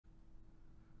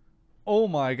Oh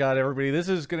my god, everybody, this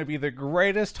is going to be the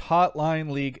greatest Hotline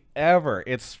League ever.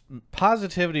 It's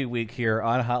Positivity Week here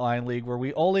on Hotline League, where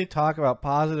we only talk about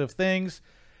positive things.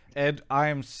 And I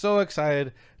am so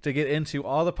excited to get into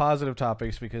all the positive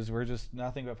topics because we're just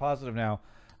nothing but positive now.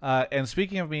 And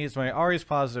speaking of me, it's my always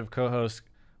positive co host,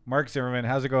 Mark Zimmerman.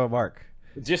 How's it going, Mark?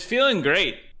 Just feeling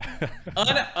great.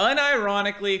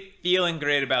 Unironically feeling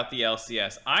great about the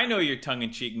LCS. I know you're tongue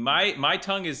in cheek. My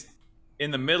tongue is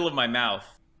in the middle of my mouth.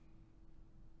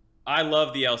 I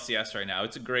love the LCS right now.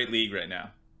 It's a great league right now.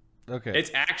 Okay.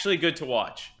 It's actually good to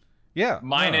watch. Yeah.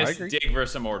 Minus Dig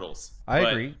vs. Immortals. I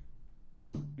agree.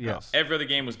 Yes. No, every other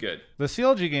game was good. The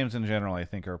CLG games in general, I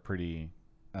think, are pretty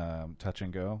touch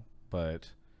and go. But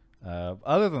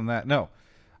other than that, no.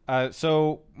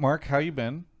 So, Mark, how you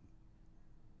been?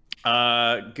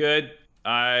 Good.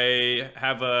 I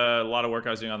have a lot of work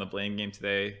I was doing on the Blame game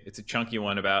today. It's a chunky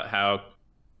one about how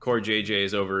Core JJ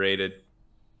is overrated.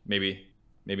 Maybe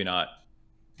not.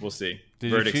 We'll see.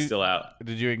 Verdict's still out.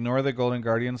 Did you ignore the Golden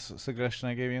Guardians suggestion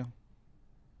I gave you?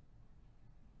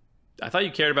 I thought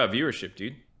you cared about viewership,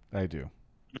 dude. I do.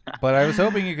 But I was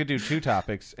hoping you could do two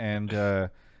topics, and I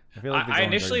feel like I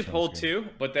initially pulled two,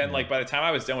 but then like by the time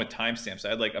I was done with timestamps, I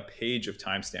had like a page of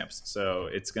timestamps. So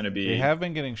it's going to be... They have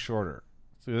been getting shorter.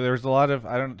 So there's a lot of...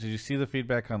 Did you see the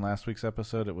feedback on last week's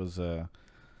episode? It was...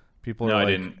 people No, are I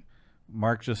like, didn't.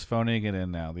 Mark just phoning it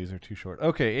in now. These are too short.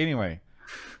 Okay, anyway.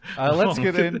 Let's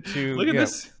get into... Look at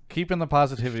this. Keeping the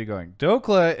positivity going.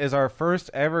 Dokla is our first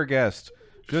ever guest.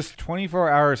 Just 24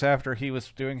 hours after he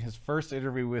was doing his first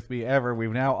interview with me ever,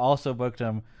 we've now also booked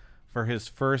him for his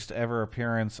first ever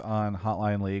appearance on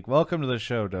Hotline League. Welcome to the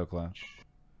show, Dokla.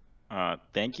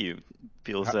 Thank you.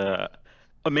 Feels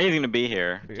amazing to be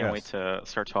here. Can't Yes. wait to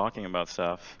start talking about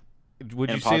stuff Would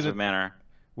in you a say positive that? manner.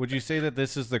 Would you say that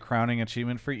this is the crowning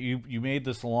achievement for you? You made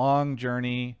this long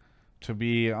journey to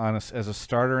be on as a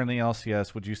starter in the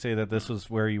LCS. Would you say that this was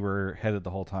where you were headed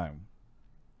the whole time?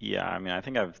 Yeah, I mean, I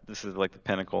think this is like the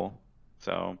pinnacle.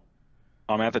 So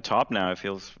I'm at the top now. It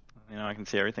feels, I can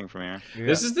see everything from here. Yeah.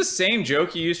 This is the same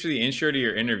joke you used for the intro to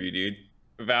your interview, dude.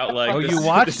 About like... Oh, this- you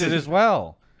watched it as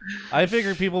well. I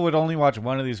figured people would only watch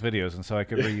one of these videos, and so I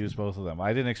could reuse both of them.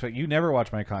 I didn't expect... You never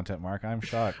watch my content, Mark. I'm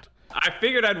shocked. I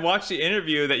figured I'd watch the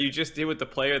interview that you just did with the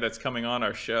player that's coming on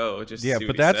our show. Just to Yeah, see but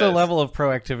what he that's a says. level of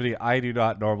proactivity I do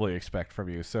not normally expect from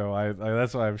you, so I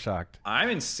that's why I'm shocked. I'm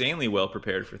insanely well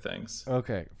prepared for things.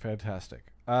 Okay, fantastic.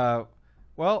 Well,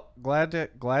 glad to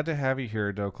have you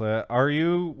here,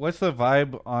 Dokla. What's the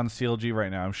vibe on CLG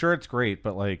right now? I'm sure it's great,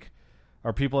 but like,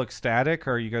 are people ecstatic?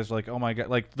 Or are you guys like, oh my god,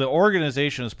 like the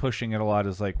organization is pushing it a lot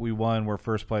as like, we won, we're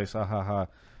first place, ha ha ha.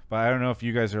 But I don't know if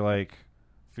you guys are like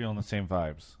feeling the same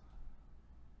vibes.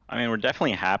 I mean, we're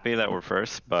definitely happy that we're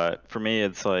first, but for me,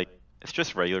 it's like, it's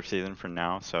just regular season for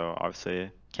now. So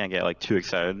obviously can't get like too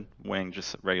excited winning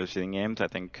just regular season games. I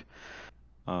think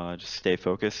just stay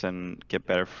focused and get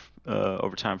better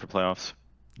over time for playoffs.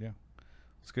 Yeah,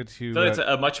 it's good to. I feel like it's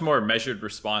a much more measured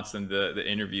response than the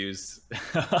interviews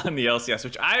on the LCS,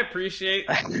 which I appreciate.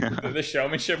 The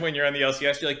showmanship when you're on the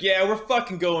LCS, you're like, yeah, we're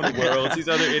fucking going to Worlds. These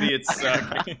other idiots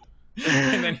suck.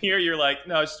 And then here you're like,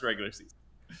 no, it's just regular season.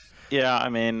 Yeah, I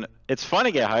mean, it's fun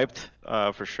to get hyped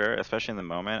for sure, especially in the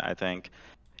moment. I think,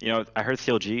 I heard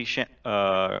CLG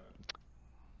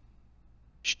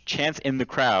chants in the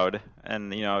crowd,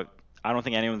 and I don't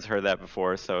think anyone's heard that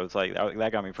before, so it's like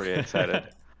that got me pretty excited.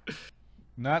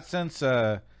 Not since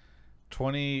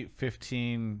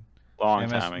 2015 Long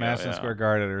time ago, Madison yeah. Square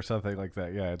Garden or something like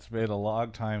that. Yeah, it's been a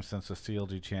long time since the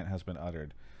CLG chant has been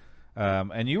uttered.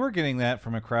 And you were getting that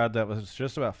from a crowd that was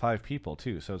just about 5 people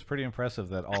too, so it's pretty impressive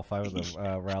that all 5 of them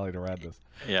rallied around this.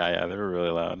 Yeah, they were really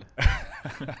loud.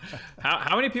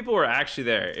 How many people were actually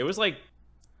there? It was like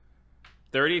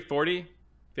 30, 40,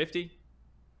 50?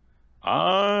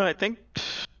 I think,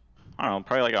 I don't know,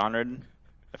 probably like 100.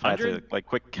 If I had to 100? like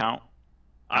quick count.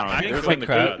 I don't know. I There was include like the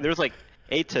crowd. there was like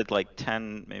 8 to like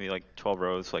 10, maybe like 12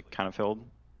 rows like kind of filled.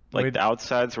 Like Wait. the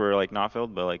outsides were like not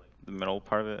filled, but like the middle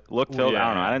part of it looked filled. Yeah. I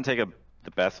don't know. I didn't take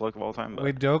the best look of all time. But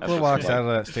When that's Dokla just walks me. out of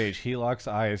that stage, he locks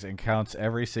eyes and counts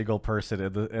every single person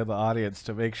in the audience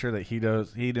to make sure that he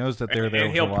knows that they're there.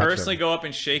 And he'll to watch personally him. go up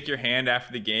and shake your hand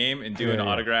after the game and do Yeah, an yeah.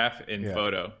 autograph and Yeah.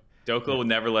 photo. Dokla will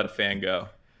never let a fan go.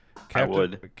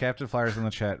 Captain Flyers in the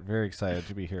chat, very excited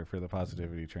to be here for the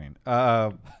positivity train.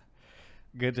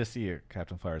 Good to see you,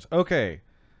 Captain Flyers. Okay.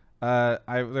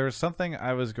 There was something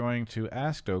I was going to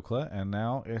ask Dokla, and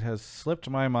now it has slipped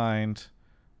my mind.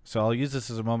 So I'll use this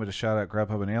as a moment to shout out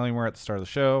Grubhub and Alienware at the start of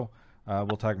the show.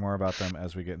 We'll talk more about them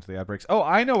as we get into the outbreaks. Oh,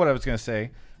 I know what I was going to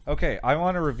say. Okay, I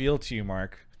want to reveal to you,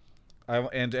 Mark,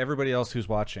 and everybody else who's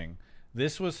watching,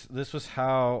 this was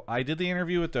how I did the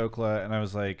interview with Dokla, and I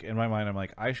was like, in my mind, I'm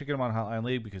like, I should get him on Hotline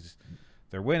League because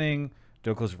they're winning.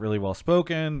 Dokla's really well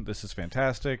spoken. This is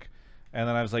fantastic. And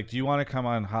then I was like, do you want to come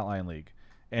on Hotline League?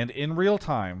 And in real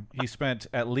time, he spent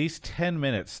at least 10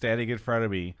 minutes standing in front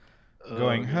of me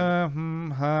going,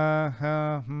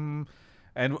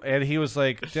 And he was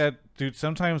like, Dad, dude,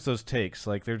 sometimes those takes,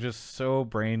 like, they're just so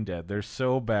brain dead. They're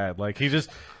so bad. Like, he just...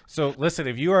 So, listen,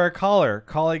 if you are a caller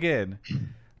calling in,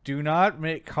 do not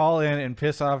call in and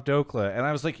piss off Dokla. And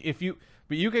I was like,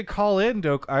 but you could call in,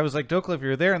 Dokla. I was like, Dokla, if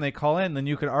you're there and they call in, then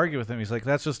you can argue with him. He's like,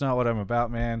 that's just not what I'm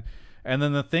about, man. And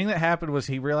then the thing that happened was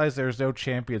he realized there's no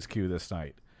Champions queue this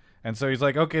night. And so he's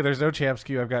like, okay, there's no Champs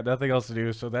queue. I've got nothing else to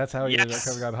do. So that's how he ended up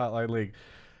coming on Hotline League.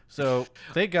 So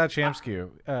thank God Champs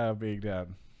queue being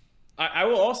down. I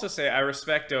will also say I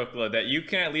respect Dokla that you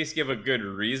can at least give a good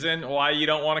reason why you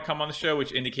don't want to come on the show,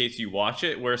 which indicates you watch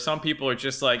it, where some people are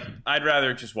just like, I'd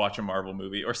rather just watch a Marvel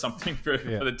movie or something for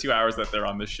the 2 hours that they're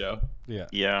on this show. Yeah.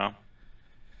 Yeah.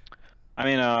 I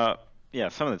mean, yeah,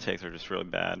 some of the takes are just really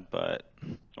bad, but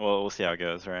we'll see how it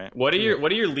goes, right? What are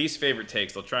your least favorite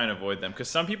takes? I'll try and avoid them because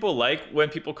some people like when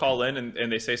people call in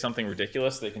and they say something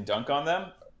ridiculous, they can dunk on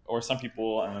them, or some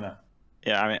people, I don't know.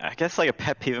 Yeah, I mean, I guess like a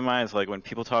pet peeve of mine is like when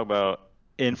people talk about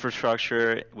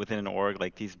infrastructure within an org,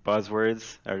 like these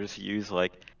buzzwords are just used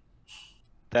like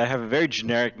that have a very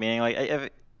generic meaning.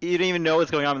 Like you don't even know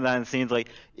what's going on behind the scenes. Like,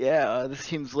 yeah, this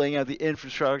team's laying out the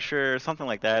infrastructure or something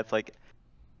like that. It's like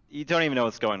you don't even know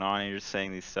what's going on, and you're just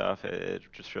saying these stuff. It's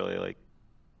just really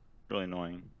really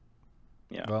annoying.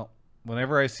 Yeah. Well,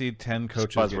 whenever I see 10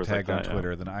 coaches get tagged on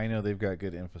Twitter, then I know they've got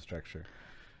good infrastructure.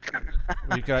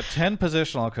 We've got 10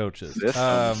 positional coaches.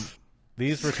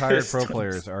 These retired pro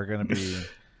players are going to be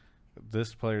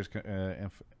this player's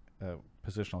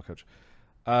positional coach.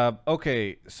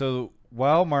 Okay, so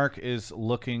while Mark is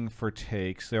looking for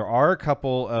takes, there are a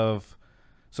couple of...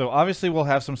 So obviously we'll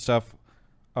have some stuff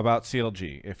about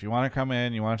CLG. If you want to come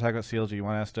in, you want to talk about CLG, you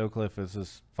want to ask Dokla if this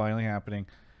is finally happening,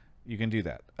 you can do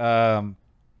that.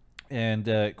 And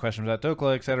questions about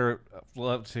Dokla, etc. We'll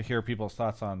love to hear people's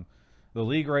thoughts on the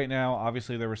league right now.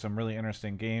 Obviously, there were some really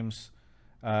interesting games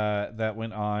that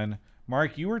went on.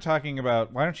 Mark, you were talking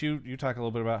about... Why don't you talk a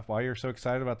little bit about why you're so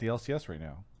excited about the LCS right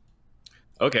now?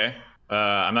 Okay.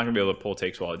 I'm not going to be able to pull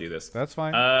takes while I do this. That's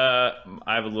fine. I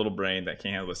have a little brain that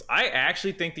can't handle this. I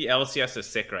actually think the LCS is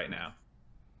sick right now.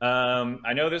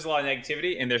 I know there's a lot of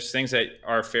negativity, and there's things that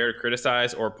are fair to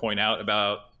criticize or point out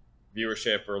about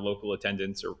viewership or local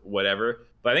attendance or whatever.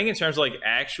 But I think in terms of like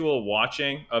actual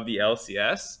watching of the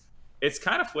LCS, it's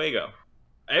kind of fuego.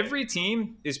 Every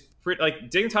team is pretty, like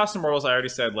Dignitas Immortals. I already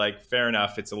said, like, fair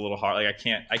enough. It's a little hard. Like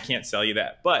I can't sell you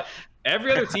that. But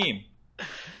every other team,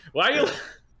 why are you?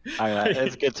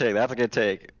 It's a good take. That's a good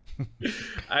take.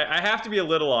 I have to be a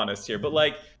little honest here, but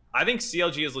like I think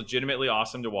CLG is legitimately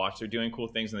awesome to watch. They're doing cool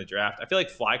things in the draft. I feel like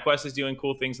FlyQuest is doing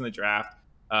cool things in the draft.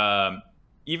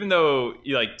 Even though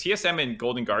like TSM and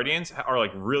Golden Guardians are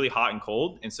like really hot and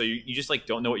cold, and so you just like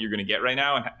don't know what you're going to get right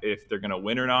now and if they're going to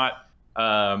win or not.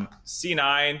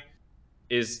 C9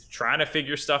 is trying to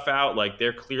figure stuff out. Like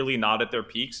they're clearly not at their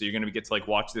peak, so you're going to get to like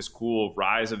watch this cool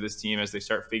rise of this team as they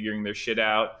start figuring their shit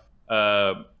out.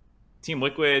 Team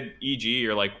Liquid, EG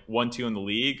are like 1-2 in the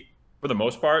league for the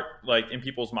most part, like in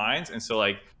people's minds, and so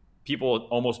like people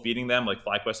almost beating them, like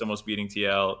FlyQuest almost beating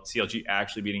TL, CLG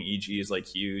actually beating EG is like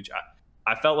huge.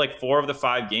 I felt like 4 of the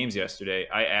 5 games yesterday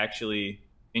I actually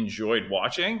enjoyed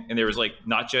watching, and there was like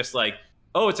not just like,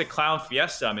 oh, it's a clown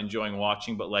fiesta I'm enjoying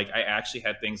watching, but like I actually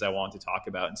had things I wanted to talk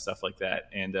about and stuff like that.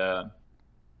 And I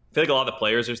feel like a lot of the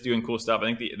players are doing cool stuff.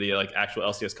 I think the like actual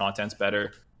LCS content's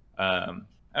better. I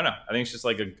don't know. I think it's just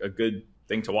like a good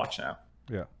thing to watch now.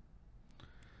 Yeah.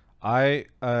 I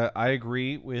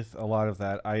agree with a lot of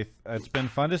that. It's been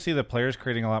fun to see the players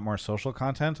creating a lot more social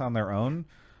content on their own.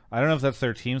 I don't know if that's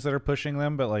their teams that are pushing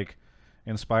them, but like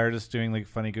Inspired is doing like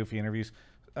funny, goofy interviews.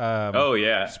 Oh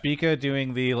yeah, Spica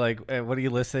doing the like, what are you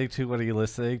listening to? What are you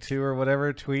listening to? Or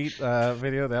whatever tweet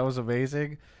video. That was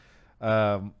amazing.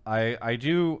 I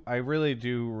really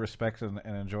do respect and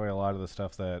enjoy a lot of the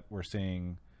stuff that we're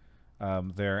seeing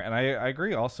there, and I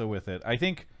agree also with it. I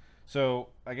think so.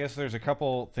 I guess there's a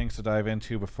couple things to dive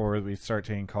into before we start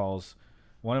taking calls.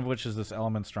 One of which is this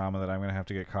Elements drama that I'm going to have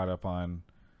to get caught up on.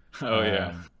 Oh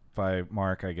yeah. By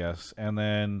Mark, I guess, and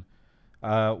then.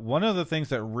 One of the things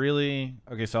that really...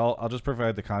 Okay, so I'll just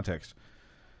provide the context.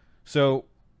 So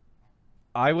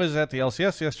I was at the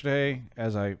LCS yesterday,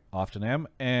 as I often am,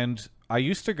 and I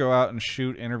used to go out and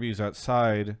shoot interviews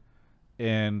outside,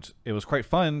 and it was quite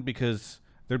fun because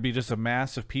there'd be just a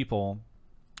mass of people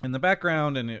in the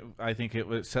background, and I think it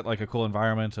would set like a cool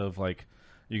environment of like,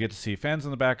 You get to see fans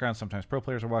in the background. Sometimes pro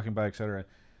players are walking by, etc.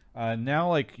 Now,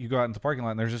 like, you go out into the parking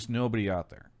lot and there's just nobody out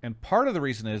there. And part of the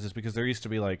reason is because there used to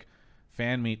be like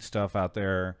fan meet stuff out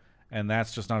there, and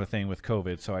that's just not a thing with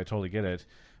COVID. So I totally get it.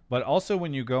 But also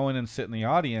when you go in and sit in the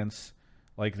audience,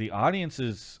 like the audience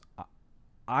is,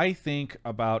 I think,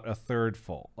 about a third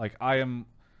full. Like I'm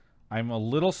a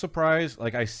little surprised.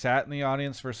 Like I sat in the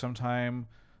audience for some time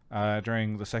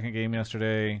during the second game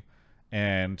yesterday,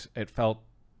 and it felt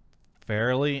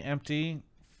fairly empty,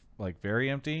 like very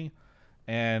empty.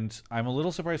 And I'm a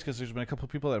little surprised because there's been a couple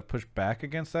of people that have pushed back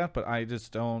against that, but I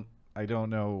don't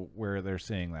know where they're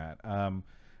seeing that.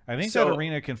 I think that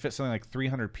arena can fit something like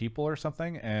 300 people or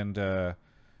something, and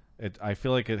I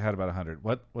feel like it had about 100.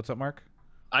 What's up, Mark?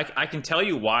 I can tell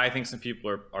you why I think some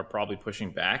people are probably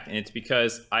pushing back, and it's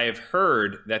because I have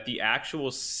heard that the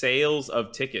actual sales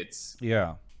of tickets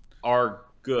are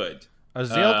good.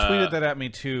 Azale tweeted that at me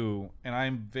too, and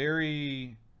I'm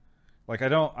very like I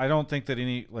don't think that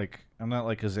any like I'm not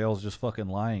like Azale's just fucking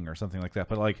lying or something like that,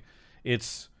 but like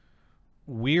it's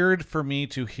weird for me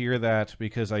to hear that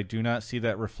because I do not see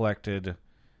that reflected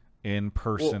in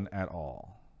person at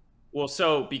all. Well,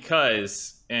 so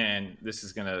because, and this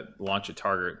is going to launch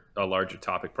a larger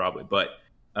topic probably, but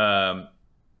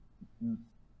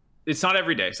it's not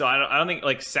every day. So I don't think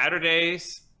like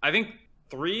Saturdays, I think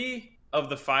 3 of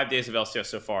the 5 days of LCS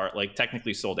so far, like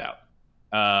technically sold out.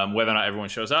 Whether or not everyone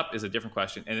shows up is a different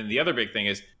question. And then the other big thing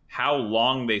is how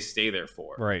long they stay there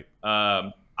for. Right.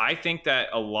 I think that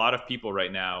a lot of people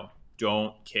right now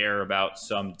don't care about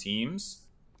some teams.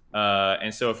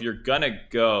 And so if you're going to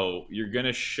go, you're going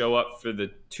to show up for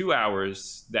the 2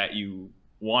 hours that you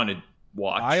want to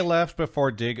watch. I left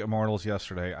before Dig Immortals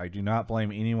yesterday. I do not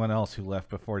blame anyone else who left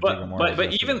before Dig Immortals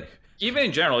But yesterday. even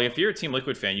in general, if you're a Team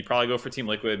Liquid fan, you probably go for Team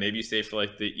Liquid. Maybe you stay for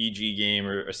like the EG game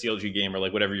or a CLG game or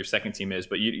like whatever your second team is.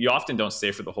 But you often don't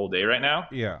stay for the whole day right now.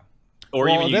 Yeah. Or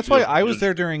well, even that's why I was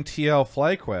there during TL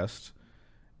FlyQuest,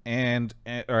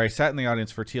 or I sat in the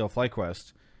audience for TL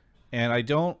FlyQuest, and I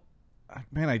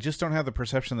just don't have the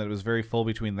perception that it was very full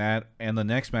between that and the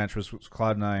next match was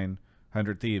Cloud9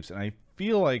 100 Thieves, and I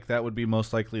feel like that would be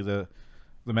most likely the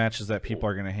matches that people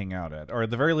are going to hang out at, or at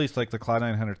the very least, like the Cloud9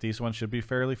 100 Thieves one should be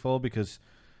fairly full because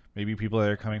maybe people that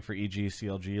are coming for EG,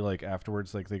 CLG, like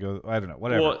afterwards, like they go, I don't know,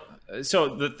 whatever. Well,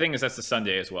 so the thing is that's the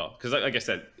Sunday as well, because like I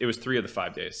said, it was 3 of the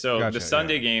 5 days. So Gotcha, the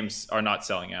Sunday games are not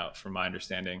selling out, from my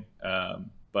understanding.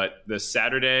 But the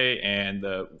Saturday and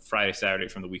the Friday, Saturday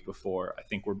from the week before, I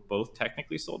think were both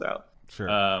technically sold out. Sure.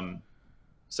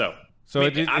 So I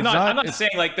mean, I'm not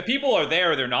saying like the people are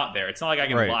there or they're not there. It's not like I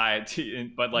can lie to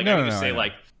you, but like I can just say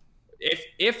like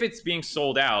if it's being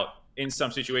sold out in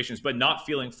some situations but not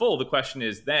feeling full, the question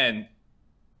is then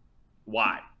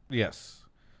why? Yes.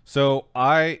 So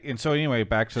anyway,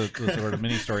 back to the sort of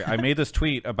mini story. I made this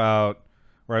tweet about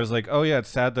where I was like, oh yeah, it's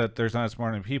sad that there's not as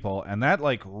many people, and that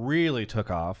like really took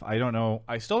off. I don't know.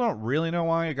 I still don't really know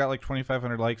why. It got like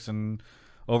 2,500 likes and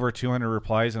over 200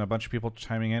 replies and a bunch of people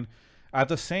chiming in. At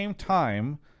the same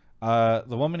time, the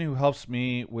woman who helps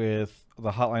me with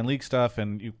the Hotline League stuff,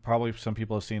 and some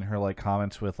people have seen her like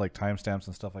comments with like timestamps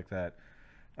and stuff like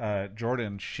that.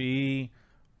 Jordan, she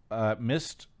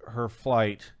missed her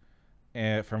flight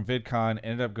from VidCon,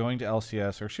 ended up going to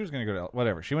LCS, or she was going to go to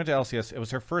whatever. She went to LCS. It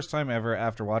was her first time ever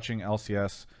after watching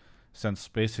LCS since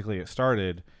basically it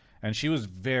started, and she was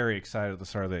very excited at the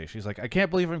start of the day. She's like, I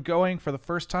can't believe I'm going for the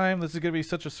first time. This is going to be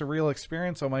such a surreal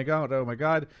experience. Oh my god, oh my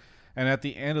god. And at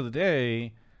the end of the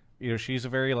day, you know, she's a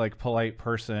very like polite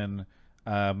person,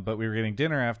 but we were getting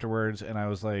dinner afterwards, and I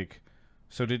was like,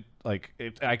 so did like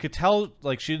I could tell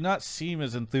like she did not seem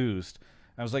as enthused.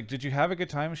 I was like, did you have a good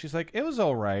time? And she's like, it was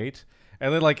all right.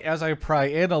 And then like as I pry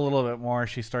in a little bit more,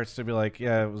 she starts to be like,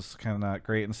 yeah, it was kind of not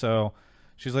great. And so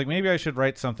she's like, maybe I should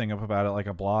write something up about it, like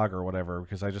a blog or whatever,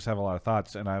 because I just have a lot of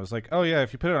thoughts. And I was like, oh yeah,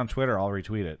 if you put it on Twitter, I'll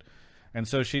retweet it. And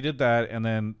so she did that, and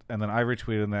then I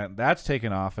retweeted that. That's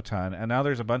taken off a ton. And now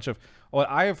there's a bunch of what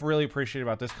I have really appreciated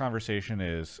about this conversation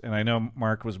is, and I know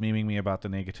Mark was memeing me about the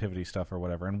negativity stuff or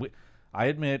whatever, and I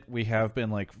admit we have been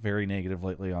like very negative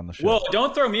lately on the show. Well,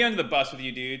 don't throw me under the bus with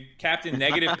you, dude. Captain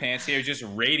Negative Pants here, just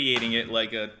radiating it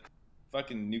like a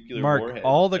fucking nuclear warhead. Mark,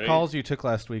 all the calls you took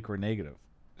last week were negative.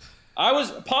 I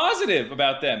was positive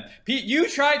about them. Pete, you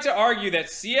tried to argue that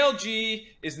CLG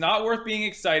is not worth being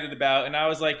excited about, and I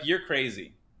was like, you're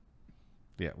crazy.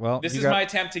 Yeah, well, this is my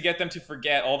attempt to get them to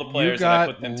forget all the players that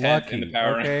I put them 10th in the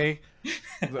power rank.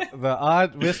 the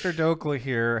odd Mr. Dokla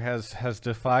here has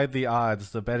defied the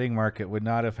odds. The betting market would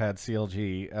not have had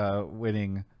CLG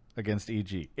winning against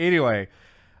EG. Anyway,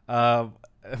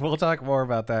 we'll talk more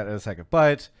about that in a second.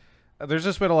 But there's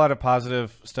just been a lot of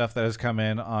positive stuff that has come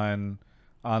in on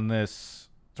on this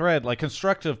thread, like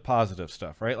constructive, positive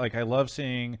stuff, right? Like I love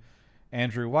seeing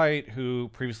Andrew White, who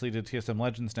previously did TSM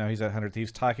Legends, now he's at 100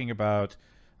 Thieves, talking about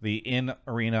the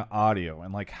in-arena audio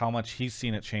and like how much he's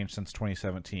seen it change since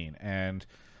 2017. And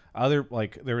other,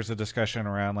 like, there was a discussion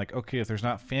around like, okay, if there's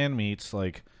not fan meets,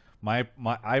 like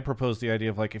I proposed the idea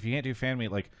of like, if you can't do fan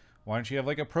meet, like why don't you have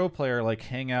like a pro player like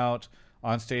hang out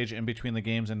on stage in between the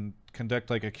games and conduct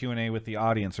like a Q&A with the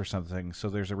audience or something, so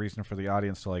there's a reason for the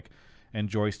audience to like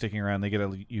enjoy sticking around. They get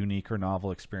a unique or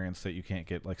novel experience that you can't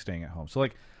get like staying at home. So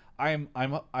like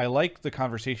I like the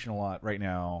conversation a lot right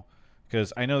now,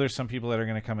 because I know there's some people that are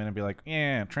going to come in and be like,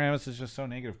 yeah, Travis is just so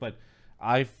negative, but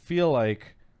I feel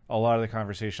like a lot of the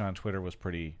conversation on Twitter was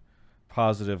pretty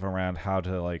positive around how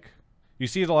to like, you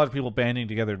see a lot of people banding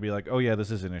together to be like, oh yeah, this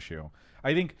is an issue.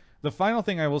 I think the final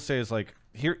thing I will say is like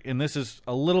here, and this is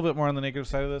a little bit more on the negative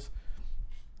side of this,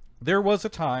 there was a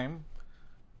time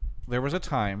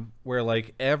where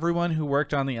like everyone who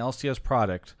worked on the LCS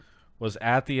product was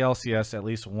at the LCS at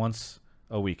least once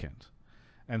a weekend.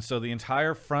 And so the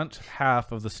entire front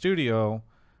half of the studio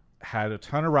had a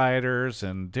ton of rioters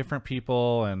and different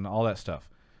people and all that stuff.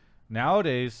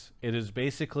 Nowadays, it is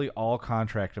basically all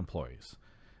contract employees.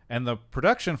 And the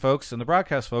production folks and the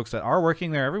broadcast folks that are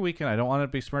working there every weekend, I don't want to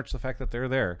besmirch the fact that they're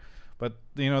there, but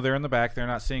you know, they're in the back, they're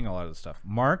not seeing a lot of the stuff.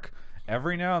 Mark,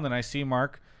 every now and then I see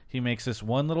Mark, he makes this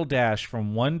one little dash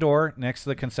from one door next to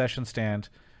the concession stand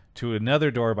to another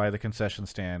door by the concession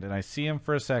stand, and I see him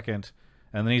for a second,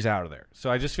 and then he's out of there. So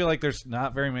I just feel like there's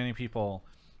not very many people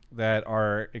that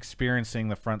are experiencing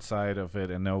the front side of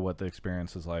it and know what the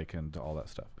experience is like and all that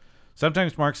stuff.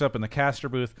 Sometimes Mark's up in the caster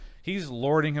booth. He's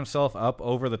lording himself up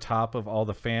over the top of all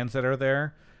the fans that are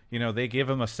there. You know, they give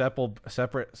him a special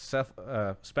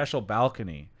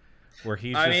balcony where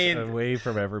he's away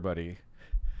from everybody.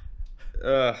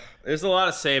 There's a lot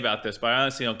to say about this, but I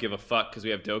honestly don't give a fuck because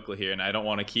we have Dokla here, and I don't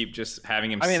want to keep just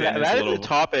having him. I mean, sit that is a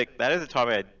topic. That is a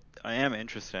topic I am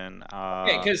interested in.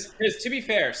 Okay, because to be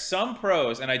fair, some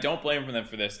pros, and I don't blame them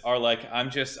for this, are like, I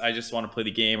just want to play the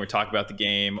game or talk about the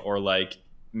game or like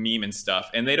meme and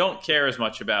stuff, and they don't care as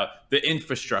much about the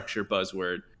infrastructure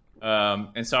buzzword.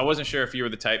 And so I wasn't sure if you were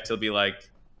the type to be like,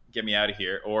 get me out of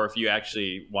here, or if you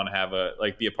actually want to have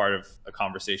be a part of a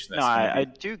conversation. That's I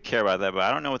do care about that, but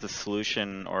I don't know what the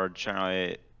solution or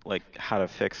generally like how to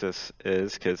fix this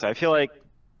is, because I feel like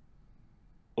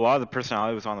a lot of the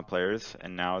personality was on the players,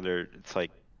 and now it's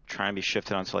like trying to be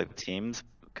shifted onto like the teams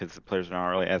because the players are not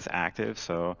really as active.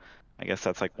 So I guess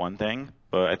that's like one thing,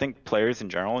 but I think players in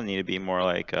general need to be more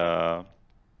like have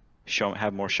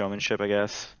more showmanship, I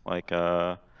guess, like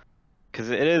because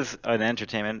it is an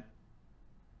entertainment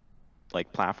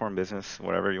like platform business,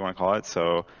 whatever you want to call it.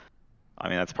 So I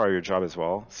mean, that's part of your job as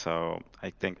well. So I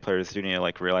think players do need to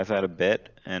like realize that a bit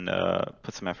and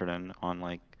put some effort in on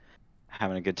like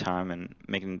having a good time and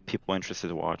making people interested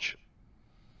to watch.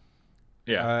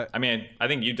 Yeah, I mean, I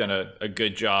think you've done a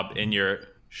good job in your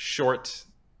short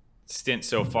stint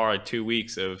so far, like 2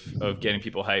 weeks of getting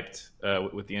people hyped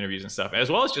with the interviews and stuff,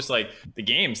 as well as just like the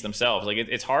games themselves. Like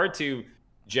it's hard to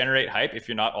generate hype if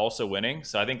you're not also winning.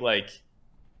 So I think like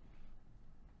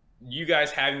you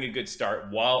guys having a good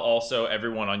start while also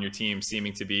everyone on your team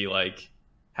seeming to be like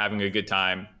having a good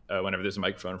time whenever there's a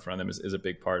microphone in front of them is a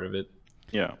big part of it.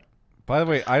 Yeah. By the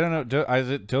way, I don't know, is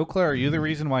it Dokla? Are you the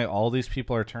reason why all these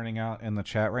people are turning out in the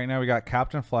chat right now? We got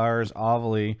Captain Flowers,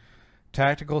 Ovally,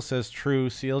 Tactical says true.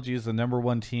 CLG is the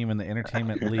 #1 team in the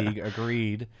Entertainment League.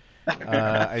 Agreed.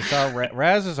 I saw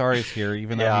Raz is always here,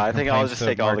 even though I think I'll just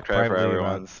take all the credit for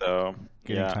everyone. So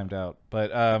getting timed out,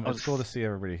 but it's cool to see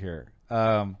everybody here.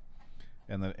 In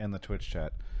the Twitch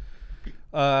chat.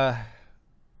 No,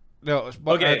 but,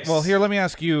 okay. Well, here, let me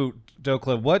ask you,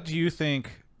 Dokla. What do you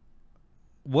think?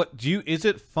 Is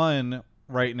it fun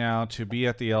right now to be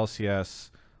at the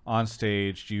LCS on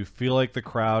stage? Do you feel like the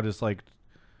crowd is like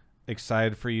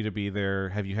excited for you to be there?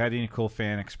 Have you had any cool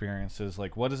fan experiences?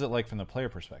 Like, what is it like from the player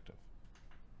perspective?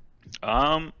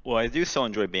 Well, I do still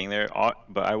enjoy being there,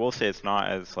 but I will say it's not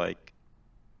as like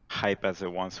hype as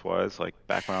it once was. Like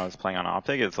back when I was playing on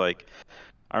Optic, it's like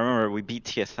I remember we beat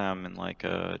TSM in like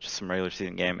just some regular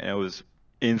season game, and it was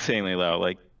insanely loud.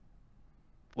 Like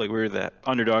we were the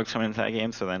underdogs coming into that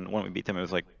game, so then when we beat them, it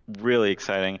was like really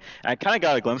exciting. And I kind of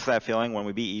got a glimpse of that feeling when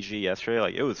we beat EG yesterday.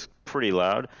 Like it was pretty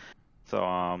loud. So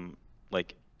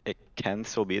like it can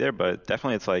still be there, but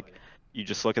definitely it's like you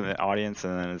just look at the audience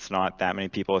and then it's not that many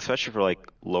people, especially for like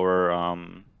lower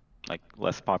like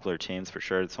less popular teams. For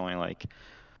sure, it's only like,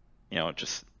 you know,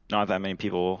 just not that many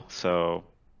people. So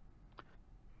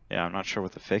yeah, I'm not sure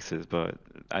what the fix is, but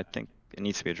I think it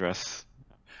needs to be addressed.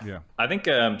 Yeah. I think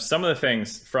some of the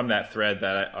things from that thread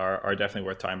that are definitely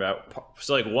worth talking about.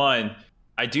 So, like, one,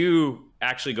 I do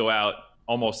actually go out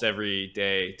almost every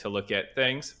day to look at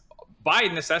things by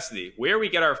necessity. Where we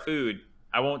get our food,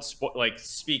 I won't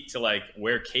speak to like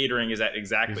where catering is at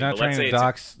exactly. He's not but trying let's to say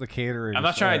dox the caterers. I'm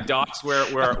not trying to dox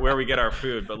where we get our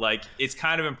food, but like it's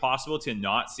kind of impossible to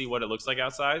not see what it looks like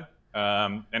outside.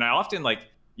 And I often like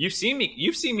you've seen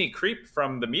me creep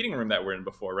from the meeting room that we're in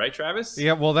before, right, Travis?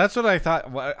 Yeah, well, that's what I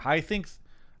thought. I think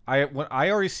when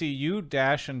I already see you,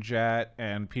 Dash, and Jet,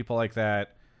 and people like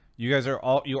that. You guys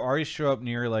you already show up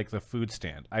near like the food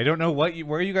stand. I don't know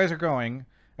where you guys are going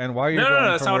and why you're going.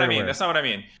 No, that's not what I mean. That's not what I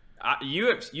mean.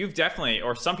 You've definitely,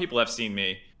 or some people have seen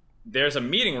me. There's a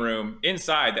meeting room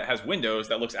inside that has windows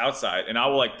that looks outside, and I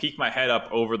will like peek my head up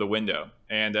over the window.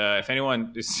 And if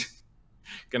anyone is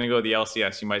gonna go to the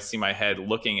LCS, you might see my head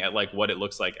looking at like what it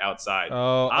looks like outside.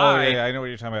 Yeah, I know what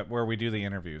you're talking about. Where we do the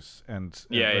interviews and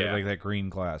like that green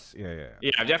glass. Yeah.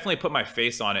 I've definitely put my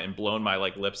face on it and blown my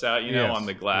like lips out, you know, on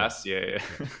the glass. Yeah.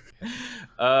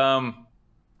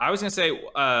 I was gonna say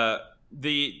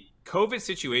the COVID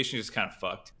situation is kind of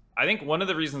fucked. I think one of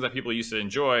the reasons that people used to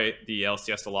enjoy the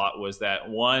LCS a lot was that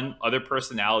one, other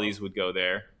personalities would go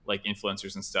there, like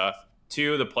influencers and stuff.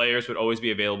 Two, the players would always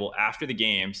be available after the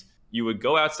games. You would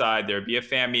go outside, there'd be a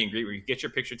fan meet and greet where you could get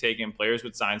your picture taken, players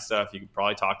would sign stuff, you could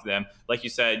probably talk to them. Like you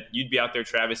said, you'd be out there,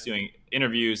 Travis, doing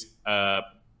interviews.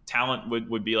 Talent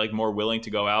would be like more willing to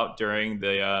go out during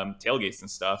the tailgates and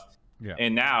stuff. Yeah.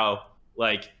 And now,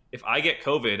 like, if I get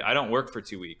COVID, I don't work for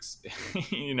 2 weeks.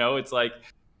 You know, it's like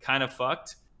kind of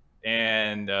fucked.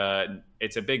 And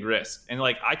it's a big risk. And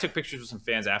like I took pictures with some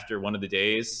fans after one of the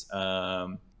days,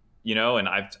 you know, and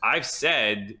I've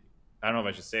said, I don't know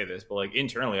if I should say this, but like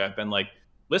internally I've been like,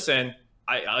 listen,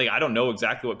 I don't know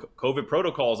exactly what COVID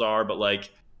protocols are, but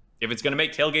like if it's going to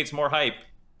make tailgates more hype,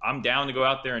 I'm down to go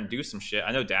out there and do some shit.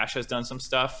 I know Dash has done some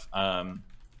stuff.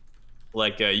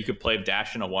 You could play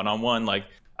Dash in a one-on-one. Like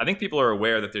I think people are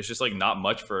aware that there's just like not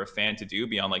much for a fan to do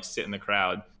beyond like sit in the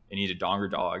crowd and eat a donger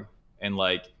dog and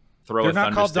like throw They're a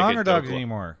not called Thunderstick donger at dogs Dokla.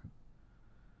 anymore.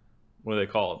 What are they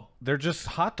called? They're just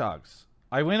hot dogs.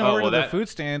 I went over to the that- food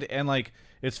stand and like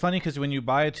it's funny because when you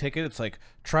buy a ticket, it's like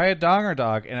try a donger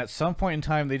dog, and at some point in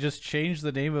time they just changed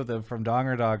the name of them from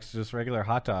donger dogs to just regular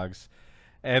hot dogs,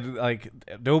 and like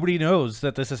nobody knows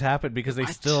that this has happened because they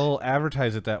still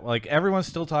advertise it that like everyone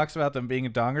still talks about them being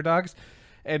donger dogs,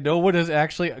 and no one has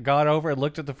actually gone over and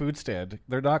looked at the food stand.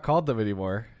 They're not called them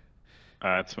anymore.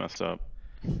 That's messed up.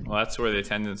 Well, that's where the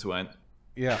attendance went.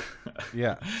 Yeah.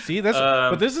 See,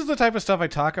 but this is the type of stuff I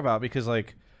talk about because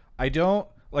like I don't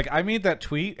like I made that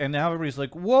tweet and now everybody's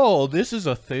like, "Whoa, this is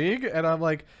a thing," and I'm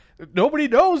like, nobody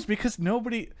knows because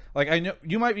nobody like I know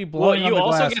you might be blowing on the glass,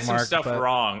 Well, you also get some Mark, stuff but...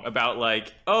 wrong about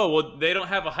like, oh, well, they don't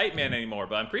have a hype man anymore,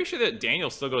 but I'm pretty sure that Daniel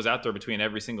still goes out there between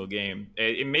every single game.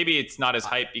 Maybe it's not as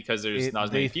hype because there's not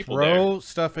as many people there. They throw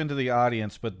stuff into the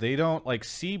audience, but they don't like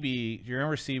CB. Do you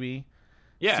remember CB?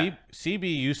 Yeah.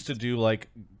 CB used to do like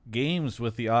games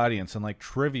with the audience and like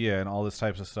trivia and all this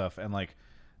types of stuff, and like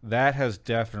that has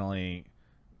definitely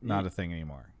not a thing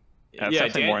anymore. That's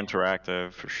definitely more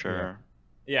interactive for sure.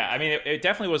 Yeah, I mean, it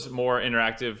definitely was more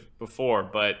interactive before,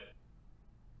 but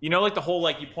you know, like the whole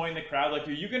like you point in the crowd, like,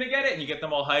 are you gonna get it? And you get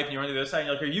them all hyped, and you're on the other side, and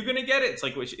you're like, are you gonna get it? It's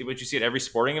like what you see at every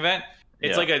sporting event.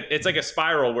 It's like a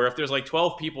spiral where if there's like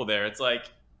 12 people there, it's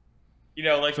like, you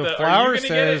know, like so the Flower are you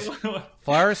gonna says, get it?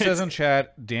 Flower says in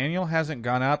chat, Daniel hasn't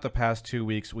gone out the past 2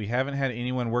 weeks. We haven't had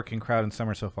anyone working crowd in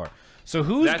summer so far. So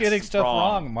who's getting stuff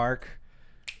wrong, Mark?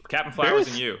 Captain Flowers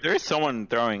and you. There's someone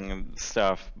throwing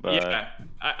stuff, but yeah,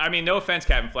 I mean, no offense,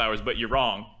 Captain Flowers, but you're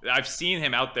wrong. I've seen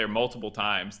him out there multiple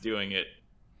times doing it.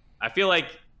 I feel like,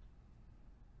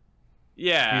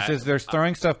 yeah. He says there's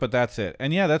throwing stuff, but that's it.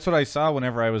 And yeah, that's what I saw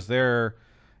whenever I was there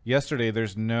yesterday.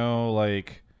 There's no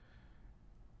like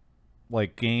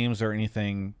games or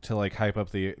anything to like hype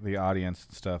up the audience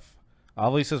and stuff.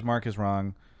 Ollie says Mark is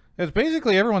wrong. It's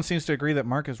basically everyone seems to agree that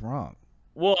Mark is wrong.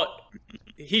 Well,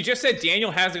 he just said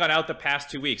Daniel hasn't gone out the past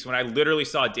 2 weeks when I literally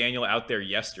saw Daniel out there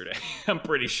yesterday. I'm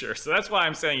pretty sure. So that's why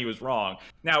I'm saying he was wrong.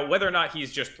 Now, whether or not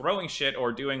he's just throwing shit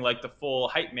or doing like the full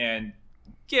hype man,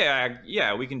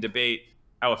 yeah, we can debate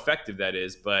how effective that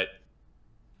is. But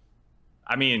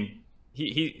I mean,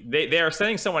 they are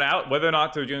sending someone out. Whether or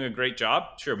not they're doing a great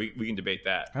job, sure, we can debate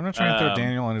that. I'm not trying to throw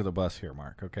Daniel under the bus here,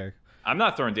 Mark, okay? I'm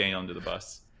not throwing Daniel under the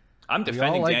bus. I'm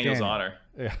defending Daniel's honor.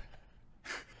 Yeah.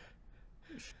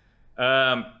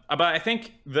 But I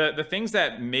think the things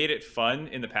that made it fun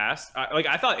in the past,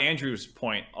 I thought Andrew's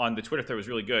point on the Twitter thread was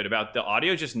really good about the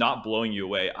audio just not blowing you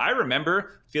away. I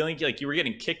remember feeling like you were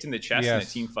getting kicked in the chest in a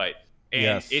team fight.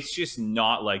 And it's just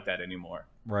not like that anymore.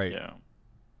 Right. Yeah.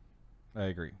 I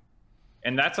agree.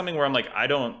 And that's something where I'm like,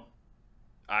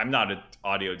 I'm not an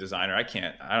audio designer. I don't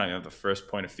even have the first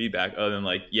point of feedback other than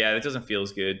like, yeah, that doesn't feel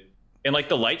as good. And like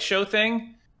the light show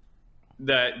thing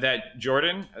that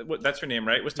Jordan, that's her name,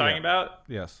 right, was talking about?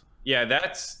 Yes. Yeah,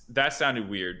 that sounded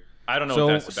weird. I don't know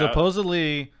what that's about.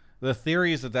 Supposedly the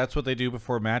theory is that that's what they do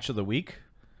before match of the week.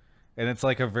 And it's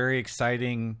like a very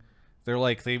exciting,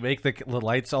 they make the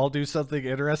lights all do something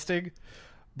interesting.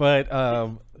 But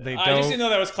they don't. I just didn't know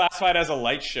that was classified as a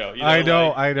light show. You know, I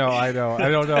know. I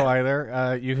don't know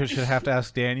either. You should have to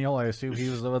ask Daniel. I assume he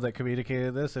was the one that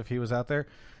communicated this if he was out there.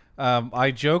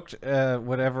 I joked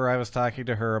whenever I was talking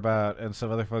to her about and some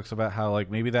other folks about how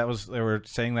like maybe they were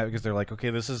saying that because they're like, okay,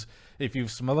 this is if you've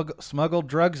smuggled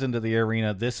drugs into the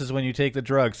arena, this is when you take the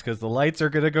drugs because the lights are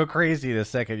gonna go crazy in a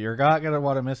second. You're not gonna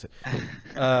want to miss it.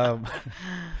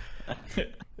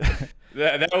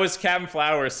 That was Captain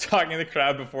Flowers talking to the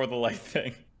crowd before the light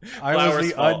thing. I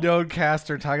was the unknown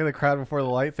caster talking to the crowd before the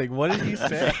light thing. What did he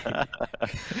say?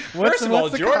 First of all,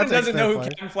 Jordan doesn't know who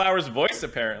Captain Flowers voiced,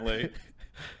 apparently.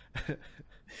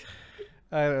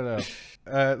 I don't know.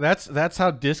 That's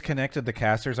how disconnected the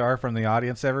casters are from the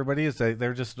audience. Everybody is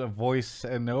they're just a voice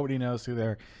and nobody knows who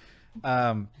they're.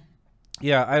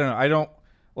 Yeah, I don't know.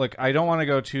 I don't want to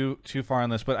go too far on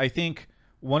this, but I think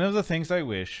one of the things I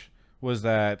wish was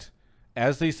that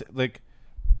as these a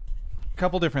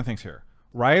couple different things here.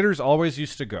 Rioters always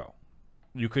used to go.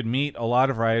 You could meet a lot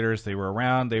of rioters. They were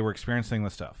around. They were experiencing the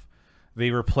stuff.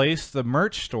 They replaced the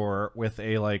merch store with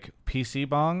a PC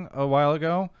bong a while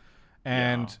ago,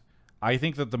 and I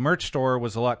think that the merch store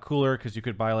was a lot cooler because you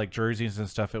could buy jerseys and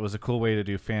stuff. It was a cool way to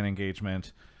do fan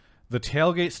engagement. The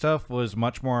tailgate stuff was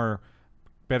much more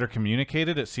better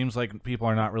communicated. It seems like people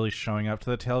are not really showing up to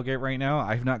the tailgate right now.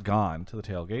 I've not gone to the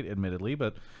tailgate, admittedly,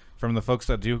 but from the folks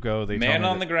that do go, they man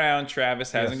on the ground,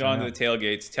 Travis hasn't gone to the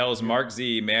tailgates. Tells Mark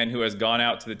Z, man who has gone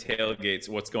out to the tailgates,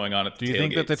 what's going on at the tailgates. Do you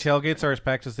think that the tailgates are as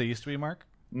packed as they used to be, Mark?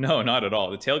 No, not at all.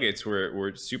 The tailgates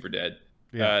were super dead.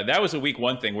 Yeah. That was a week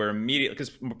one thing where immediately, because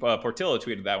Portillo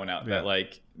tweeted that one out, that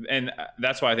and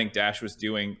that's why I think Dash was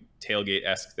doing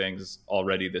tailgate-esque things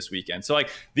already this weekend. So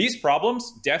these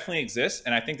problems definitely exist,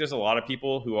 and I think there's a lot of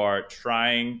people who are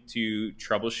trying to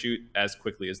troubleshoot as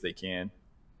quickly as they can.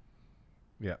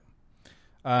 Yeah.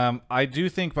 I do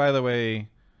think, by the way,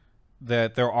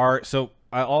 that there are...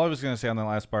 all I was going to say on the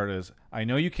last part is, I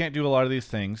know you can't do a lot of these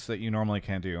things that you normally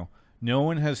can do. No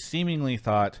one has seemingly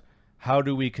thought, how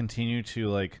do we continue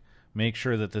to, make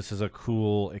sure that this is a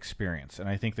cool experience? And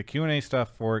I think the Q&A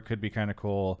stuff for it could be kind of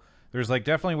cool. There's,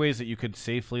 definitely ways that you could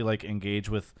safely, engage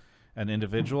with an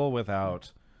individual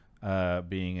without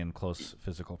being in close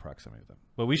physical proximity with them.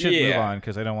 But we should move on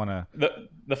because I don't want to...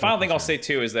 The final thing I'll say,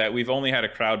 too, is that we've only had a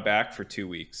crowd back for 2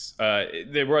 weeks.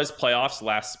 There was playoffs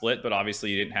last split, but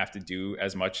obviously you didn't have to do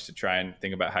as much to try and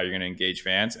think about how you're going to engage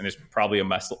fans. And there's probably a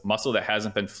muscle that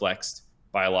hasn't been flexed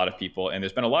by a lot of people. And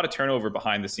there's been a lot of turnover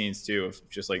behind the scenes, too, of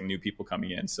just new people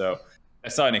coming in. So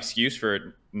that's not an excuse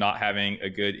for not having a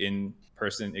good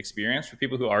in-person experience for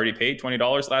people who already paid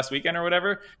 $20 last weekend or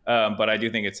whatever. But I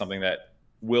do think it's something that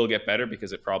will get better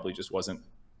because it probably just wasn't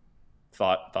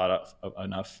thought of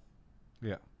enough.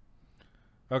 Yeah.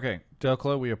 Okay,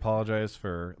 Delclo, we apologize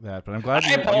for that, but I'm glad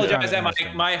I apologize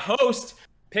that my host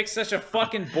picked such a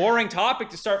fucking boring topic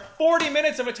to start 40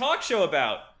 minutes of a talk show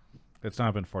about. It's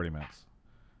not been 40 minutes.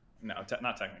 No,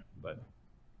 not technically, but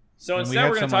so instead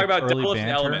we're going to talk about Deadlift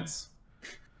Elements.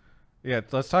 Yeah,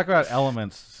 let's talk about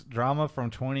Elements drama from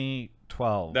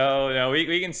 2012. No,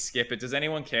 we can skip it. Does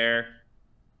anyone care?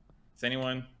 Does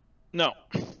anyone? No.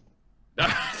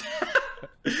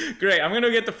 Great. I'm going to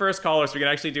get the first caller so we can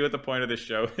actually do what the point of this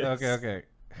show is. Okay.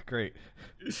 Great.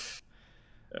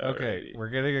 Okay, we're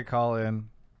getting a call in.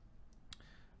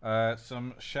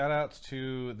 Some shout outs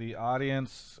to the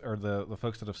audience or the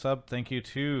folks that have subbed. Thank you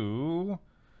to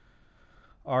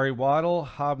Ari Waddle,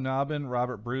 Hobnobbin,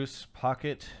 Robert Bruce,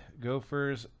 Pocket,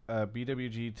 Gophers,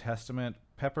 BWG Testament,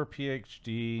 Pepper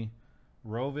PhD,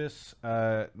 Rovis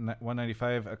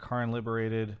 195, Akaran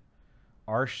Liberated,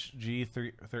 Arsh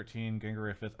G13,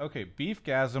 Gangaroo 5th. Okay,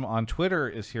 Beefgasm on Twitter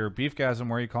is here. Beefgasm,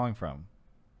 where are you calling from?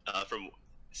 From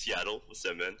Seattle. What's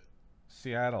up, man?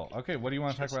 Seattle. Okay, what do you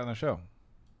want to talk about on the show?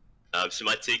 So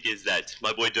my take is that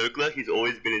my boy Dokla, he's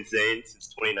always been insane since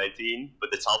 2019,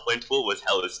 but the top lane pool was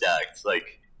hella stacked.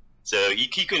 So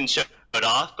he couldn't shut it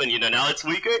off, and now it's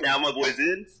weaker. Now my boy's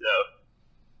in, so.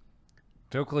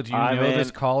 Dokla, do you know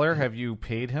this caller? Have you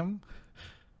paid him?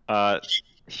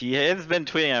 He has been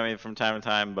tweeting at me from time to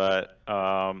time, but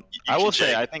I will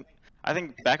say I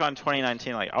think back on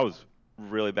 2019, I was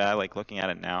really bad. Looking at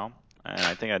it now, and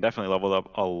I think I definitely leveled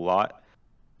up a lot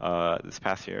this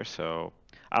past year. So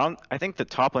I think the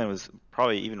top lane was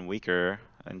probably even weaker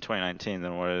in 2019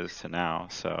 than what it is to now.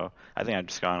 So I think I've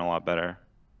just gotten a lot better.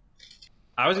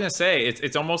 I was gonna say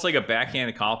it's almost like a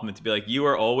backhanded compliment to be like you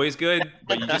were always good,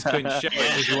 but you just couldn't show it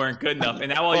because you weren't good enough, and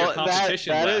now all your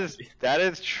competition left. That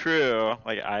is true.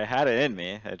 Like I had it in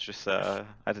me. It's just I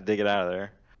had to dig it out of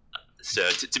there. So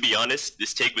to be honest,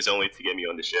 this take was only to get me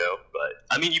on the show. But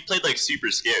I mean, you played like super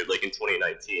scared, like in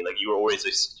 2019. Like you were always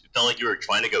just felt like you were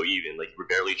trying to go even. Like you were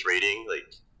barely trading.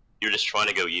 Like you were just trying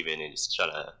to go even and just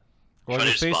trying to. Well,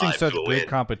 he's facing such good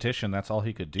competition. That's all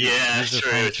he could do. Yeah,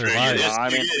 true.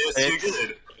 I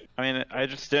mean, I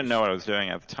just didn't know what I was doing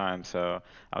at the time, so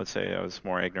I would say I was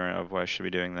more ignorant of what I should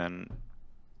be doing than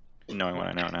knowing what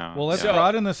I know now. Well, let's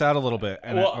broaden this out a little bit.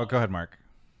 And go ahead, Mark.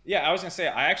 Yeah, I was gonna say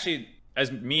I actually,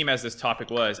 as meme as this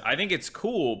topic was, I think it's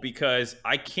cool because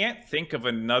I can't think of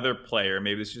another player.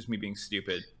 Maybe it's just me being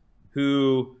stupid,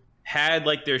 who had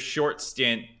like their short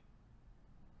stint,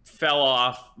 fell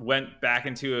off, went back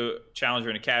into a Challenger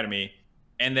and Academy,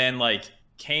 and then like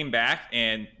came back,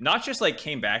 and not just like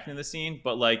came back into the scene,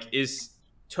 but like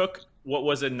took what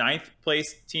was a 9th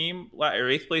place team or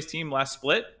 8th place team last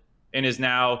split and is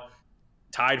now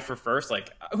tied for first. Like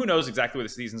who knows exactly where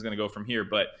the season's going to go from here,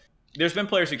 but there's been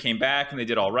players who came back and they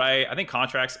did all right. I think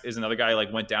Contracts is another guy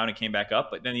like went down and came back up,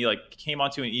 but then he like came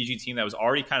onto an EG team that was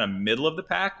already kind of middle of the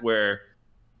pack where,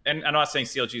 and I'm not saying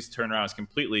CLG's turnaround is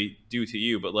completely due to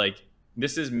you, but like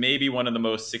this is maybe one of the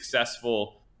most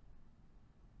successful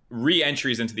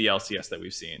re-entries into the LCS that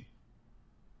we've seen.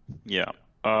 Yeah.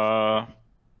 I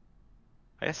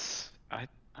guess I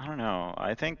don't know.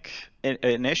 I think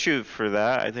an issue for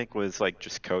that I think was like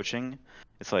just coaching.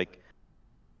 It's like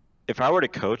if I were to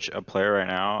coach a player right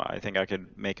now, I think I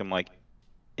could make him like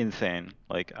insane.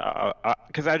 Like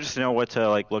because I just know what to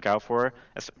like look out for.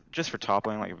 Just for top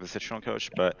lane, like a positional coach.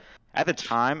 But at the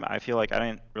time, I feel like I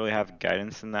didn't really have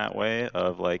guidance in that way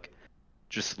of like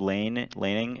just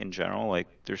laning in general. Like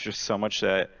there's just so much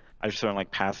that I just learned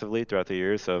like passively throughout the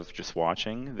years of just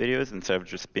watching videos instead of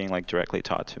just being like directly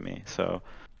taught to me. So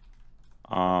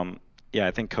yeah,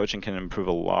 I think coaching can improve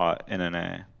a lot in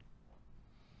NA.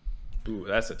 Ooh,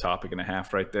 that's a topic and a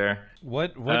half right there.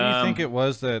 What do you think it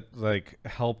was that like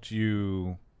helped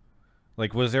you?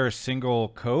 Like, was there a single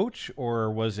coach or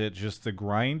was it just the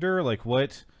grinder? Like,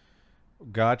 what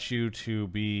got you to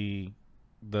be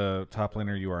the top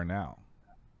laner you are now?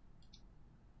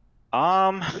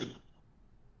 I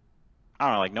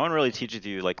don't know, like no one really teaches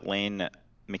you like lane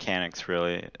mechanics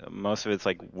really. Most of it's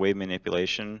like wave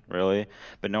manipulation really,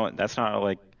 but no, that's not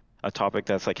like a topic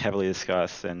that's like heavily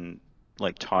discussed and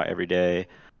like taught every day.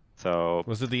 So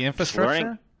was it the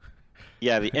infrastructure?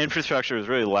 Yeah, the infrastructure was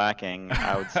really lacking,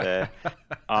 I would say.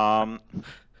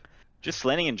 Just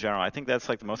laning in general, I think that's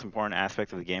like the most important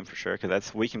aspect of the game for sure, because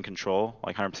that's we can control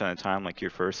like 100% of the time. Like your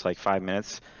first like 5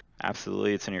 minutes,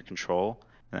 absolutely, it's in your control.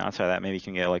 And outside of that, maybe you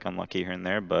can get like unlucky here and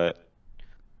there, but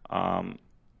not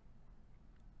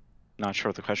sure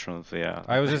what the question was. Yeah,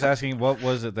 I was just asking, what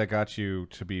was it that got you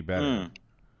to be better?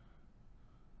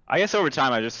 I guess over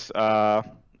time, I just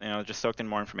just soaked in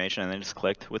more information and then just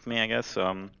clicked with me. I guess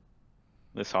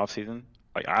this off season,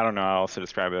 like I don't know how else to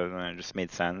describe it other than it just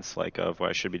made sense, like of what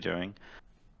I should be doing.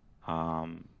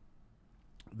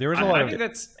 There was a lot of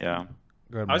that's yeah.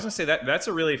 Go ahead, I was gonna say that's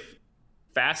a really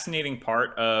fascinating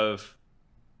part of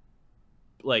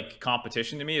like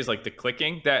competition to me is like the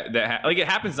clicking that like it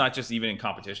happens not just even in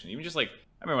competition, even just like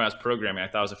I remember when I was programming, I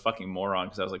thought I was a fucking moron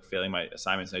because I was like failing my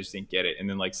assignments and I just didn't get it. And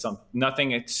then like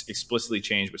nothing explicitly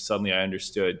changed, but suddenly I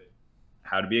understood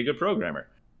how to be a good programmer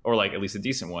or like at least a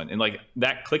decent one. And like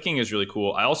that clicking is really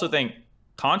cool. I also think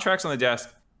Contracts on the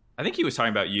desk. I think he was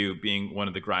talking about you being one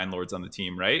of the grind lords on the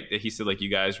team, right? That he said like you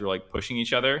guys were like pushing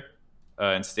each other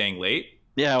and staying late.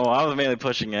 Yeah, well, I was mainly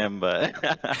pushing him, but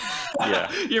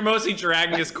yeah. You're mostly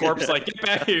dragging his corpse like, get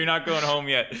back here, you're not going home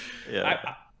yet.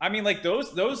 Yeah. I mean, like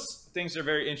those things are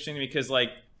very interesting to me because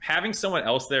like having someone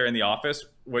else there in the office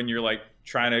when you're like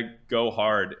trying to go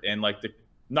hard and like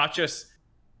not just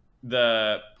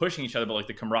the pushing each other, but like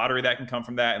the camaraderie that can come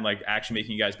from that and like actually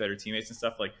making you guys better teammates and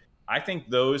stuff. Like I think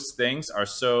those things are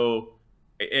so,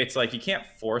 it's like you can't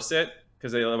force it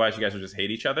because otherwise you guys will just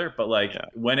hate each other. But like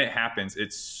when it happens,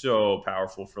 it's so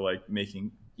powerful for like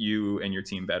making you and your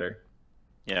team better.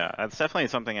 Yeah, that's definitely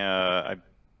something I've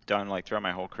done like throughout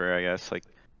my whole career, I guess. Like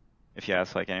if you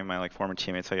ask like any of my like former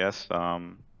teammates, I guess,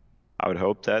 I would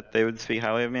hope that they would speak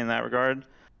highly of me in that regard.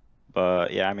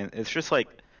 But yeah, I mean, it's just like,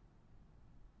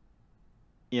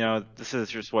 this is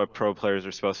just what pro players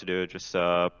are supposed to do. Just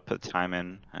put time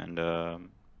in and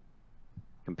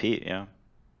compete. Yeah.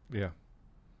 Yeah.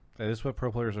 That is what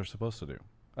pro players are supposed to do.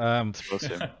 Supposed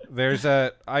to. There's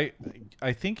a I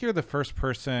think you're the first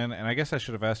person, and I guess I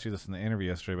should have asked you this in the interview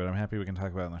yesterday, but I'm happy we can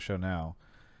talk about it on the show now.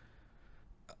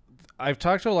 I've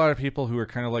talked to a lot of people who are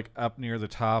kind of like up near the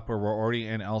top or were already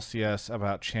in LCS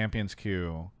about Champions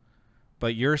Queue,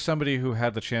 but you're somebody who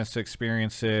had the chance to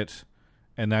experience it,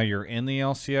 and now you're in the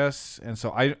LCS, and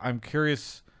so I'm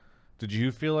curious, did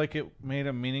you feel like it made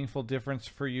a meaningful difference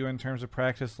for you in terms of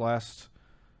practice last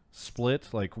split?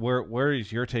 Like, where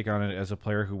is your take on it as a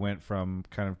player who went from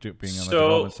kind of being on the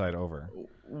development side over?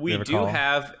 We do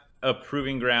have a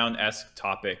Proving Ground-esque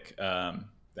topic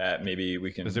that maybe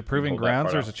we can. Is it Proving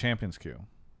Grounds or is it Champions Queue?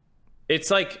 It's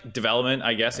like development,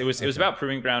 I guess. It was about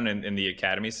Proving Ground in the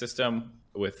academy system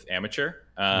with amateur.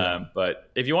 But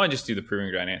if you want to just do the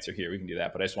Proving Ground answer here, we can do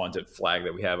that. But I just wanted to flag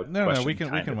that we have a question. No, we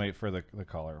can wait for the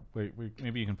caller.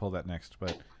 Maybe you can pull that next.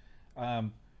 But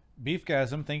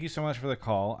Beefgasm, thank you so much for the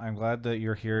call. I'm glad that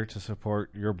you're here to support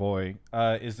your boy.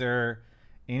 Is there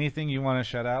anything you want to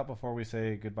shout out before we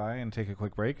say goodbye and take a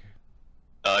quick break?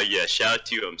 Yeah, shout out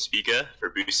to Spica for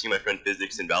boosting my friend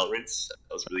Physics in Valorant.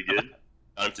 That was really good.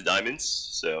 Got him to diamonds,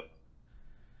 so.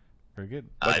 Very good.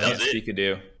 What can Spica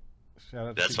do? Shout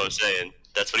out. That's what I'm saying.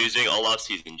 That's what he was doing all off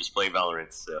season, just playing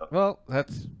Valorant. So. Well, that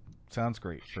sounds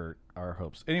great for our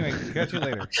hopes. Anyway, catch you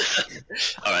later.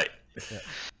 All right. Yeah.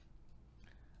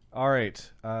 All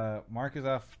right. Mark is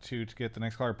off to get the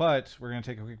next caller, but we're going to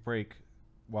take a quick break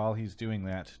while he's doing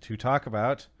that to talk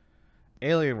about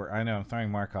Alienware. I know, I'm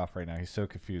throwing Mark off right now. He's so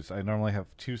confused. I normally have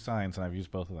two signs, and I've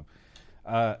used both of them.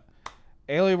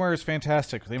 Alienware is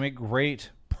fantastic. They make great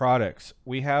products.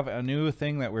 We have a new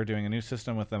thing that we're doing, a new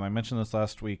system with them. I mentioned this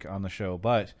last week on the show,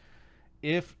 but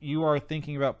if you are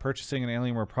thinking about purchasing an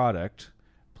Alienware product,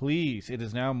 please, it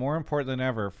is now more important than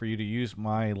ever for you to use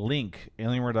my link,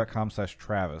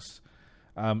 alienware.com/Travis.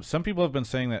 Some people have been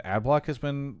saying that AdBlock has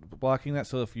been blocking that,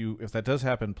 so if that does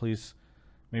happen, please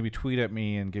maybe tweet at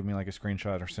me and give me like a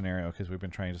screenshot or scenario, because we've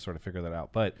been trying to sort of figure that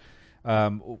out. But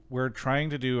we're trying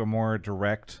to do a more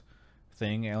direct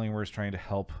thing. Alienware is trying to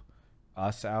help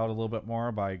us out a little bit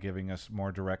more by giving us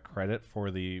more direct credit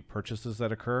for the purchases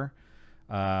that occur.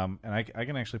 And I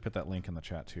can actually put that link in the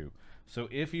chat too. So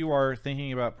if you are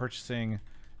thinking about purchasing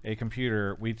a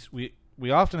computer, we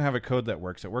often have a code that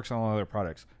works. It works on all other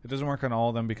products. It doesn't work on all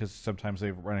of them because sometimes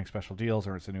they're running special deals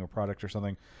or it's a newer product or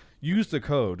something. Use the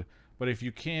code, but if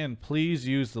you can, please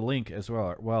use the link as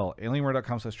well. Well,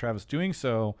 alienware.com/Travis. Doing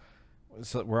so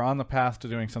we're on the path to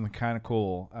doing something kind of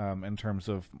cool in terms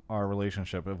of our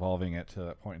relationship, evolving it to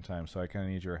that point in time. So I kind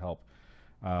of need your help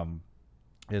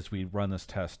as we run this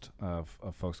test of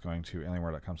folks going to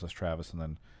alienware.com/Travis and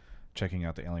then checking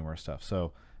out the Alienware stuff.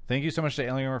 So thank you so much to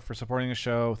Alienware for supporting the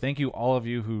show. Thank you all of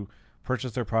you who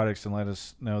purchased their products and let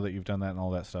us know that you've done that and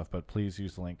all that stuff. But please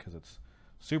use the link because it's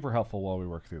super helpful while we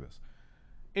work through this.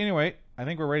 Anyway, I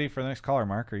think we're ready for the next caller.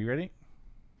 Mark, are you ready?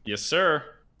 Yes, sir.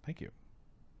 Thank you.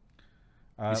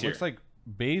 It looks like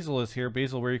Basil is here.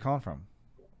 Basil, where are you calling from?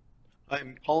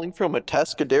 I'm calling from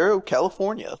Atascadero,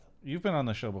 California. You've been on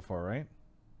the show before, right?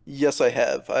 Yes, I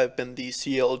have. I've been the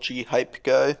CLG hype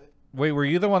guy. Wait, were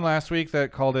you the one last week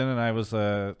that called in and I was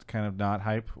kind of not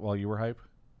hype while you were hype?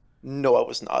 No, I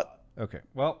was not. Okay,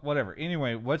 well, whatever.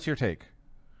 Anyway, what's your take?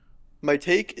 My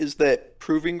take is that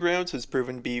Proving Grounds has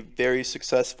proven to be very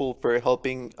successful for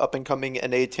helping up-and-coming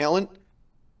NA talent,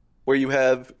 where you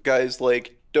have guys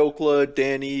like Dokla,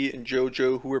 Danny, and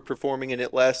JoJo who were performing in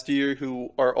it last year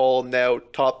who are all now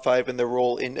top 5 in their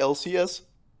role in LCS.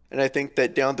 And I think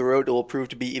that down the road it will prove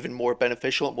to be even more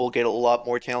beneficial and we'll get a lot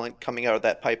more talent coming out of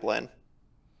that pipeline.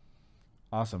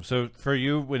 Awesome. So for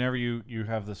you, whenever you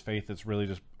have this faith, it's really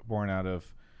just born out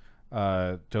of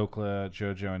Dokla,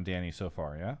 JoJo, and Danny so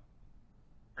far, yeah?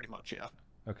 Pretty much, yeah.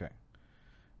 Okay.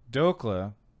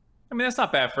 Dokla. I mean, that's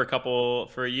not bad for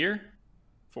a year.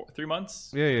 3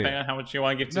 months? Yeah. Depending on how much you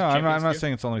want to give to No, I'm not Queue.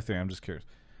 saying it's only 3. I'm just curious.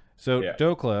 So, Yeah.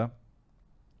 Dokla,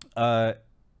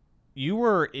 you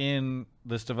were in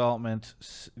this development.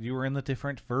 You were in the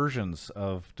different versions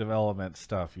of development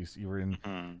stuff. You were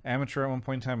in amateur at one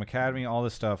point in time, academy, all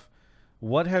this stuff.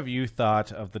 What have you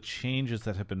thought of the changes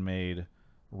that have been made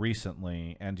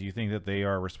recently, and do you think that they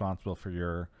are responsible for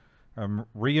your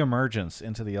re-emergence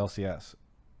into the LCS?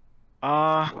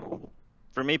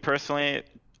 For me personally,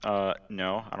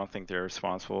 no, I don't think they're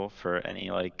responsible for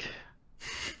any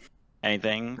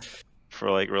anything for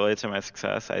related to my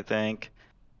success. I think,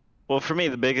 well, for me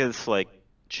the biggest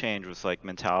change was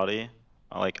mentality.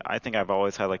 I think I've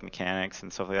always had mechanics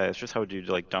and stuff like that. It's just how we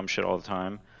do dumb shit all the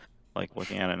time,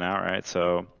 looking at it now, right?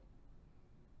 So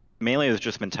mainly it's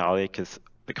just mentality because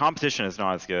the competition is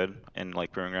not as good in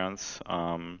Proving Grounds.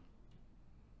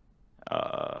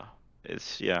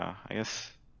 It's yeah, I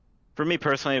guess for me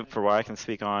personally, for what I can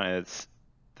speak on, it's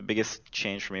the biggest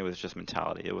change for me was just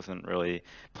mentality. It wasn't really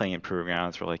playing in Proving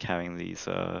Grounds or like having these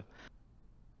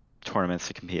tournaments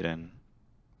to compete in.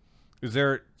 Is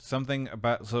there something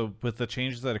about with the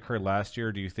changes that occurred last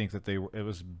year? Do you think that it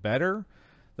was better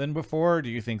than before? Do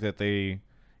you think that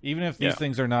even if these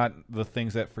things are not the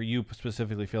things that for you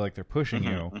specifically feel like they're pushing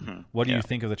you, what do you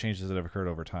think of the changes that have occurred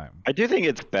over time? I do think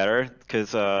it's better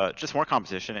because just more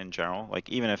competition in general. Like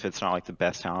even if it's not like the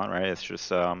best talent, right? It's just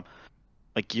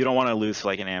like you don't want to lose to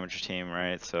like an amateur team,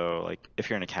 right? So like if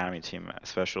you're an academy team,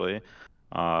 especially,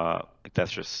 like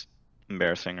that's just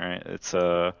embarrassing, right? It's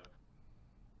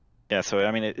yeah. So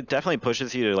I mean, it definitely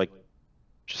pushes you to like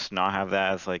just not have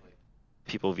that as like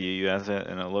people view you as it,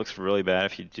 and it looks really bad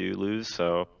if you do lose.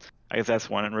 So I guess that's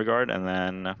one in regard, and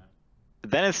then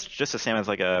it's just the same as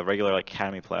like a regular like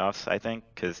academy playoffs, I think,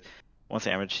 because once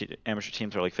the amateur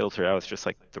teams are like filtered out, it's just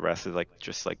like the rest is like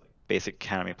just like basic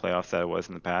academy playoffs that it was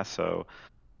in the past. So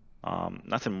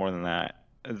nothing more than that,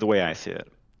 the way I see it.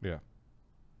 Yeah.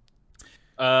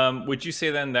 Would you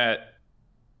say then that,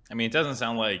 I mean, it doesn't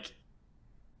sound like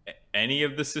any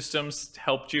of the systems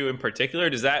helped you in particular.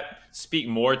 Does that speak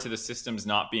more to the systems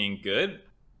not being good?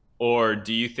 Or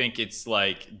do you think it's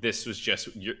like this was just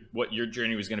what your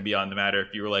journey was going to be on, no matter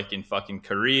if you were like in fucking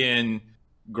Korean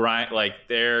grind, like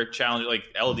their challenge, like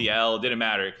LDL, didn't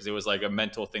matter because it was like a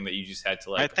mental thing that you just had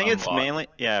to like I think unlock. It's mainly,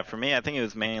 yeah, for me, I think it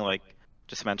was mainly like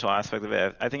just mental aspect of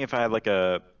it. I think if I had like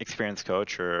a experienced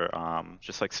coach or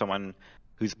just like someone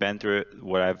who's been through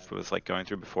what I was like going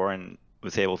through before and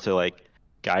was able to like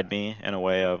guide me in a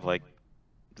way of like,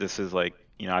 this is like,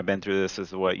 you know, I've been through this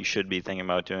is what you should be thinking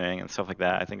about doing and stuff like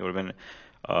that. I think it would have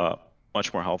been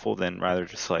much more helpful than rather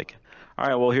just like, all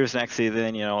right, well, here's next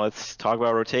season, you know, let's talk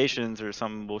about rotations or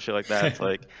some bullshit like that. It's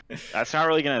like, that's not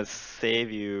really going to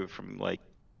save you from like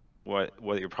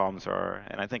what your problems are.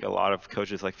 And I think a lot of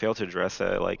coaches like fail to address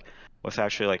that, like what's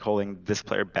actually like holding this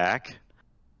player back.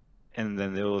 And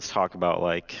then they'll just talk about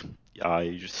like,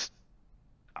 just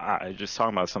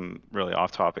talking about some really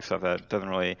off-topic stuff that doesn't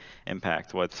really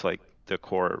impact what's like the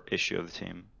core issue of the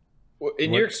team. Well,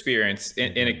 in your experience,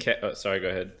 sorry, go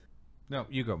ahead. No,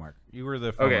 you go, Mark. You were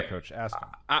the former coach. Ask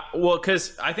him. Well,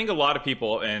 because I think a lot of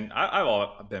people, and I've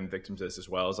all been victims of this as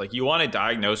well, is like you want to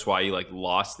diagnose why you like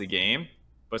lost the game,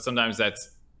 but sometimes that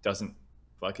doesn't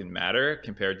fucking matter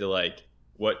compared to like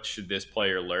what should this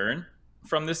player learn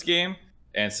from this game.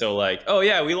 And so like, oh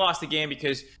yeah, we lost the game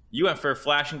because you went for a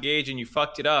flash engage and you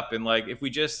fucked it up, and like if we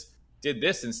just did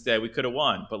this instead, we could have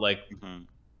won. But like,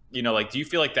 you know, like, do you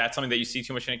feel like that's something that you see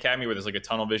too much in academy, where there's like a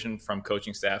tunnel vision from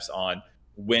coaching staffs on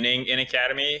winning in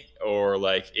academy or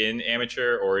like in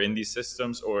amateur or in these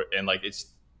systems, or do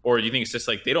you think it's just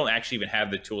like they don't actually even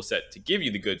have the tool set to give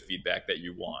you the good feedback that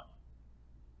you want?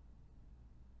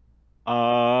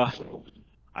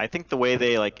 I think the way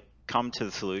they like come to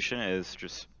the solution is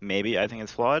just maybe I think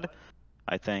it's flawed.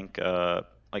 I think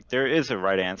like there is a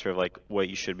right answer of like what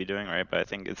you should be doing, right? But I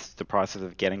think it's the process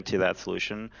of getting to that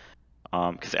solution,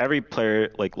 because every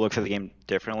player like looks at the game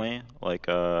differently. Like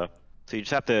so you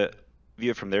just have to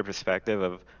view it from their perspective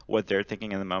of what they're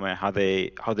thinking in the moment, how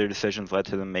their decisions led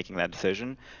to them making that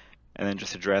decision, and then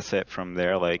just address it from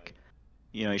there. Like,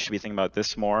 you know, you should be thinking about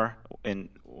this more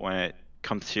when it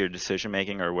comes to your decision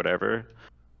making or whatever.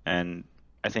 And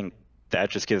I think that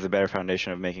just gives a better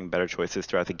foundation of making better choices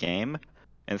throughout the game,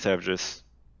 instead of just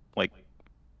like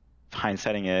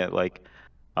hindsighting it, like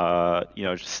you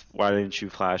know, just why didn't you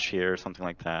flash here or something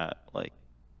like that, like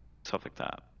stuff like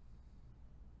that.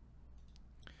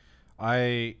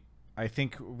 I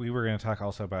think we were going to talk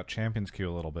also about Champions Queue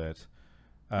a little bit.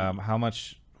 How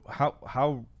much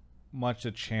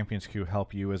did Champions Queue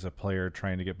help you as a player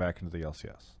trying to get back into the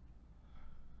LCS?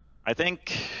 I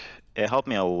think it helped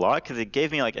me a lot because it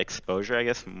gave me like exposure, I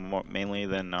guess, mainly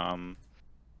than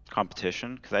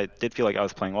competition. Because I did feel like I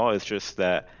was playing well. It's just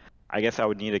that I guess I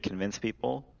would need to convince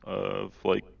people of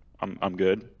like I'm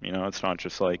good. You know, it's not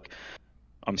just like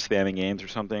I'm spamming games or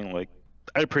something. Like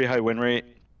I had a pretty high win rate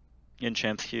in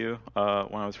Champs Queue when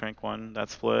I was rank 1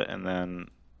 that split, and then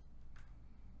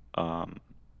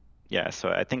yeah, so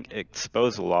I think it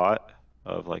exposed a lot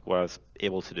of like what I was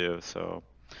able to do. So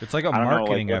it's like a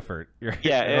marketing effort.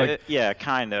 Yeah,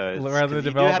 kind of. Rather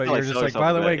than develop it, you're just like,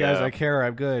 by the way, guys, I care,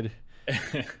 I'm good.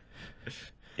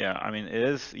 Yeah, I mean, it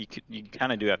is. You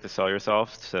kind of do have to sell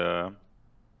yourself to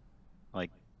like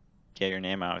get your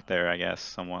name out there, I guess,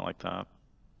 somewhat like that.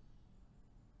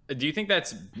 Do you think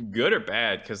that's good or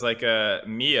bad? Because like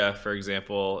Mia, for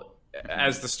example,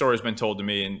 as the story has been told to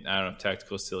me, and I don't know if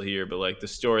Tactical is still here, but like the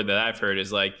story that I've heard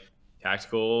is like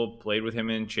Tactical played with him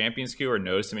in Champions Queue or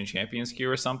noticed him in Champions Queue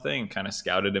or something and kind of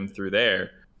scouted him through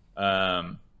there.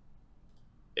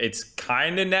 It's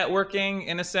kind of networking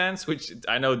in a sense, which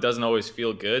I know doesn't always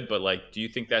feel good, but like, do you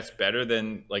think that's better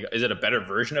than, like, is it a better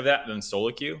version of that than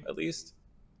solo queue at least?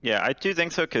 Yeah, I do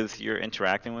think so, because you're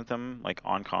interacting with them like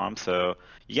on comm, so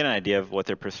you get an idea of what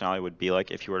their personality would be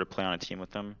like if you were to play on a team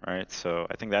with them, right? So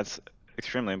I think that's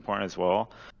extremely important as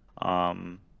well.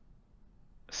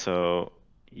 So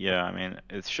yeah, I mean,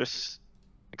 it's just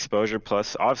exposure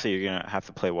plus obviously you're gonna have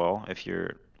to play well if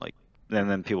you're like,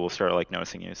 then people will start like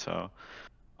noticing you. So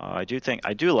I do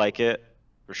like it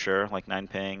for sure. Like 9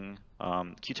 ping,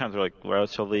 queue times are like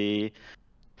relatively,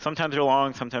 sometimes they're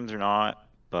long, sometimes they're not,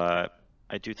 but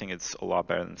I do think it's a lot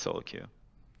better than solo queue.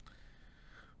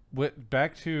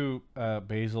 Back to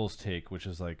Basil's take, which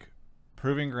is like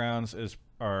Proving Grounds is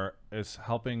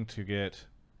helping to get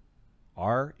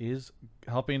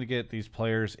these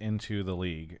players into the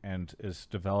league and is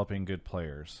developing good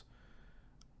players.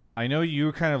 I know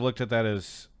you kind of looked at that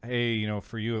as, hey, you know,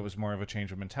 for you it was more of a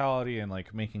change of mentality and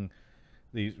like making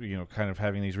these, you know, kind of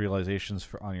having these realizations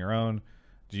on your own.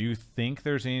 Do you think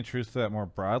there's any truth to that more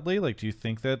broadly? Like, do you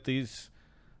think that these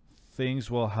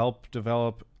things will help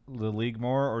develop the league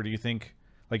more, or do you think,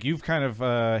 like, you've kind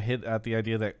of hit at the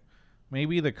idea that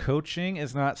maybe the coaching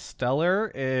is not stellar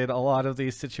in a lot of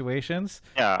these situations?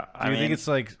 Yeah, do you think it's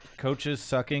like coaches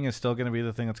sucking is still going to be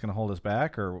the thing that's going to hold us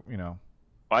back, or, you know?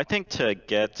 Well, I think to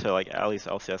get to like at least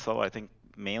LCS level, I think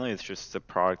mainly it's just a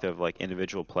product of like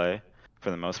individual play for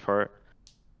the most part,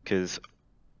 because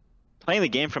playing the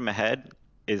game from ahead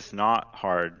is not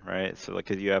hard, right? So like,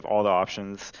 because you have all the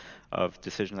options of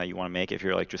decision that you want to make if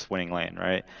you're like just winning lane,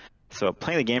 right? So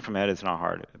playing the game from ahead is not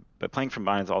hard, but playing from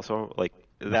behind is also like,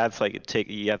 that's like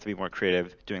you have to be more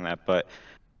creative doing that. But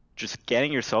just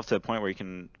getting yourself to the point where you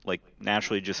can like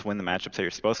naturally just win the matchups that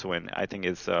you're supposed to win, I think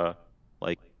is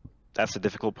like, that's the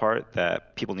difficult part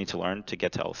that people need to learn to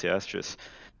get to LCS. Just,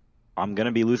 I'm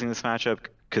gonna be losing this matchup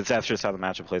because that's just how the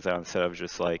matchup plays out, instead of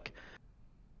just like,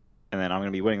 and then I'm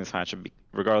gonna be winning this matchup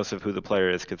regardless of who the player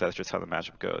is, because that's just how the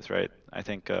matchup goes, right? I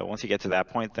think once you get to that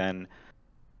point, then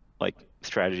like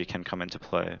strategy can come into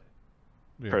play.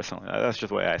 Yeah. Personally, that's just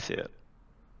the way I see it.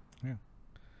 Yeah.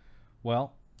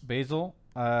 Well, Basil,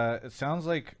 it sounds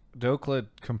like Dokla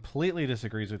completely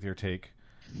disagrees with your take.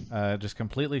 Just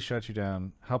completely shut you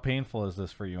down. How painful is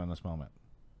this for you in this moment?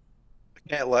 I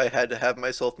can't lie, I had to have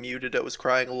myself muted. I was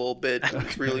crying a little bit. It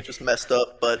was really just messed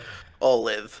up, but I'll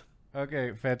live.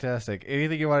 Okay, fantastic.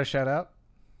 Anything you want to shout out?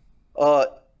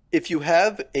 If you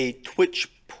have a Twitch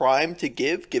Prime to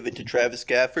give it to Travis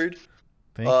Gafford.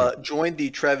 Thank you. Join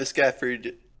the Travis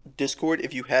Gafford Discord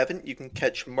if you haven't. You can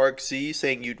catch Mark Z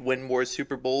saying you'd win more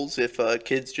Super Bowls if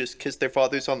kids just kiss their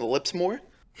fathers on the lips more.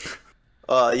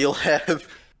 You'll have...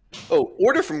 Oh,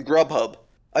 order from Grubhub.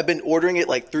 I've been ordering it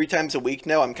like 3 times a week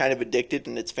now. I'm kind of addicted,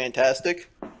 and it's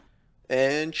fantastic.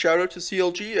 And shout out to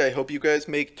CLG. I hope you guys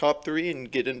make top 3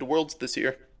 and get into Worlds this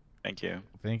year. Thank you.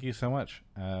 Thank you so much.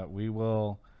 We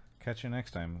will catch you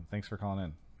next time. Thanks for calling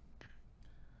in.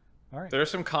 All right.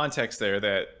 There's some context there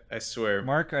that I swear.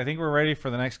 Mark, I think we're ready for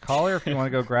the next caller if you want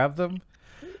to go grab them.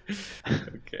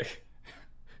 Okay.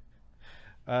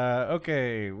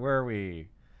 Okay, where are we?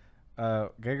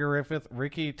 Giga Riffith,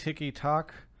 Ricky Tiki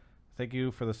Talk, thank you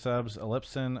for the subs.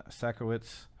 Ellipson,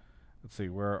 Sakowitz. Let's see,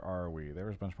 where are we? There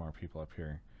was a bunch more people up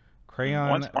here.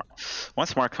 Crayon.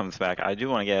 Once Mark comes back, I do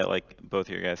want to get like both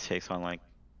of your guys' takes on like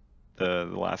the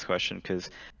last question, because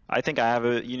I think I have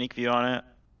a unique view on it.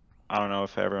 I don't know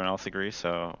if everyone else agrees,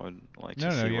 so I would like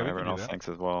to see what everyone else thinks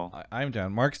as well. I'm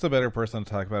down. Mark's the better person to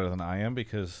talk about it than I am,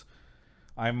 because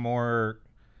I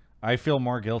feel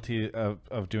more guilty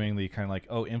of doing the kind of like,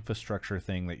 infrastructure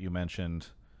thing that you mentioned,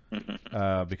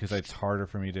 because it's harder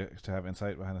for me to have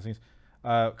insight behind the scenes.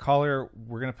 Caller,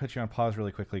 we're going to put you on pause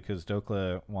really quickly because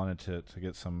Dokla wanted to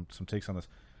get some takes on this.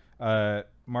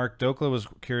 Mark, Dokla was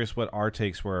curious what our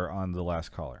takes were on the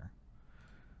last caller.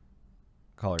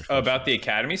 About the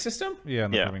academy system? Yeah,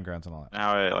 and the Proving Grounds and all that.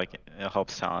 How it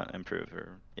helps talent improve,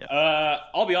 or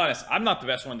I'll be honest, I'm not the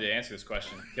best one to answer this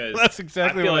question, because that's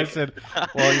exactly what I said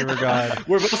while you were gone.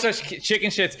 We're both such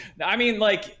chicken shits. I mean,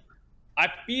 like, I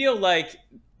feel like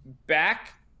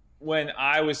back when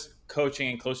I was coaching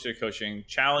and closer to coaching,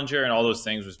 Challenger and all those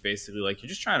things was basically like, you're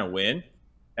just trying to win.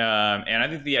 And I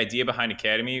think the idea behind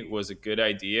Academy was a good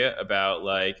idea about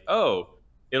like,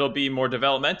 it'll be more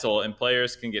developmental and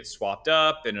players can get swapped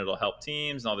up and it'll help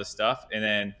teams and all this stuff. And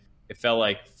then it felt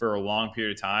like for a long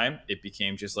period of time, it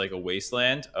became just like a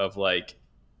wasteland of like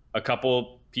a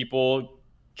couple people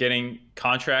getting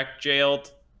contract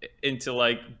jailed into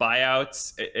like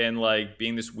buyouts and like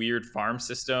being this weird farm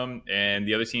system, and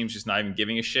the other team's just not even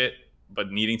giving a shit,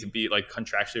 but needing to be like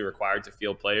contractually required to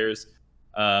field players.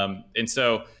 And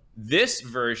so this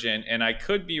version, and I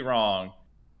could be wrong,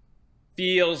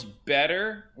 feels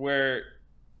better, where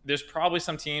there's probably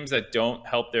some teams that don't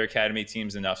help their academy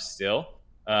teams enough still.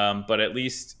 But at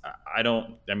least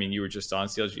I mean, you were just on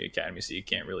CLG Academy, so you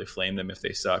can't really flame them if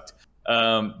they sucked.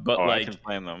 But like, I can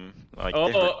blame them. Like,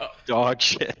 dog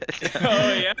shit.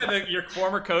 Oh yeah, your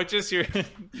former coaches here.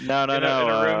 No, in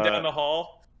a room down the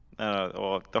hall. No,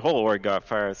 well, the whole org got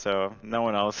fired, so no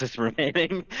one else is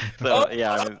remaining. So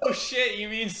yeah. I mean, shit! You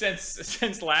mean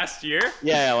since last year?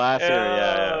 Yeah, last year.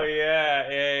 Oh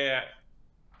yeah.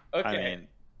 Okay. I mean,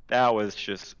 that was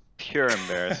just pure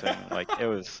embarrassing. Like, it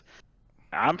was.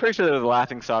 I'm pretty sure it was the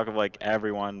laughing stock of like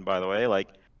everyone. By the way, like,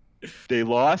 they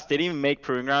lost. They didn't even make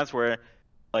proving grounds where,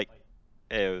 like,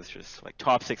 it was just like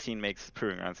top 16 makes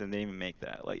proving grounds, and they didn't even make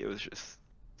that. Like, it was just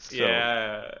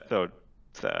so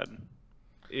sad.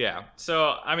 Yeah.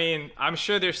 So I mean, I'm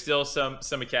sure there's still some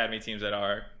academy teams that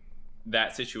are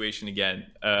that situation again.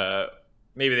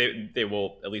 Maybe they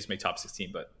will at least make top 16,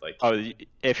 but like. Oh,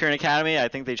 if you're an academy, I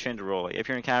think they changed the rule. Like, if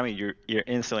you're an academy, you're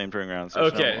instantly in proving grounds.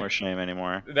 There's no more shame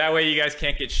anymore. That way, you guys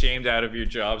can't get shamed out of your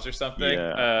jobs or something.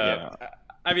 Yeah.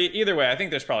 I mean, either way, I think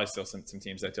there's probably still some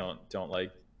teams that don't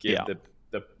like give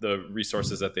the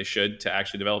resources that they should to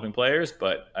actually developing players.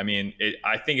 But I mean,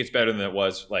 I think it's better than it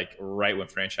was like right when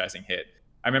franchising hit.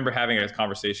 I remember having a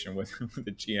conversation with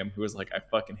the GM who was like, I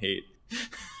fucking hate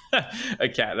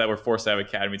that we're forced to have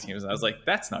academy teams. And I was like,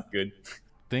 that's not good.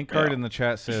 ThinkCard in the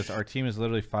chat says our team is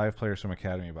literally 5 players from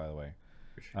academy, by the way,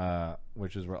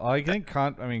 which is I think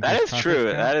that is true.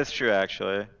 That is true,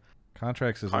 actually.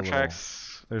 Contracts.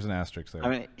 There's an asterisk there. I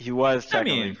mean, he was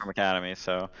technically from academy,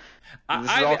 so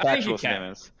this is all factual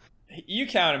statements. You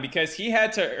count him because he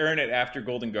had to earn it after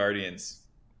Golden Guardians.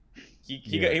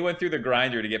 He went through the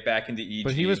grinder to get back into EG.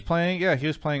 But he was playing. Yeah, he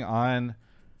was playing on.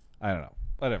 I don't know.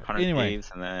 Whatever. Anyway,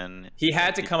 and then he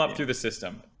had to come up through the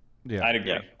system. Yeah, I'd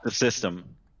agree. Yeah, the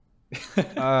system.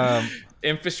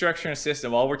 Infrastructure and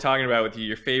system. All we're talking about with you,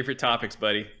 your favorite topics,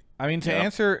 buddy. I mean, to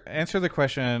answer the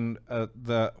question,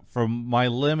 from my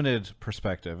limited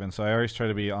perspective, and so I always try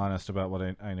to be honest about what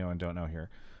I know and don't know here.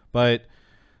 But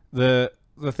the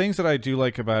things that I do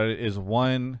like about it is,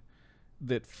 one,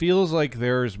 that feels like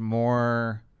there's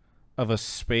more of a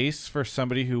space for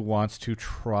somebody who wants to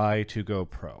try to go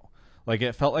pro. Like,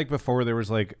 it felt like before there was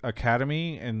like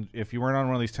academy, and if you weren't on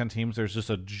one of these 10 teams, there's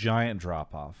just a giant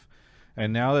drop off.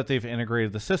 And now that they've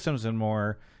integrated the systems and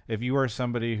more, if you are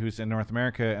somebody who's in North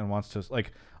America and wants to,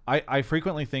 like, I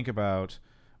frequently think about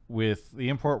with the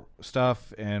import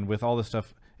stuff and with all this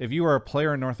stuff, if you are a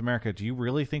player in North America, do you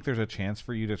really think there's a chance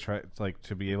for you to try, like,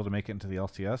 to be able to make it into the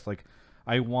LCS? Like,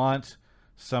 I want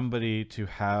somebody to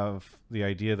have the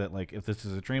idea that, like, if this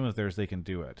is a dream of theirs, they can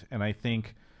do it. And I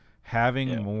think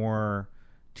having more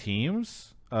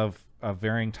teams of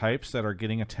varying types that are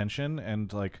getting attention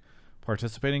and like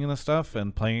participating in this stuff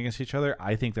and playing against each other,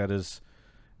 I think that is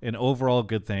an overall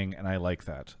good thing, and I like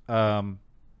that.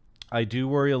 I do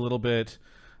worry a little bit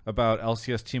about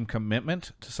LCS team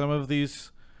commitment to some of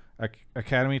these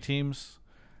academy teams,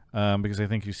 because I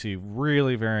think you see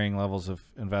really varying levels of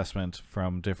investment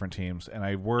from different teams, and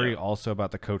I worry also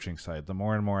about the coaching side. The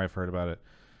more and more I've heard about it,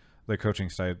 the coaching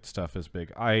side stuff is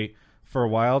big. For a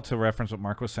while, to reference what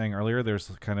Mark was saying earlier, there's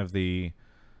kind of the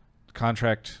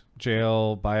contract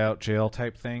jail, buyout jail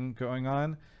type thing going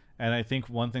on. And I think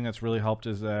one thing that's really helped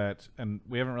is that, and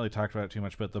we haven't really talked about it too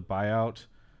much, but the buyout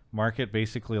market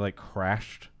basically like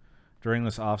crashed during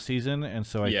this off season. And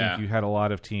so I think you had a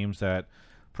lot of teams that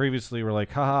previously were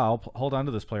like, haha, I'll hold on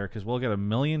to this player because we'll get $1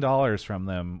 million from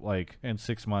them like in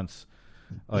 6 months.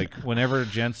 Like whenever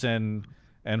Jensen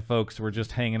and folks were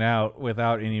just hanging out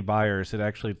without any buyers, it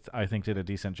actually, I think, did a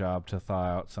decent job to thaw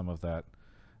out some of that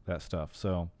stuff.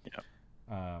 So,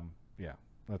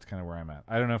 that's kind of where I'm at.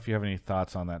 I don't know if you have any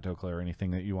thoughts on that, Dokla, or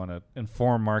anything that you want to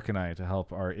inform Mark and I to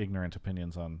help our ignorant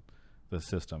opinions on the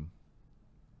system.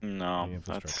 No,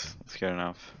 that's good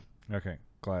enough. Okay,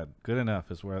 glad. Good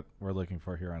enough is what we're looking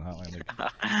for here on Hotline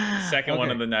League. Second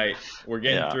one of the night. We're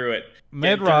getting through it.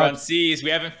 Medrod on C's. We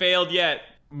haven't failed yet.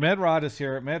 Medrod is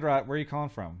here. Medrod, where are you calling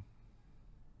from?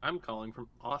 I'm calling from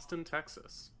Austin,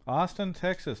 Texas. Austin,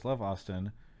 Texas. Love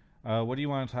Austin. What do you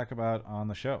want to talk about on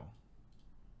the show?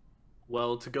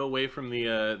 Well, to go away from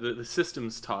the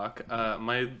systems talk,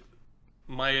 my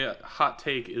hot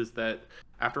take is that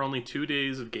after only 2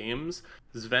 days of games,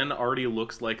 Zven already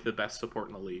looks like the best support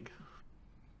in the league.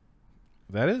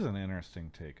 That is an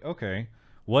interesting take. Okay,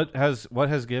 what has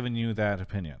given you that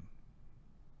opinion?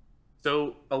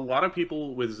 So a lot of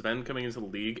people with Sven coming into the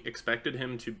league expected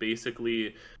him to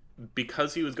basically,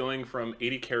 because he was going from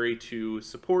AD carry to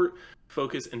support,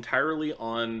 focus entirely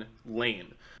on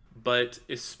lane. But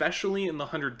especially in the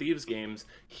 100 Thieves games,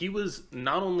 he was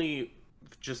not only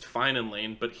just fine in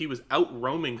lane, but he was out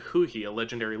roaming Huhi, a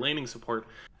legendary laning support.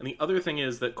 And the other thing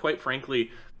is that, quite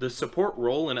frankly, the support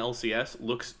role in LCS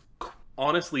looks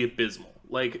honestly abysmal.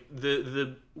 Like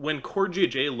the when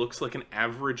CoreJJ looks like an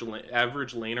average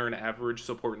laner and average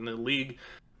support in the league,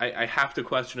 I have to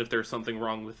question if there's something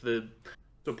wrong with the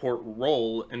support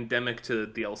role endemic to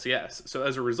the LCS. So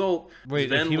as a result, wait,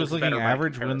 Sven if he was looks looking better by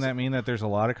average, wouldn't that comparison. mean that there's a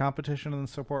lot of competition in the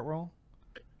support role?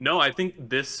 No, I think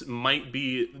this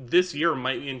year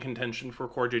might be in contention for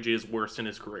CoreJJ's worst in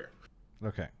his career.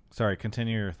 Okay, sorry.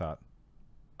 Continue your thought.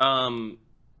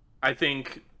 I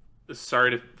think,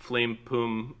 sorry to flame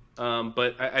Poom,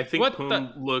 but I think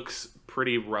Poom looks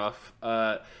pretty rough.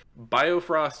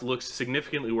 Biofrost looks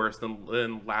significantly worse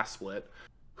than last split.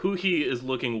 Huhi is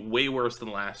looking way worse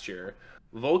than last year.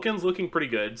 Vulcan's looking pretty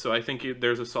good, so I think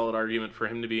there's a solid argument for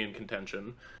him to be in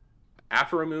contention.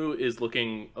 Aphromoo is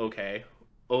looking okay.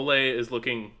 Ole is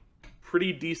looking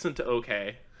pretty decent to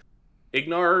okay.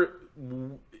 Ignar,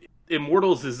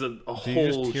 Immortals is a whole shit. Do you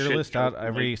just tier shit list out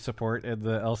every support in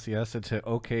the LCS into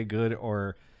okay, good,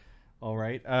 or all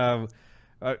right?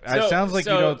 It sounds like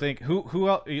you don't think who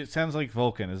else. It sounds like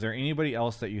Vulcan. Is there anybody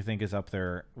else that you think is up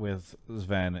there with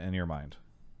Sven in your mind?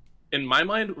 In my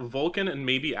mind, Vulcan and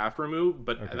maybe Aphromoo,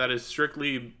 but Okay. that is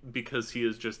strictly because he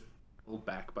is just held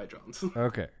back by Johns.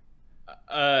 Okay.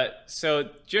 So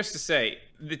just to say,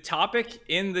 the topic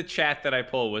in the chat that I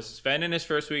pulled was Sven in his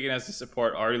first weekend as a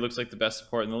support already looks like the best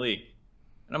support in the league.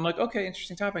 And I'm like, okay,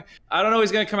 interesting topic. I don't know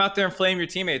he's going to come out there and flame your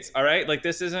teammates, all right? Like,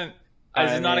 this is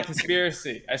not a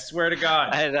conspiracy. I swear to God.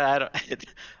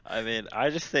 I mean, I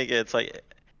just think it's like,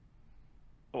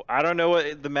 I don't know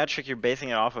what the metric you're basing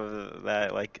it off of,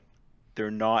 that like they're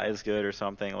not as good or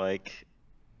something. Like,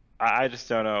 I just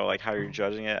don't know like how you're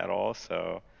judging it at all.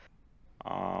 So,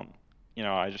 you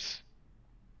know, I'm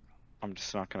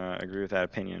just not gonna agree with that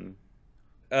opinion.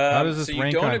 How does this so you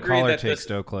rank don't on agree caller that takes,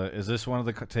 this... Dokla? Is this one of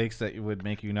the takes that would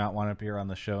make you not want to appear on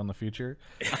the show in the future?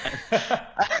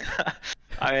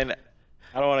 I mean,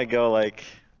 I don't want to go like,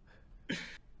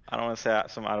 I don't want to say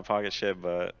some out of pocket shit,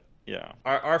 but yeah.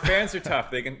 Our fans are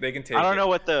tough. They can take I don't it. know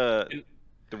what the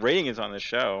rating is on this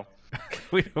show.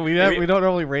 we don't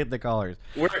normally rate the callers.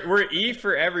 We're E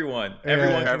for everyone.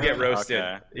 Everyone can get roasted.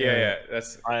 Okay. Yeah.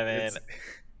 That's. I mean,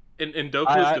 In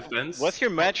Doku's defense, what's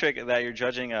your metric that you're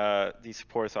judging these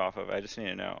supports off of? I just need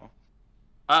to know.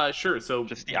 Sure. So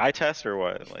Just the eye test or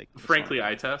what? Like, frankly,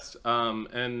 eye test.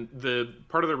 And the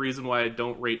part of the reason why I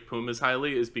don't rate Poom as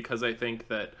highly is because I think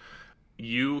that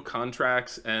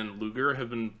Contracts and Luger have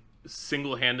been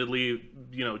single-handedly,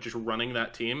 just running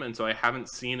that team, and so I haven't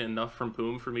seen enough from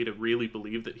Poom for me to really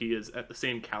believe that he is at the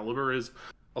same caliber as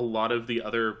a lot of the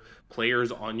other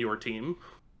players on your team.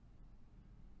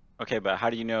 Okay, but how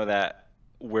do you know that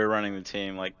we're running the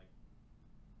team? Like,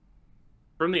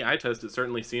 from the eye test, it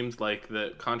certainly seems like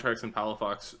that Contracts and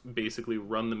Palafox basically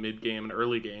run the mid game and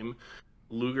early game.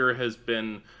 Luger has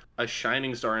been a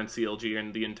shining star in CLG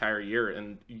in the entire year,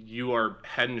 and you are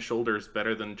head and shoulders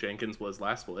better than Jenkins was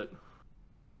last split.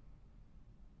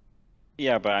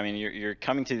 yeah, but I mean, you're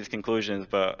coming to these conclusions,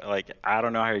 but like, I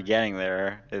don't know how you're getting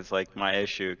there. Is like my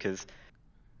issue, because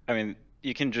I mean,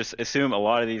 you can just assume a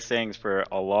lot of these things for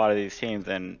a lot of these teams,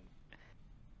 and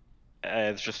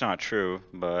it's just not true.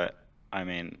 But I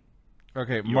mean,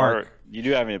 Okay, Mark. You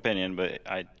do have an opinion, but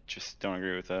I just don't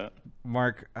agree with that.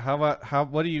 Mark,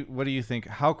 what do you think?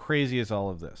 How crazy is all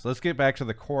of this? Let's get back to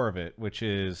the core of it, which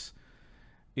is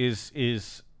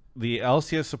the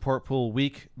LCS support pool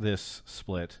weak this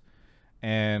split,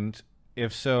 and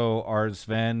if so, are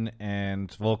Sven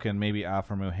and Vulcan, maybe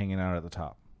Aphromoo, hanging out at the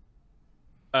top?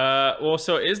 Well,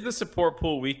 so is the support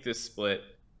pool weak this split?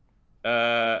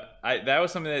 That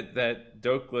was something that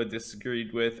Dokla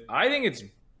disagreed with. I think it's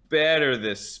better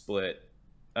this split.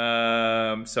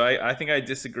 So I think I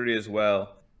disagree as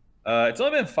well. It's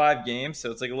only been 5 games,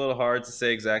 so it's like a little hard to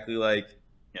say exactly. Like,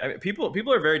 I mean, people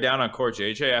are very down on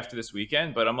CoreJJ after this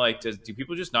weekend, but I'm like, do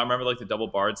people just not remember like the double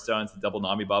Bard stunts, the double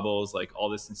Nami bubbles, like all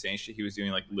this insane shit he was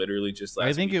doing, like literally just last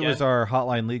I think weekend? It was our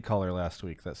hotline lead caller last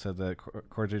week that said that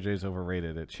CoreJJ is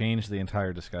overrated. It changed the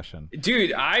entire discussion.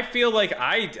 Dude, I feel like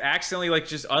I accidentally like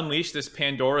just unleashed this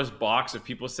Pandora's box of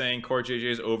people saying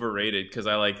CoreJJ is overrated because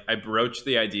I broached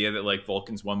the idea that like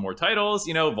Vulcan's won more titles.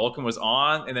 Vulcan was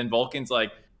on, and then Vulcan's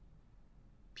like,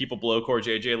 people blow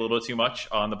CoreJJ a little too much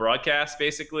on the broadcast,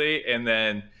 basically, and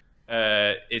then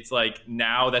it's like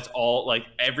now that's all, like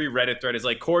every Reddit thread is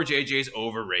like Core JJ's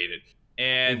overrated,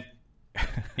 and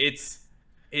it's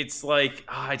like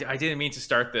I didn't mean to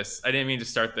start this.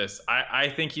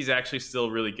 I think he's actually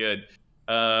still really good.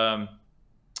 I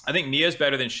think Mia's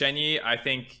better than Shenyi. I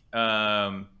think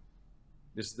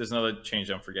there's another change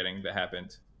I'm forgetting that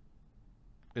happened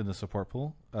in the support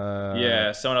pool.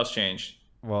 Yeah, someone else changed.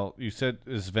 Well, you said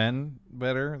is Sven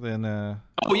better than?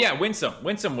 Oh yeah, Winsome.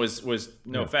 Winsome was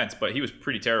no offense, but he was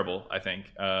pretty terrible, I think.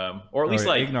 Or at least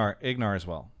like Ignar as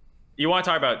well. You want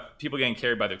to talk about people getting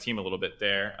carried by their team a little bit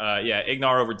there. Yeah,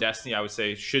 Ignar over Destiny, I would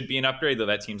say should be an upgrade, though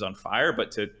that team's on fire.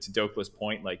 But to Dokla's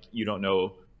point, like you don't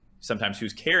know sometimes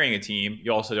who's carrying a team.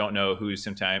 You also don't know who's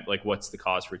sometimes like what's the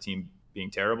cause for a team being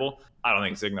terrible. I don't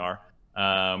think it's Ignar.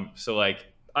 So like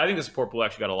I think the support pool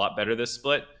actually got a lot better this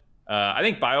split. I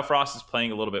think Biofrost is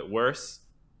playing a little bit worse,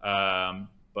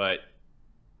 but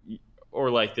or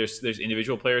like there's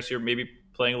individual players here maybe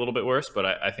playing a little bit worse, but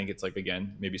I think it's like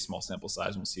again maybe small sample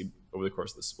size. We'll see over the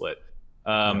course of the split.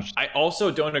 I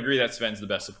also don't agree that Sven's the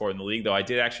best support in the league, though. I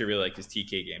did actually really like his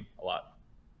TK game a lot.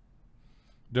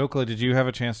 Dokla, did you have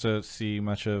a chance to see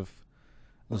much of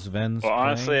Sven's? Well,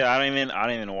 honestly, I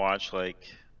don't even watch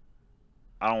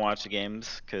I don't watch the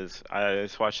games because I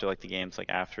just watch the games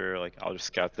after I'll just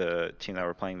scout the team that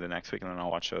we're playing the next week and then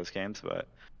I'll watch those games. But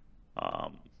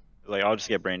I'll just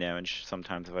get brain damage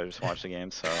sometimes if I just watch the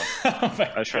games, so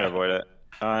I just try to avoid it.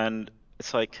 And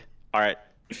it's like, all right,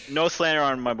 no slander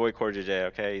on my boy Core JJ,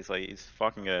 okay? He's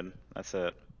fucking good. That's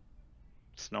it.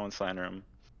 Just no one slander him.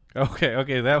 Okay.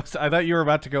 I thought you were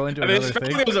about to go into another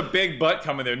thing. There was a big butt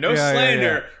coming there. No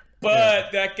slander,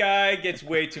 but that guy gets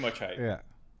way too much hype. Yeah.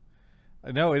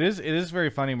 No, it is very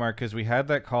funny, Mark, because we had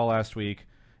that call last week.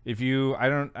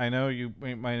 I know you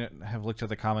might have looked at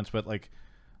the comments, but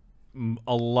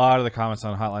a lot of the comments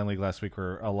on Hotline League last week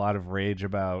were a lot of rage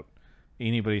about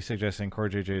anybody suggesting Core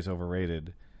JJ is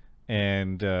overrated,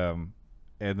 and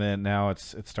then now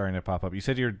it's starting to pop up. You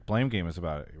said your blame game is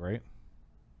about it, right?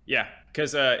 Yeah,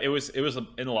 because it was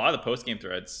in a lot of the post game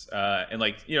threads, and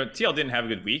TL didn't have a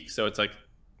good week, so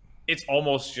it's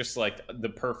almost just the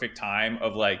perfect time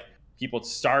of people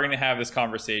starting to have this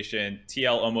conversation.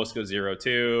 TL almost goes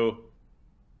 0-2,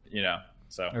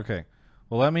 so okay.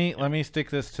 Well, let me stick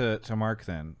this to Mark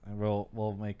then, and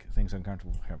we'll make things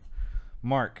uncomfortable for him.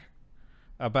 Mark,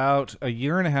 about a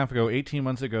year and a half ago, 18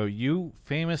 months ago, you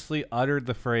famously uttered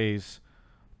the phrase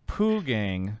 "Poo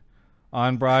Gang"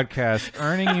 on broadcast,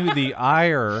 earning you the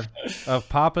ire of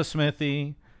Papa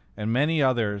Smithy and many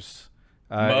others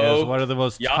as one of the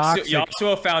most toxic.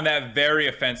 Yasuo found that very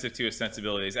offensive to his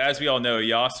sensibilities. As we all know,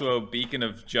 Yasuo, beacon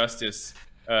of justice,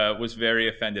 was very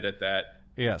offended at that.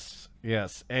 Yes,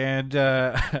 and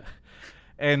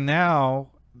and now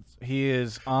he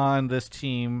is on this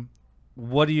team.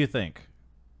 What do you think?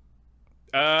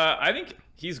 I think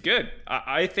he's good.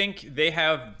 I think they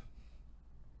have,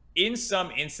 in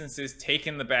some instances,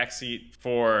 taken the backseat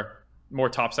for more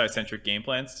topside centric game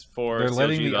plans for they're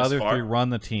letting CLG the other far. three run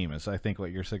the team is I think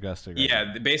what you're suggesting. Right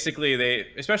now. Basically they,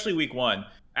 especially week one.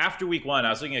 After week one, I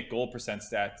was looking at gold percent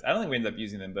stats. I don't think we ended up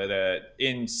using them, but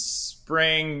in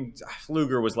spring,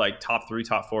 Luger was top 3,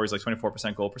 top 4. He's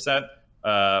 24% gold percent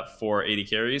for 80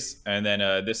 carries, and then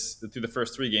through the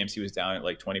first 3 games, he was down at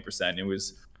 20%. It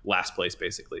was last place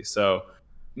basically. So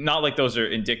not those are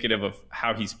indicative of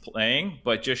how he's playing,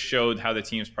 but just showed how the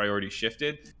team's priorities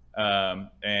shifted.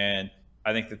 And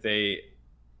I think that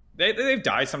they've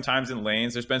died sometimes in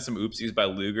lanes. There's been some oopsies by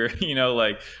Luger.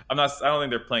 I don't think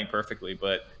they're playing perfectly,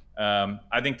 but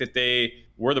I think that they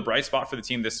were the bright spot for the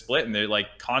team this split, and their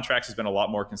contracts has been a lot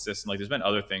more consistent. There's been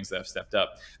other things that have stepped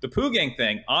up. The Poo Gang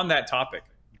thing, on that topic,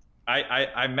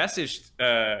 I messaged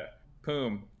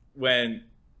Poom when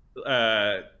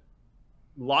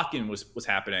lock-in was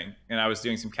happening, and I was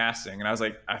doing some casting, and I was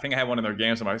I think I had one of their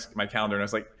games on my calendar, and I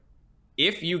was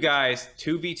if you guys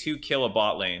 2v2 kill a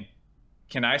bot lane,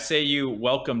 can I say you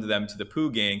welcomed them to the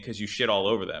Poo Gang because you shit all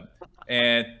over them?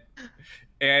 And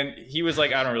he was I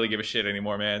don't really give a shit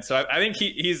anymore, man. So I think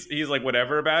he's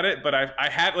whatever about it. But I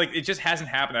had it just hasn't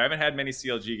happened. I haven't had many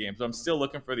CLG games, so I'm still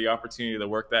looking for the opportunity to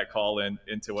work that call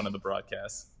into one of the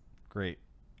broadcasts. Great,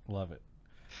 love it.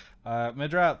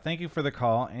 Midrout, thank you for the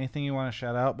call. Anything you want to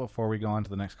shout out before we go on to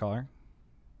the next caller?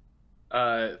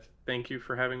 Thank you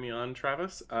for having me on,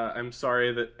 Travis. I'm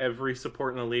sorry that every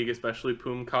support in the league, especially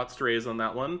Poom, caught strays on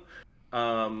that one.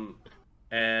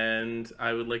 And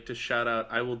I would like to shout out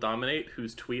I Will Dominate,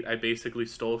 whose tweet I basically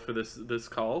stole for this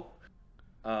call.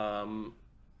 And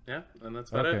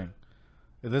that's about it.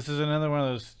 This is another one of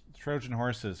those Trojan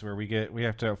horses where we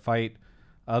have to fight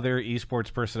other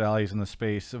esports personalities in the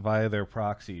space via their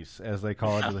proxies, as they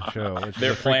call it to the show. Which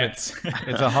They're is a frequent- plants.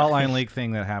 It's a hotline league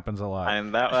thing that happens a lot.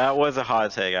 And that was a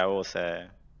hot take, I will say.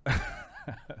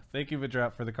 Thank you,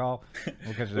 Vidrop, for the call.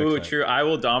 We'll catch you next Ooh, time. true. I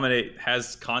Will Dominate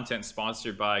has content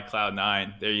sponsored by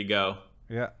Cloud9. There you go.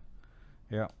 Yeah.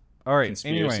 Yeah. All right.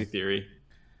 Conspiracy Anyway, theory.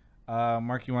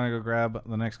 Mark, you want to go grab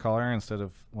the next caller instead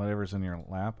of whatever's in your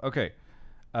lap? Okay.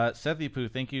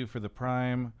 Sethipu, thank you for the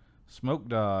Prime. Smoke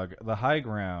Dog, The High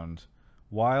Ground,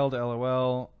 Wild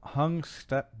LOL, Hung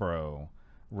Step Bro,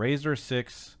 Razor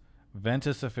 6,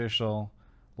 Ventus Official,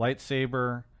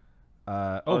 Lightsaber.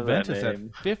 Ventus at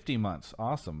 50 months.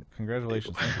 Awesome.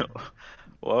 Congratulations.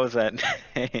 What was that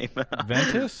name?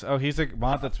 Ventus? Oh, he's a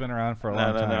mod that's been around for a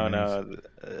long time.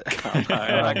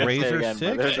 No. Razor 6?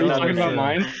 Are you talking about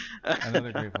mine?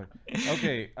 Another great play.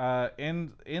 Okay,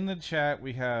 in the chat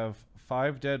we have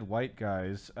 5 Dead White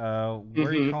Guys. Where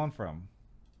are you calling from?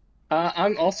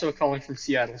 I'm also calling from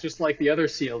Seattle, just like the other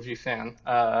CLG fan.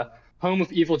 Home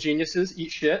of evil geniuses,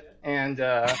 eat shit, and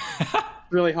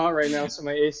really hot right now, so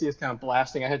my AC is kind of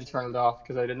blasting. I had to turn it off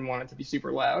because I didn't want it to be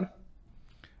super loud.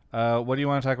 What do you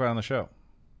want to talk about on the show?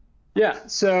 Yeah,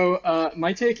 so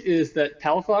my take is that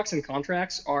Palafox and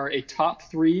Contracts are a top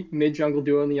 3 mid-jungle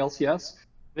duo in the LCS.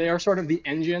 They are sort of the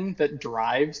engine that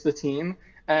drives the team.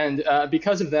 And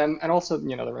because of them, and also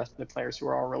the rest of the players who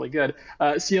are all really good,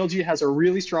 CLG has a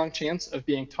really strong chance of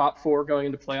being top 4 going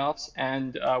into playoffs,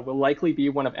 and will likely be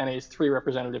one of NA's 3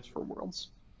 representatives for Worlds.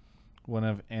 One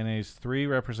of NA's 3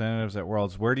 representatives at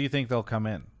Worlds. Where do you think they'll come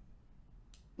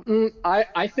in?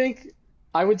 I think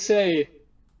I would say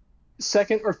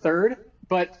 2nd or 3rd.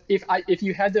 But if I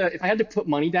had to put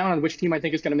money down on which team I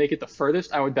think is going to make it the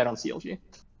furthest, I would bet on CLG.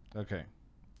 Okay.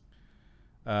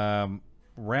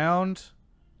 Round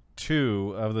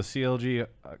 2 of the CLG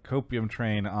Copium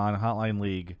train on Hotline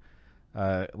League.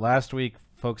 Last week,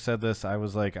 folks said this. I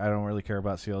was like, I don't really care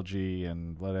about CLG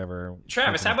and whatever.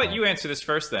 Travis, how about you answer this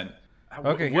first then?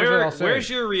 Okay, here's what I'll say. Where's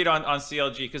your read on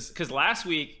CLG? Because last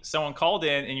week someone called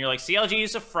in and you're like, CLG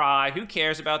is a fry. Who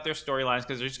cares about their storylines?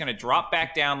 Because they're just going to drop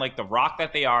back down like the rock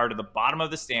that they are to the bottom of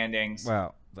the standings.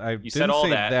 Wow, I didn't said all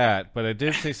say that. but I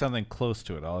did say something close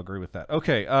to it. I'll agree with that.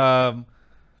 Okay,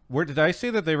 where did I say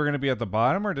that they were going to be at the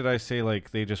bottom, or did I say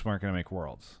like they just weren't going to make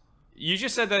Worlds? You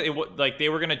just said that like they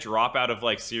were going to drop out of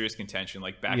like serious contention,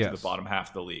 like back to the bottom half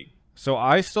of the league. So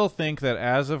I still think that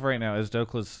as of right now, as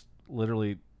Dokla's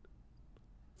literally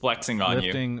flexing on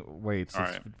lifting weights,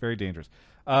 it's very dangerous.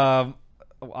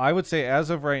 I would say as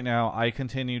of right now, I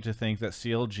continue to think that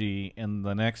CLG in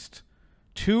the next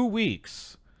 2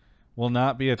 weeks will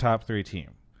not be a top 3 team.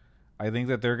 I think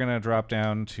that they're going to drop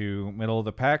down to middle of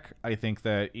the pack. I think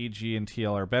that EG and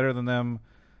TL are better than them.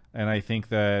 And I think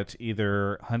that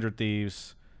either 100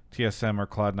 Thieves, TSM, or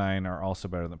Cloud9 are also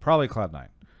better than probably Cloud9.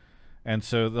 And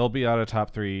so they'll be out of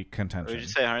top 3 contention. What did you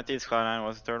say 100 Thieves, Cloud9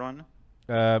 was the 3rd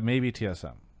one? Maybe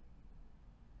TSM.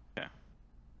 Yeah.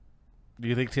 Do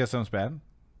you think TSM's bad,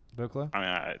 Dokla? I mean,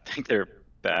 I think they're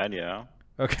bad, yeah.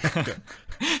 Okay.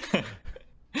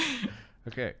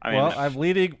 Okay. I mean, I'm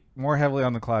leading more heavily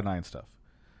on the Cloud9 stuff.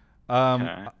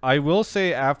 Okay. I will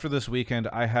say after this weekend,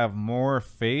 I have more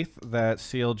faith that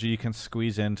CLG can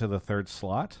squeeze into the 3rd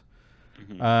slot.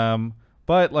 Mm-hmm.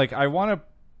 But like, I want to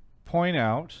point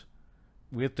out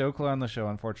with Dokla on the show,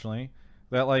 unfortunately,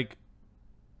 that like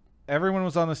everyone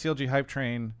was on the CLG hype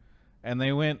train, and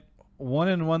they went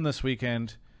 1-1 this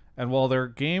weekend. And while their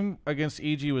game against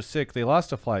EG was sick, they lost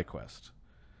to FlyQuest.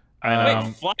 Wait,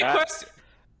 FlyQuest?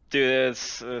 Dude,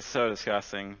 it's so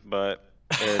disgusting, but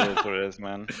it is what it is,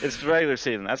 man. It's regular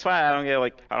season. That's why I don't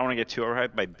want to get too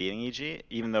overhyped by beating EG,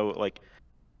 even though like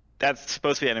that's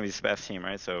supposed to be NM's best team,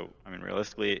 right? So I mean,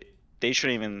 realistically, they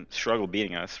shouldn't even struggle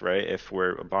beating us, right? If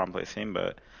we're a bottom place team,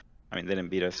 but I mean, they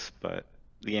didn't beat us, but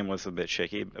the game was a bit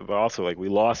shaky. But also, like, we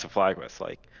lost to FlyQuest.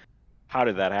 Like, how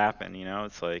did that happen? You know,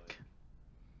 it's like,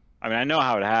 I mean, I know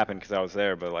how it happened because I was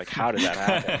there, but like, how did that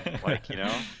happen? Like, you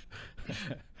know.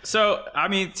 So, I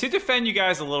mean, to defend you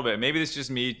guys a little bit, maybe this is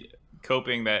just me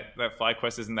coping that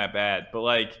FlyQuest isn't that bad, but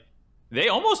like, they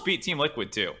almost beat Team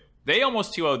Liquid too. They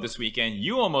almost 2-0'd this weekend.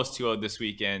 You almost 2-0'd this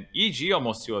weekend. EG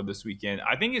almost 2-0'd this weekend.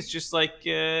 I think it's just like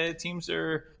teams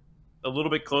are a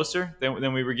little bit closer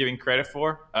than we were giving credit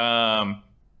for.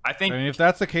 I think. I mean, if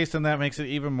that's the case, then that makes it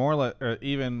even more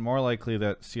likely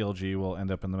that CLG will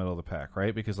end up in the middle of the pack,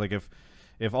 right? Because like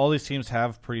if all these teams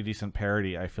have pretty decent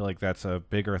parity, I feel like that's a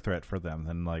bigger threat for them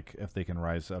than like if they can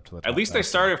rise up to the top. At least they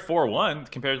started 4-1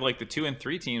 compared to like the 2 and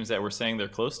 3 teams that we're saying they're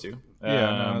close to.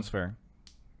 Yeah, no, that's fair.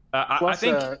 I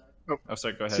think.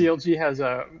 Sorry, go ahead. CLG has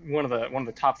one of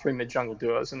the top 3 mid jungle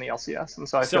duos in the LCS, and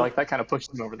so I feel like that kind of pushes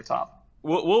them over the top.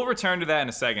 we'll return to that in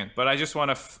a second, but I just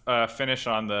want to finish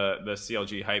on the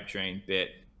CLG hype train bit.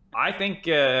 I think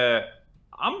I'm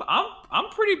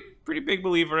pretty big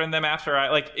believer in them. After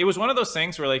it was one of those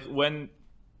things where like when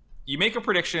you make a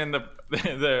prediction in the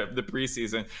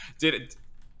preseason,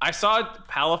 I saw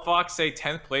Palafox say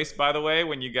 10th place, by the way,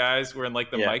 when you guys were in like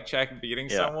the mic check beating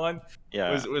someone.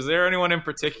 Yeah. Was there anyone in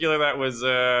particular that was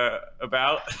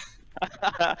about?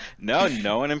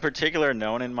 No one in particular.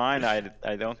 No one in mind.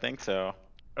 I don't think so.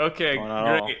 Okay,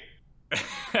 great.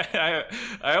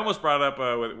 I almost brought it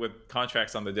up with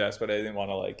contracts on the desk, but I didn't want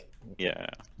to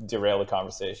derail the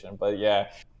conversation. But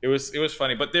yeah, it was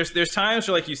funny. But there's times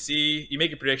where like you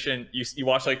make a prediction, you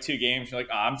watch like 2 games, you're like,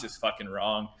 oh, I'm just fucking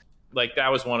wrong. Like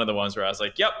that was one of the ones where I was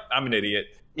like, yep, I'm an idiot.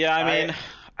 Yeah, I mean,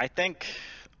 I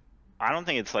don't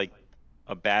think it's like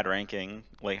a bad ranking.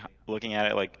 Like looking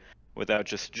at it like without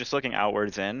just looking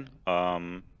outwards in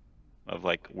of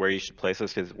like where you should place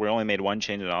this, because we only made 1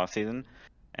 change in the off season,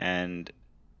 and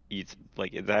is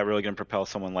that really going to propel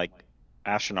someone like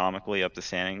astronomically up the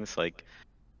standings? Like,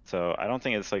 so I don't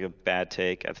think it's like a bad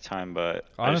take at the time, but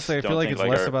honestly, I feel like it's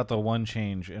less about the 1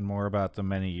 change and more about the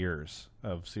many years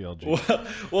of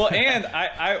CLG. Well, and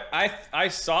I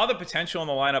saw the potential in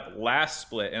the lineup last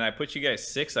split, and I put you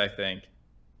guys 6, I think,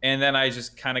 and then I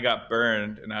just kind of got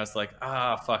burned, and I was like,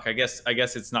 fuck, I guess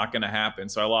it's not going to happen.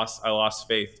 So I lost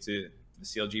faith to the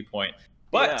CLG point.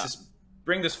 But to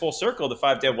bring this full circle, the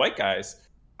 5 dead white guys,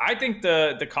 I think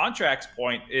the contracts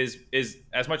point is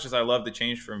as much as I love the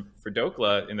change for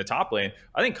Dokla in the top lane,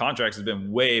 I think contracts has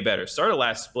been way better. Started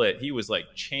last split, he was like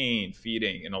chain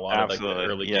feeding in a lot of like the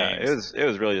early games. It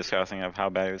was really disgusting of how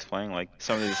bad he was playing. Like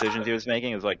some of the decisions he was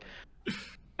making was like,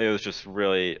 it was just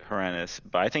really horrendous.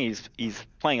 But I think he's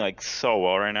playing like so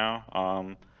well right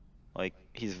now. Like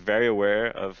he's very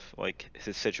aware of like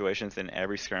his situations in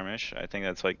every skirmish. I think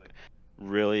that's like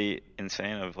really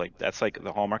insane. Of like that's like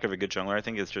the hallmark of a good jungler. I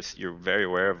think is just you're very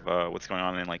aware of what's going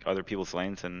on in like other people's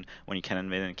lanes and when you can and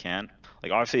when you can't.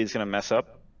 Like obviously he's gonna mess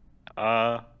up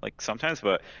like sometimes,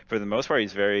 but for the most part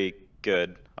he's very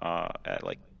good at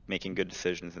like making good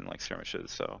decisions in like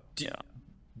skirmishes. So yeah.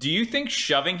 Do you think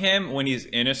shoving him when he's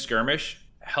in a skirmish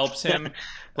helps him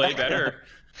play better?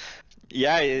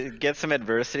 Yeah, it gets some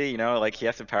adversity, you know, like he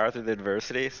has to power through the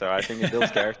adversity, so I think it builds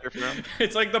character for him.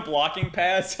 It's like the blocking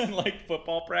pads in like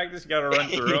football practice, you gotta run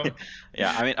through them.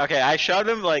 Yeah, I mean, okay, I shoved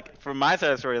him like from my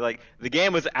side of the story, like the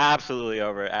game was absolutely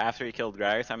over after he killed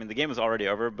Gragas. I mean, the game was already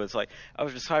over, but it's like I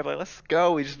was just hyped, like let's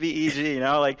go, we just beat EG, you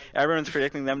know, like everyone's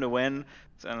predicting them to win,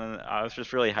 and I was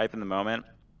just really hyped in the moment,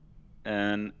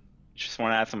 and just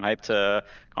want to add some hype to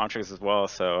contracts as well,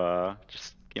 so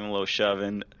just give him a little shove,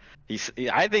 and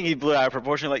I think he blew out of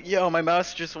proportion. Like, yo, my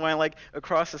mouse just went like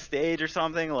across the stage or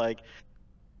something. Like,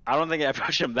 I don't think I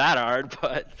pushed him that hard,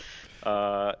 but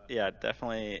yeah,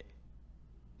 definitely,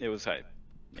 it was hype.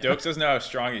 Yeah. Dokes doesn't know how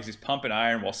strong he is. He's pumping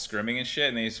iron while scrimming and shit,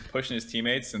 and then he's pushing his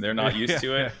teammates, and they're not used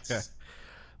to it. Yeah.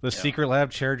 The secret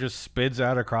lab chair just spids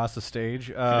out across the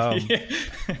stage. Also,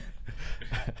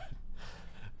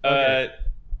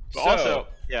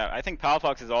 yeah, I think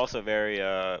Palafox is also very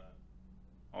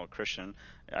Christian.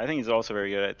 I think he's also very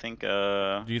good. I think.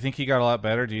 Do you think he got a lot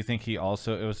better? Do you think he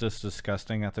also? It was just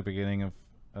disgusting at the beginning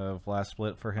of last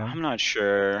split for him. I'm not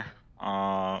sure.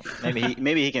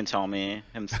 Maybe he can tell me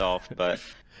himself, but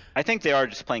I think they are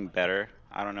just playing better.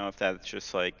 I don't know if that's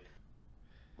just like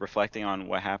reflecting on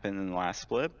what happened in the last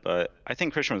split, but I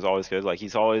think Christian was always good. Like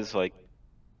he's always like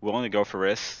willing to go for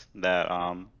risks that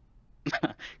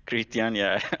Christian,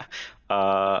 yeah.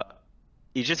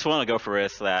 You just want to go for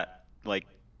risks that like.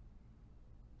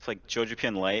 It's like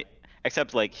Jojupian light,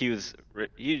 except like he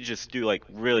just do like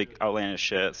really outlandish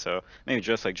shit. So maybe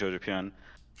just like Jojupian,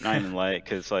 not even light,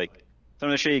 because like some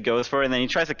of the shit he goes for, and then he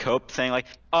tries to cope, saying like,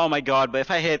 "Oh my god, but if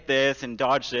I hit this and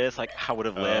dodge this, like I would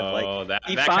have lived." Like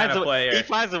he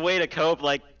finds a way to cope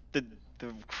like the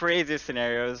craziest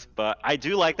scenarios. But I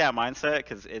do like that mindset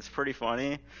because it's pretty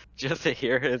funny just to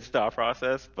hear his thought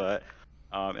process. But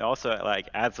it also like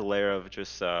adds a layer of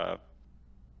just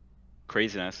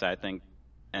craziness, I think,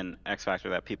 and X factor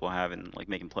that people have in like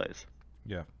making plays.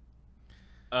 Yeah.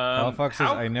 Palafox says,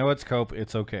 "I know it's cope.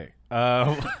 It's okay."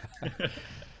 How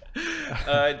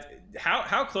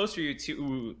close were you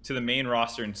to the main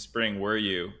roster in spring? Were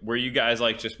you guys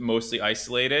like just mostly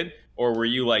isolated, or were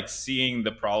you like seeing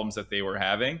the problems that they were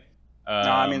having? No,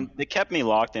 I mean they kept me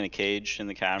locked in a cage in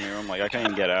the academy room. Like I couldn't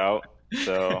even get out.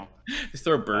 So just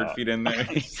throw bird feed in there.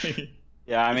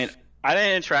 Yeah, I mean. I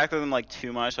didn't interact with them like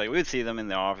too much. Like we would see them in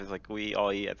the office, like we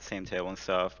all eat at the same table and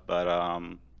stuff. But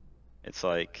it's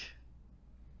like,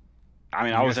 I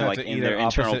mean, I wasn't like in their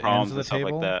internal problems and stuff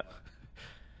like that.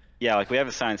 Yeah, like we have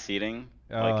assigned seating,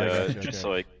 Oh, like I gotcha, just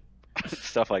okay. like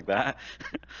stuff like that.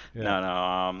 Yeah.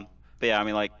 No. But yeah, I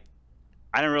mean, like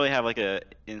I didn't really have like a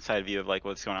inside view of like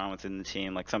what's going on within the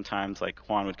team. Like sometimes like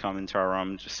Juan would come into our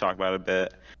room, just talk about it a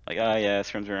bit, like oh yeah,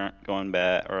 scrims aren't going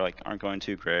bad or like aren't going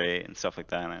too great and stuff like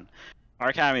that. And our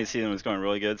academy season was going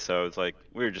really good, so it's like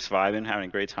we were just vibing, having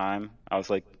a great time. I was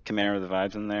like commander of the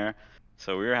vibes in there,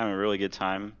 so we were having a really good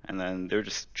time. And then they were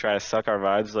just trying to suck our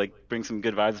vibes, like bring some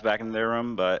good vibes back into their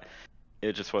room, but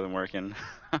it just wasn't working.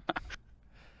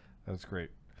 That's great.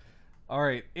 All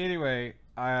right. Anyway,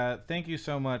 thank you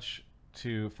so much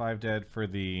to 5Dead for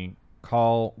the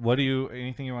call.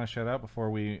 Anything you want to shout out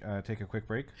before we take a quick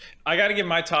break? I got to give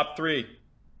my top 3.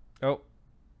 Oh.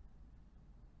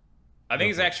 I think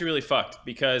it's actually really fucked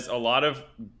because a lot of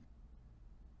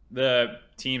the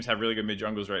teams have really good mid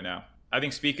jungles right now. I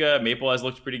think Spica, Maple has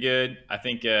looked pretty good. I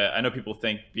think I know people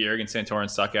think Bjerg and Santorin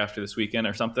suck after this weekend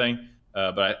or something,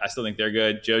 but I still think they're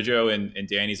good. JoJo and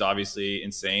Danny's obviously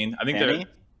insane. I think Danny?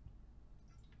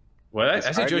 What? I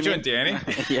said JoJo and Danny?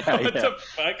 Yeah, what the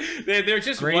fuck? They're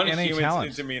just Great one NA human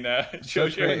talent. to me now.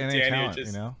 Such JoJo great and NA Danny talent, are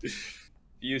just you know?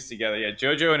 fused together. Yeah,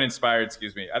 JoJo and Inspired,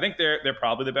 excuse me. I think they're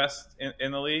probably the best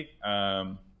in the league.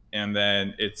 And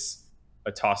then it's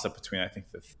a toss-up between, I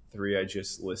think, the 3 I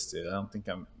just listed. I don't think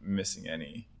I'm missing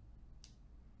any.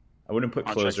 I wouldn't put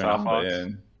Contracts Closer and Alpha Palafox?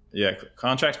 in. Yeah,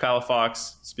 Contracts,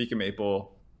 Palafox, Speak of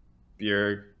Maple,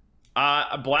 Bjerg.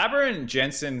 Blabber and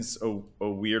Jensen's a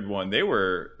weird one. They're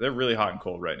really hot and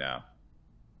cold right now.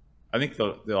 I think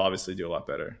they'll obviously do a lot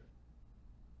better.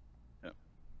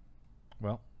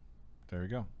 Well, there we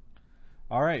go.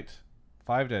 All right.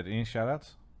 5Dead, any shout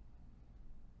outs?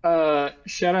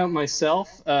 Shout out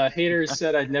myself. Haters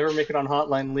said I'd never make it on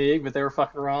Hotline League, but they were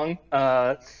fucking wrong.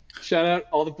 Shout out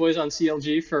all the boys on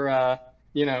CLG for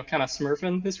kind of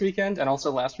smurfing this weekend and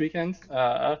also last weekend.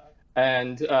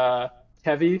 And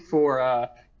Kevy for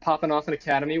popping off an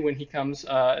academy when he comes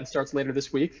and starts later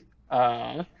this week.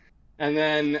 And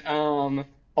then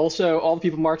also all the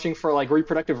people marching for like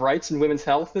reproductive rights and women's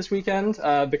health this weekend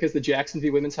because the Jackson v.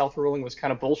 Women's Health ruling was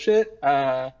kind of bullshit.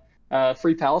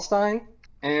 Free Palestine.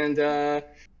 And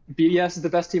BDS is the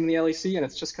best team in the LEC, and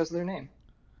it's just because of their name.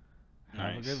 Have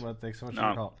a Nice. good one. Thanks so much for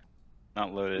the call.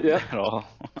 Not loaded Yeah. at all.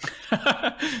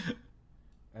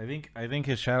 I think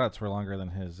his shout outs were longer than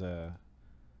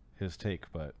his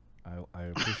take, but I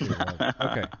appreciate it.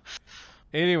 Okay.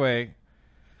 Anyway,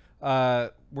 we're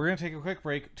going to take a quick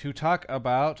break to talk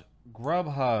about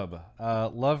Grubhub.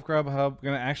 Love Grubhub.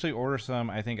 Going to actually order some,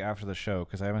 I think, after the show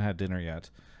because I haven't had dinner yet.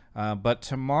 But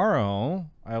tomorrow,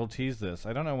 I will tease this.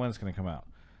 I don't know when it's going to come out.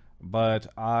 But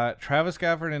Travis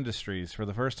Gafford Industries, for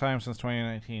the first time since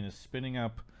 2019, is spinning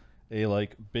up a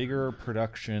bigger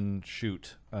production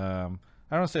shoot. I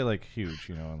don't say huge,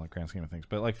 in the grand scheme of things,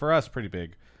 but for us, pretty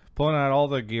big. Pulling out all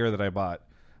the gear that I bought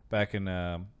back in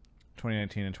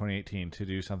 2019 and 2018 to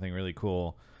do something really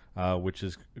cool, which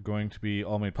is going to be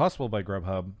all made possible by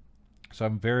Grubhub. So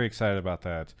I'm very excited about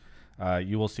that.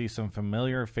 You will see some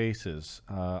familiar faces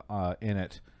in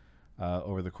it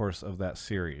over the course of that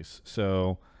series.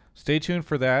 So stay tuned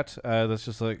for that. That's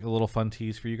just a little fun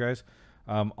tease for you guys.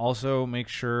 Also, make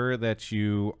sure that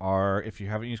you are, if you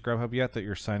haven't used Grubhub yet, that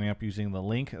you're signing up using the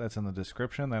link that's in the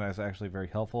description. That is actually very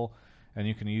helpful. And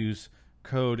you can use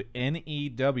code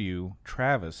NEW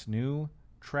Travis, new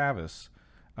Travis,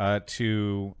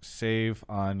 to save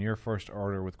on your first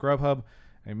order with Grubhub.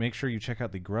 And make sure you check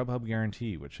out the Grubhub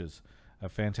Guarantee, which is a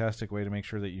fantastic way to make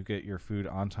sure that you get your food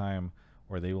on time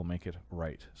or they will make it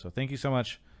right. So thank you so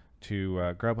much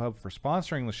to Grubhub for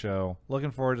sponsoring the show. Looking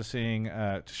forward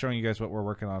to showing you guys what we're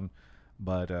working on.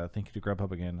 But thank you to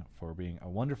Grubhub again for being a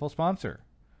wonderful sponsor.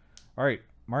 All right,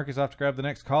 Mark is off to grab the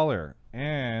next caller.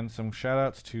 And some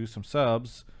shout-outs to some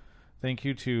subs. Thank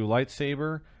you to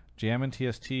Lightsaber, Jammin'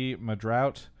 TST,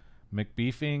 Madrout,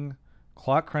 McBeefing,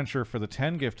 Clock Cruncher for the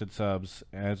 10 gifted subs,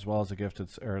 as well as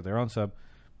their own sub.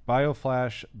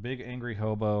 Bioflash, Big Angry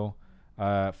Hobo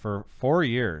for 4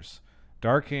 years.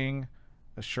 Darking,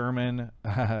 Sherman,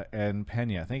 and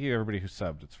Pena. Thank you everybody who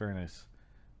subbed. It's very nice.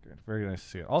 Very nice to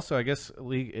see it. Also, I guess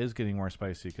League is getting more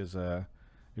spicy because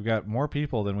we've got more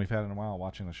people than we've had in a while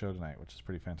watching the show tonight, which is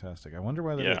pretty fantastic. I wonder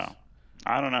why that is.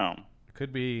 I don't know. It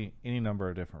could be any number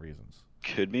of different reasons.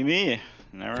 Could be me.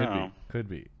 Never know. Could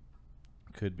be.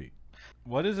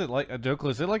 What is it like,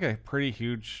 Dokla? Is it a pretty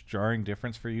huge jarring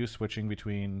difference for you switching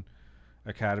between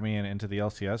Academy and into the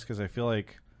LCS? Because I feel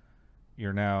like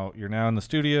you're now in the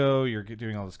studio, you're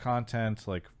doing all this content.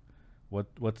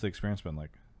 What's the experience been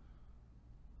like?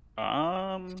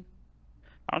 I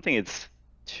don't think it's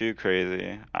too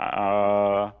crazy.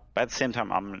 But at the same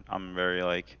time, I'm very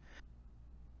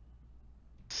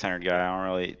self-centered guy. I don't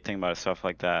really think about stuff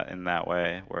like that in that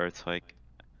way, where it's like,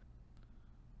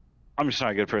 I'm just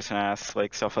not a good person to ask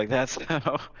like stuff like that. So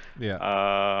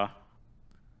Yeah.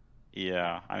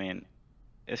 Yeah, I mean,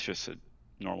 it's just a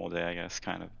normal day, I guess,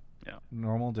 kind of. Yeah.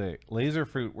 Normal day. Laser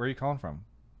Fruit, where are you calling from?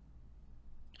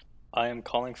 I am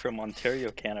calling from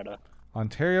Ontario, Canada.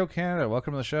 Ontario, Canada.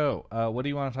 Welcome to the show. What do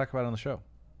you want to talk about on the show?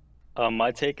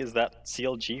 My take is that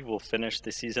CLG will finish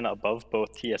the season above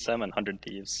both TSM and 100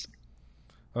 Thieves.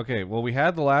 Okay, well, we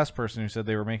had the last person who said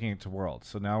they were making it to World,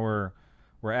 so now we're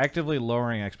actively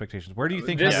lowering expectations. Where do you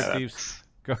think 100 Thieves...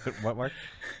 Go ahead. What, Mark?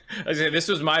 I was saying, this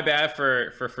was my bad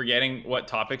for forgetting what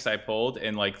topics I pulled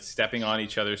and like stepping on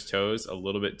each other's toes a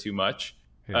little bit too much.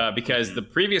 Yeah. Because the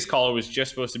previous caller was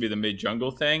just supposed to be the mid jungle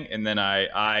thing, and then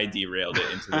I derailed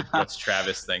it into the what's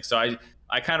Travis thing. So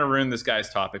I kind of ruined this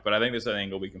guy's topic, but I think there's an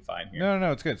angle we can find here.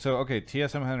 No, it's good. So okay,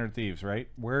 TSM 100 Thieves, right?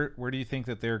 Where do you think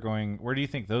that they're going? Where do you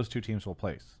think those two teams will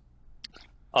place?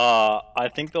 I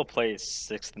think they'll place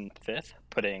 6th and 5th,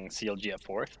 putting CLG at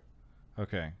 4th.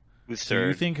 Okay. Who's So you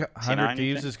third? think 100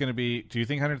 Thieves is going to be? Do you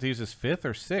think 100 Thieves is 5th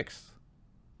or 6th?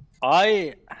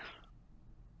 I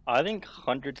think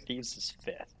 100 Thieves is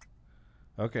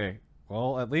 5th. Okay.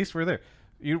 Well, at least we're there.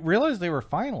 You realize they were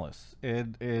finalists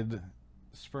in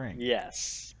spring.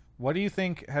 Yes. What do you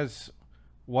think has?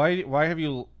 Why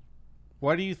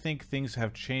do you think things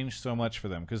have changed so much for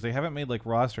them? Because they haven't made like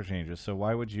roster changes. So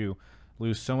why would you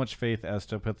lose so much faith as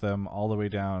to put them all the way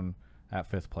down at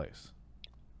 5th place?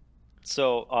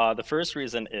 So the first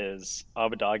reason is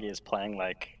Abadagi is playing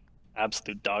like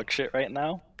absolute dog shit right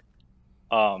now.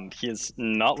 He has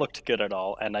not looked good at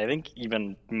all, and I think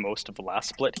even most of the last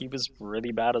split he was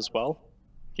really bad as well.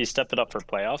 He stepped it up for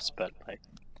playoffs, but like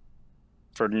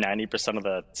for 90% of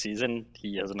the season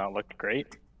he has not looked great.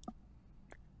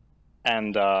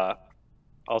 And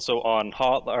also on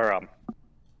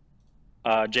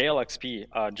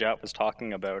JLXP, Jet was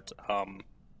talking about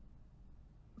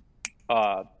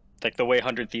like the way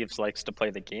 100 Thieves likes to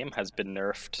play the game has been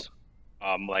nerfed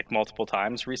like multiple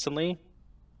times recently.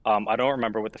 I don't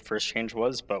remember what the first change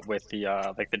was, but with the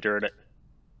like the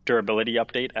durability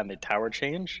update and the tower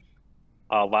change,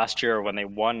 last year when they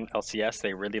won LCS,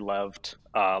 they really loved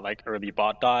like early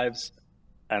bot dives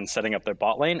and setting up their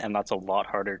bot lane, and that's a lot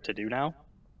harder to do now.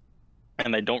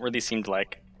 And they don't really seem to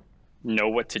like know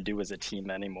what to do as a team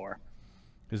anymore.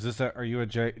 Is this are you a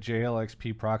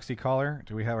JLXP proxy caller?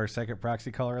 Do we have our second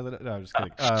proxy caller? No, I'm just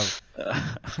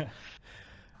kidding.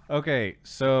 Okay,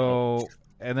 so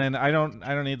and then I don't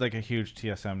need like a huge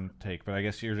TSM take, but I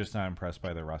guess you're just not impressed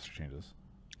by the roster changes.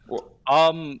 Well,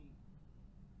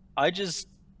 I just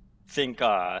think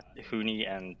Huni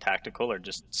and Tactical are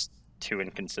just too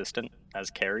inconsistent as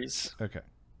carries. Okay,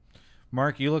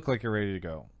 Mark, you look like you're ready to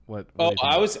go. What Oh, do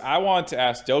you think? I want to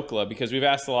ask Dokla, because we've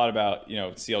asked a lot about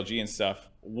CLG and stuff.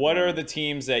 What are the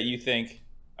teams that you think?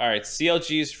 All right,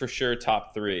 CLG's for sure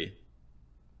top 3,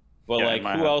 but Yeah, like in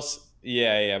my who head. else?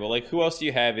 Yeah, but like who else do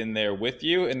you have in there with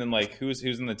you? And then like who's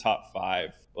in the top 5?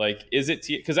 Like is it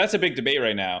because that's a big debate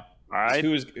right now. I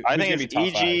Who's think gonna be it's top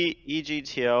EG,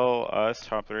 TL, us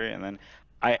top 3, and then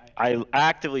I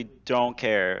actively don't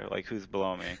care like who's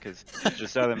below me, because it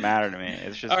just doesn't matter to me.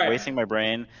 It's just All right. wasting my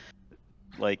brain.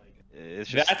 Like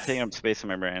it's just That's- taking up space in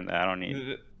my brain that I don't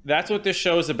need. That's what this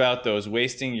show is about, though, is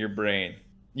wasting your brain.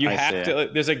 You I have see. to.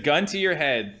 There's a gun to your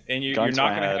head, and you're Gun not to my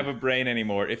going to head. have a brain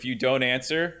anymore if you don't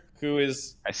answer. Who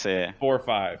is I say 4 or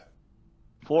 5?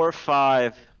 4 or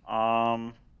 5.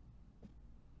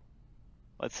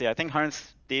 Let's see. I think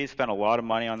Hunts Thieves spent a lot of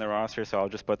money on their roster, so I'll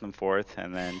just put them 4th,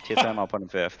 and then TSM I'll put them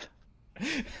 5th.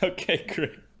 Okay,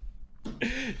 great.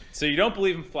 So you don't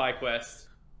believe in FlyQuest.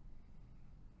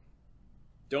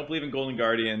 Don't believe in Golden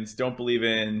Guardians. Don't believe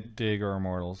in Dig or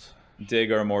Immortals?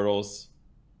 Dig or Immortals.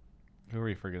 Who are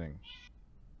you forgetting?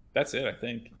 That's it, I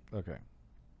think. Okay.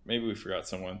 Maybe we forgot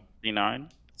someone. D9.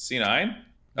 C9?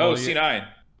 Well, Oh, you- C9.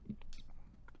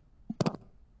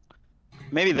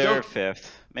 Maybe they're Don't-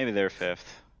 5th. Maybe they're 5th.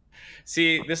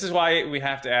 See, this is why we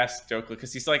have to ask Dokla,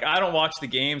 because he's like, I don't watch the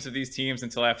games of these teams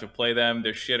until I have to play them.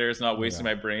 They're shitters, not wasting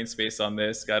my brain space on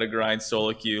this. Got to grind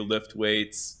solo queue, lift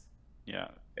weights. Yeah.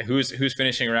 Who's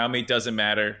finishing around me? Doesn't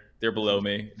matter. They're below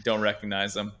me. Don't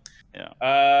recognize them.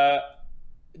 Yeah.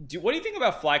 What do you think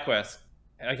about FlyQuest?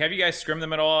 Like, have you guys scrimmed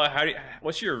them at all?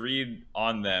 What's your read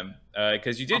on them?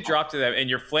 Because you did drop to them, and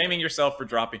you're flaming yourself for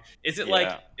dropping. Is it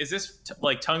Yeah. is this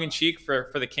like tongue in cheek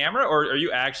for the camera, or are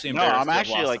you actually No, embarrassed? I'm to have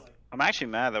actually lost them? I'm actually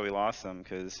mad that we lost them,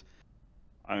 because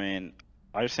I mean,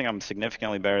 I just think I'm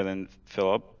significantly better than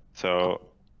Philip. So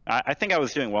I think I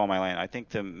was doing well in my lane. I think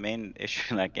the main issue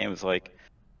in that game was like,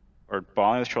 our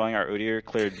Bali was trolling, our Udyr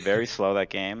cleared very slow that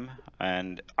game.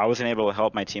 and I wasn't able to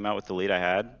help my team out with the lead I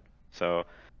had. So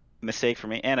mistake for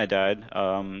me, and I died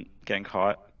getting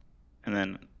caught, and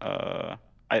then I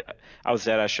was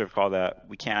dead. I should have called that.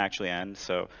 We can't actually end.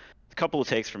 So a couple of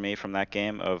takes for me from that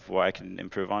game of what I can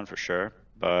improve on for sure.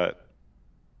 But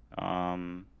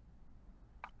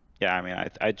yeah, I mean,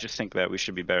 I just think that we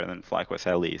should be better than FlyQuest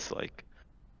at least. Like,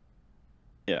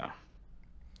 yeah.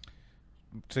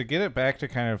 To get it back to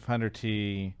kind of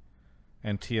 100T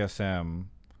and TSM,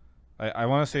 I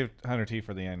want to save 100T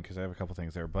for the end because I have a couple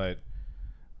things there. But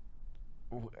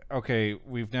okay,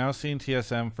 we've now seen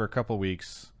TSM for a couple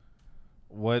weeks.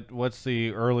 What's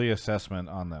the early assessment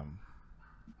on them?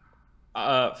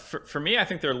 For me, I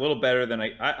think they're a little better than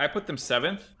I put them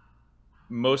 7th,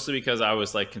 mostly because I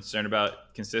was like concerned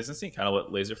about consistency, kind of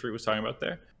what Laserfruit was talking about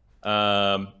there.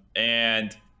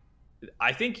 And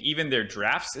I think even their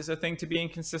drafts is a thing to be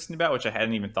inconsistent about, which I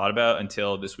hadn't even thought about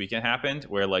until this weekend happened,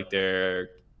 where like their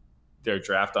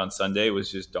draft on Sunday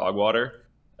was just dog water,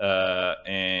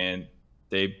 and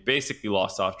they basically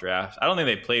lost off draft. I don't think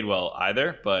they played well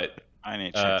either, but I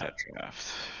need to check that draft.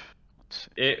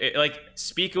 It like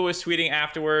Spica was tweeting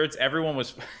afterwards. Everyone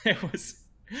was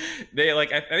they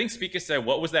like I think Spica said,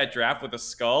 "What was that draft with a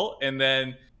skull?" And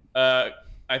then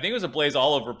I think it was a Blaze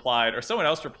Olive replied, or someone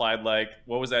else replied, like,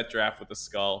 "What was that draft with a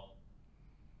skull?"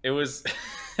 It was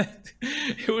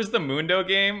it was the Mundo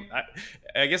game.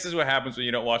 I guess this is what happens when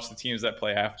you don't watch the teams that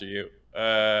play after you.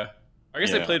 I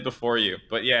guess they played before you,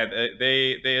 but yeah,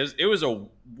 it was a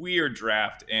weird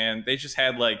draft, and they just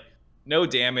had like no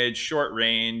damage, short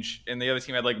range, and the other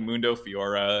team had like Mundo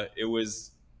Fiora. It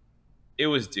was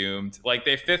doomed. Like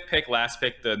they 5th pick, last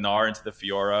pick the Gnar into the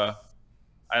Fiora.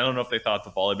 I don't know if they thought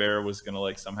the Volibear was gonna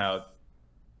like somehow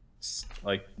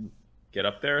like get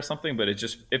up there or something, but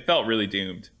it felt really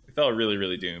doomed. It felt really,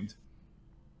 really doomed.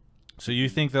 So you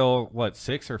think they'll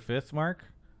 6th or 5th mark?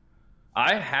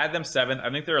 I had them 7th. I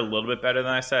think they're a little bit better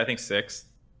than I said. I think 6th.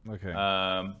 Okay.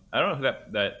 I don't know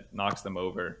if that knocks them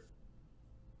over.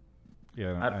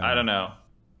 Yeah. I don't know.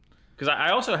 Because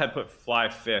I also had put Fly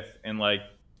 5th, and like.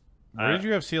 Where did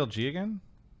you have CLG again?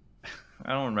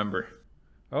 I don't remember.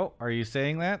 Oh, are you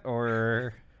saying that,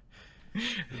 or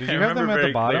did you have them at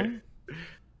the bottom? Clear.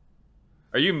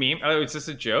 Are you meme? Oh, is this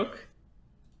a joke?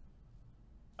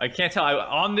 I can't tell.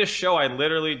 On this show, I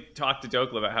literally talked to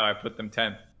Dokla about how I put them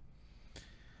 10th.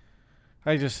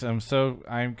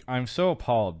 I'm so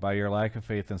appalled by your lack of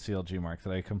faith in CLG, Mark,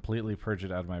 that I completely purge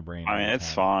it out of my brain. I mean,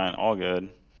 it's fine, all good.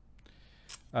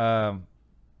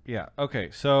 Yeah. Okay.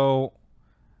 So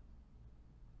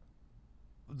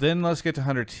then let's get to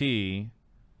 100T.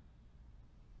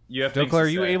 You have Dokla, are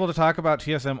you able to talk about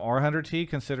TSM or 100T,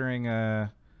 considering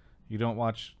you don't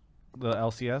watch the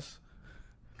LCS?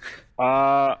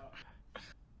 I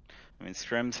mean,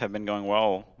 scrims have been going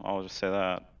well. I'll just say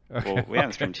that. Okay. Well, we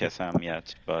haven't streamed TSM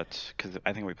yet, but because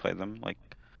I think we played them like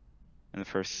in the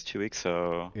first 2 weeks.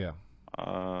 So yeah,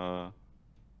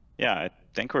 yeah, I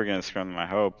think we're gonna scrim them. I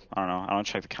hope. I don't know. I don't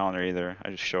check the calendar either. I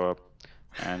just show up,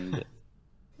 and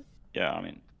yeah, I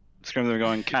mean, scrims are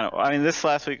going kind of. I mean, this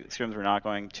last week scrims were not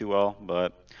going too well,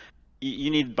 but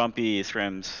you need bumpy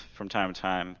scrims from time to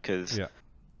time because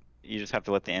you just have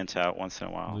to let the int out once in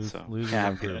a while.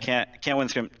 Can't win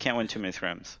too many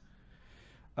scrims.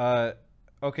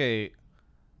 Okay.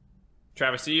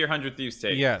 Travis, see your 100 Thieves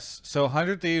take. Yes. So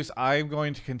 100 Thieves, I'm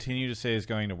going to continue to say is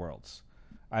going to Worlds.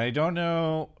 I don't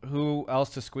know who else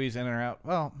to squeeze in or out.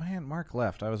 Well, man, Mark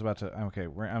left. I was about to. Okay,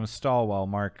 I'm stall while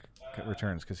Mark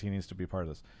returns because he needs to be part of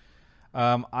this.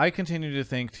 I continue to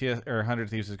think 100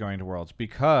 Thieves is going to Worlds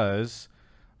because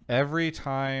every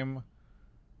time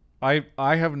I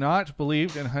have not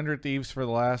believed in 100 Thieves for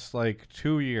the last like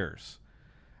 2 years,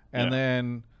 and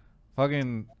then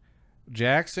fucking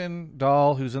Jackson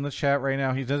Dahl, who's in the chat right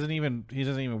now, he doesn't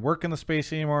even work in the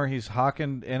space anymore. He's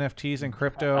hawking NFTs and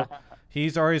crypto.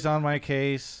 He's always on my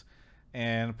case.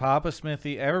 And Papa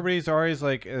Smithy, everybody's always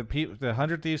like the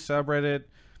 100 Thieves subreddit.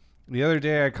 The other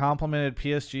day I complimented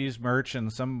PSG's merch,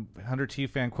 and some 100T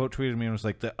fan quote tweeted me and was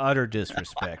like, the utter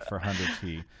disrespect for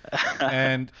 100T.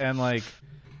 and like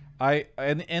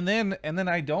and then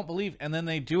I don't believe, and then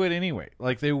they do it anyway.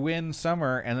 Like they win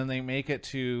summer and then they make it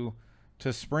to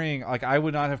spring. Like I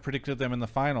would not have predicted them in the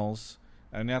finals,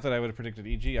 and not that I would have predicted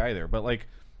EG either, but like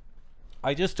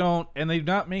I just don't, and they're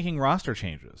not making roster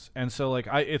changes, and so like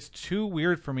it's too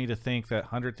weird for me to think that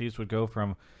 100 Thieves would go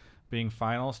from being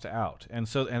finals to out, and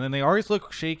then they always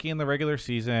look shaky in the regular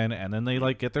season, and then they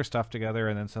like get their stuff together,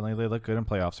 and then suddenly they look good in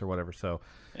playoffs or whatever. So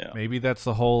maybe that's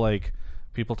the whole like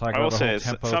people talking about the whole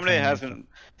tempo.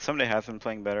 Somebody has been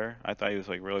playing better. I thought he was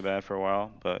like really bad for a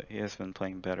while, but he has been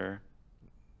playing better.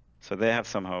 So they have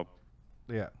some hope.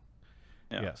 Yeah.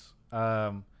 Yeah. Yes.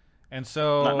 And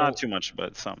so Not too much,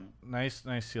 but some. Nice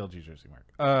CLG jersey,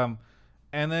 Mark.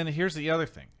 And then here's the other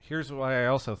thing. Here's why I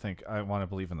also think I want to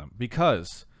believe in them.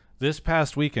 Because this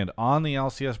past weekend on the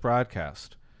LCS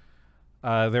broadcast,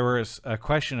 there was a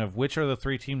question of which are the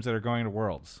 3 teams that are going to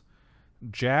Worlds.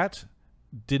 Jat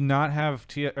did not have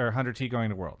 100T going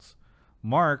to Worlds.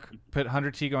 Mark put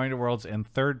 100T going to Worlds in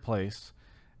 3rd place.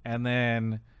 And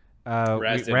then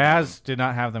Raz did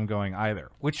not have them going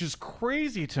either. Which is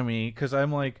crazy to me because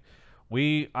I'm like...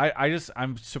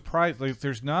 I'm surprised. Like,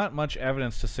 there's not much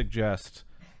evidence to suggest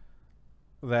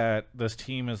that this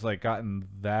team has like gotten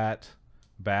that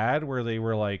bad, where they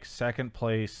were like 2nd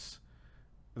place.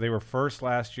 They were 1st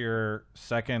last year,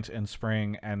 2nd in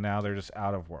spring, and now they're just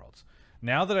out of Worlds.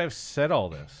 Now that I've said all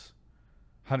this,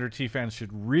 100T fans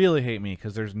should really hate me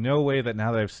because there's no way that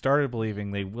now that I've started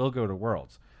believing they will go to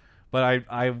Worlds. But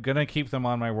I'm gonna keep them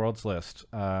on my Worlds list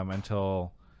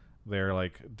until they're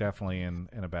like definitely in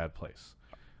a bad place.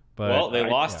 But well, they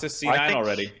lost to C9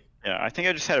 already. Yeah, I think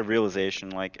I just had a realization,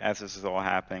 like, as this is all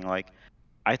happening, like,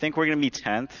 I think we're gonna be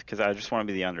 10th because I just want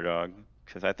to be the underdog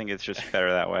because I think it's just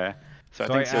better that way. So I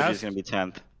think CLG is gonna be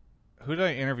 10th. Who did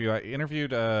I interview? I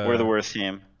interviewed. We're the worst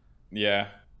team. Yeah.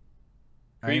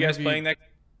 Are you guys playing that?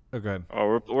 Oh, good.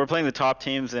 Oh, we're playing the top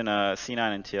teams in C9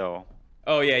 and TL.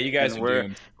 Oh yeah, you guys are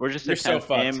doomed. We're just a 10th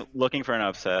game looking for an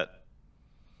upset.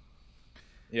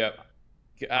 Yep.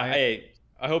 Hey,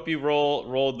 I hope you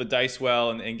rolled the dice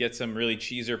well and get some really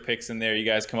cheeser picks in there. You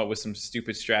guys come up with some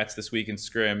stupid strats this week in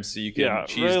scrim so you can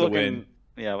cheese really the win.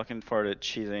 Yeah, looking forward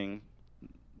to cheesing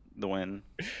the win.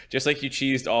 Just like you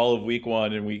cheesed all of week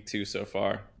 1 and week 2 so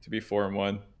far to be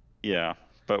 4-1. Yeah,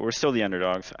 but we're still the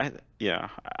underdogs. I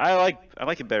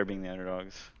like it better being the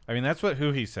underdogs. I mean, that's what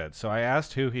Huhi said. So I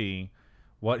asked Huhi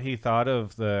what he thought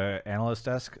of the analyst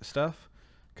desk stuff.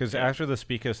 Because after the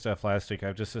Spica stuff last week,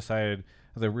 I've just decided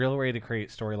the real way to create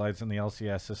storylines in the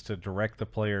LCS is to direct the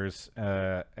players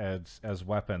as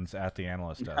weapons at the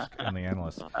analyst desk and the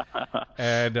analysts.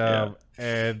 And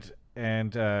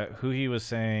Huhi was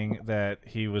saying that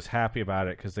he was happy about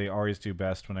it because they always do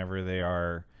best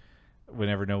whenever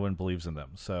no one believes in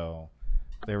them. So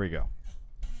there we go.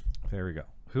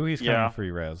 Huhi's coming for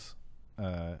you, Rez.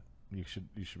 You should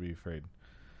be afraid.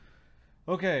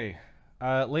 Okay.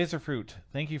 Laserfruit,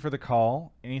 thank you for the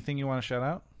call. Anything you want to shout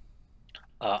out?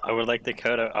 I would like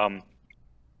to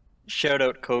shout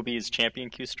out Kobe's Champion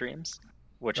Q streams,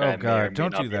 which I may or may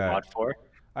don't not do be a mod that. for.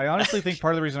 I honestly think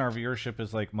part of the reason our viewership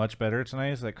is like much better tonight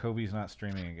is that Kobe's not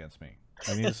streaming against me.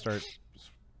 I need to start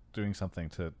doing something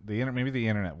to maybe the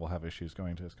internet will have issues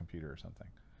going to his computer or something.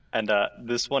 And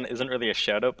this one isn't really a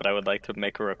shout out, but I would like to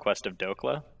make a request of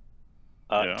Dokla.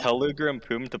 Tell Luger and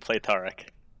Poom to play Tarek.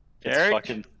 It's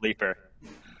fucking sleeper.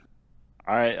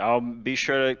 All right, I'll be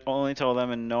sure to only tell them,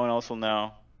 and no one else will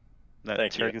know that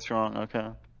Tarek is wrong. Okay.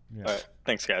 Yeah. All right.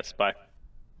 Thanks, guys. Bye.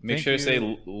 Make sure to say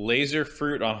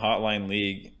Laserfruit on Hotline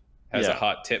League has a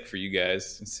hot tip for you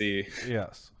guys and see.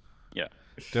 Yes. Yeah.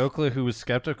 Dokla, who was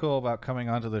skeptical about coming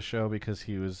onto the show because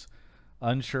he was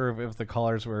unsure of if the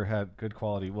callers had good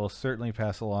quality, will certainly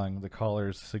pass along the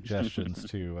callers' suggestions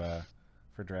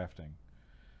for drafting.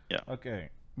 Yeah. Okay.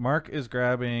 Mark is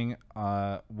grabbing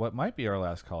what might be our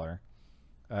last caller.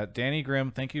 Danny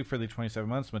Grimm, thank you for the 27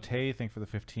 months. Matei, thank you for the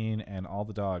 15. And All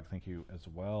the Dog, thank you as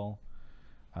well.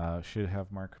 Should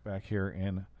have Mark back here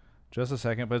in just a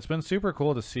second. But it's been super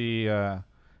cool to see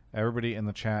everybody in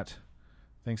the chat.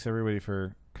 Thanks, everybody,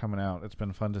 for coming out. It's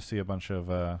been fun to see a bunch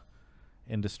of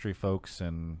industry folks.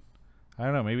 And I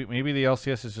don't know, maybe the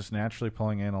LCS is just naturally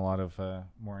pulling in a lot of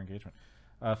more engagement.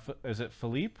 Is it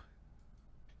Felipe?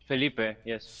 Felipe,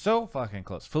 yes. So fucking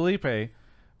close. Felipe,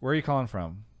 where are you calling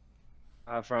from?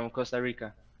 From Costa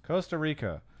Rica. Costa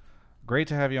Rica. Great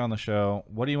to have you on the show.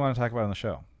 What do you want to talk about on the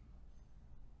show?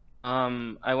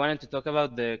 I wanted to talk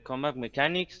about the combat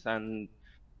mechanics and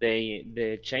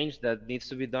the change that needs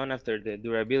to be done after the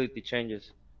durability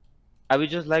changes. I would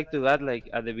just like to add, like,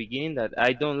 at the beginning, that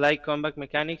I don't like combat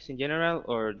mechanics in general,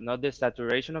 or not the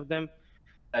saturation of them.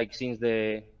 Like, since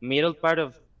the middle part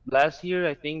of last year,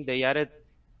 I think they added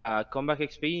combat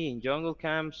XP in jungle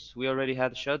camps. We already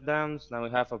had shutdowns. Now we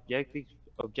have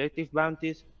objective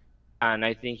bounties, and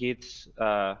I think it's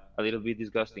a little bit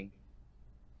disgusting.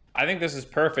 I think this is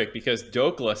perfect because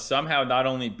Dokla somehow not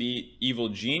only beat Evil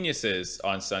Geniuses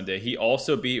on Sunday, he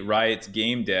also beat Riot's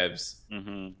game devs,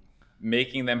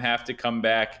 making them have to come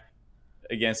back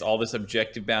against all this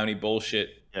objective bounty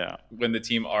bullshit when the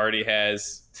team already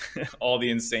has all the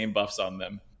insane buffs on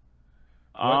them.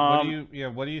 What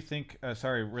do you think?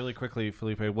 Sorry, really quickly,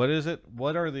 Felipe. What is it?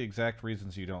 What are the exact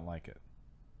reasons you don't like it?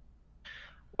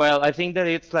 Well, I think that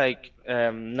it's like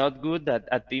not good that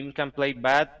a team can play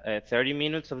bad 30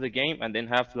 minutes of the game and then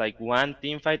have like one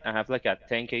team fight and have like a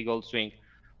 10k gold swing.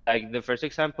 Like the first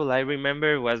example I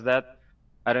remember was that,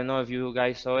 I don't know if you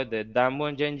guys saw it, the Damwon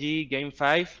and Genji game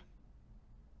 5,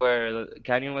 where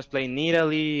Canyon was playing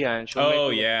Nidalee and Showmaker Oh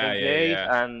was yeah, playing yeah, Jade,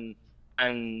 yeah.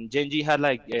 and Genji had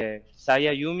like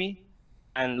Saya Yumi,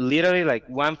 and literally like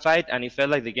one fight and it felt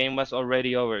like the game was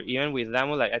already over. Even with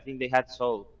Damwon, like I think they had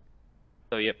Soul.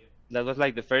 So yeah, that was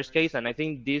like the first case, and I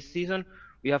think this season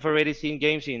we have already seen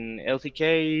games in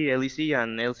LCK, LEC,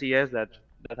 and LCS that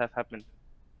have happened.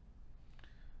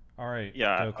 All right.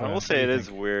 Yeah, Dokla, I will what say do it you is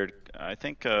think? weird. I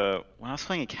think when I was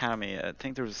playing Academy, I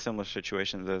think there was a similar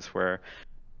situation to this where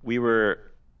we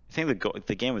were. I think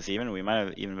the game was even. We might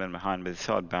have even been behind, but they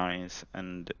still had bounties,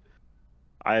 and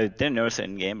I didn't notice it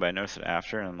in game, but I noticed it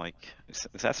after, and I'm like, is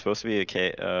that supposed to be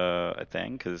a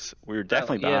thing? Because we were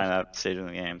definitely Yes. behind that stage of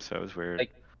the game, so it was weird.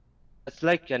 Like, it's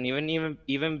like an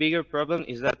even bigger problem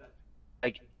is that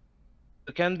like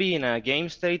you can be in a game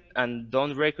state and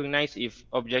don't recognize if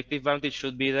objective bounty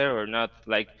should be there or not.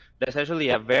 Like that's actually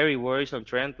a very worrisome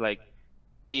trend. Like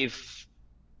if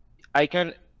I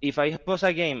pause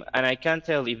a game and I can't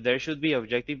tell if there should be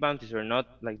objective bounties or not,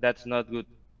 like that's not good.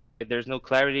 There's no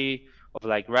clarity of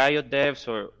like Riot devs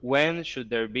or when should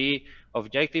there be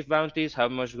objective bounties, how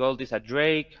much gold is a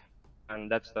Drake, and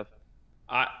that stuff.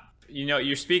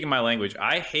 You're speaking my language.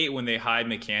 I hate when they hide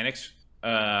mechanics,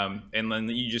 and then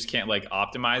you just can't like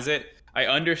optimize it. I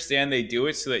understand they do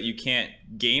it so that you can't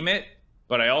game it,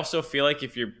 but I also feel like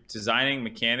if you're designing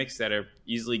mechanics that are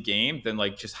easily gamed, then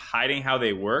like just hiding how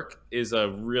they work is a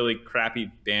really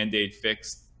crappy band-aid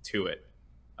fix to it.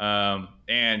 And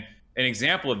an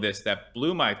example of this that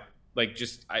blew my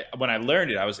when I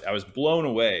learned it, I was blown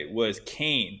away. Was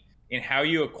Kayn and how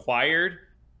you acquired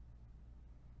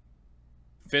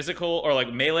physical or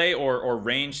like melee or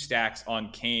range stacks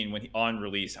on Kayn when on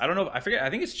release. I don't know. I forget. I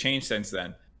think it's changed since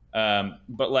then.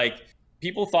 But like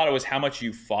people thought it was how much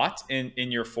you fought in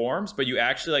your forms, but you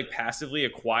actually like passively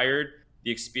acquired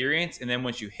the experience, and then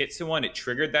once you hit someone, it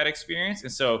triggered that experience,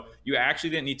 and so you actually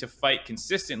didn't need to fight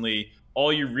consistently.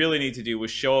 All you really need to do was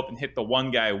show up and hit the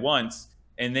one guy once,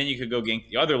 and then you could go gank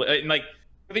the other. And like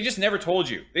they just never told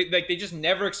you. They just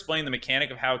never explained the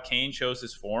mechanic of how Kayn chose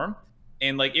his form.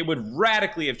 And like it would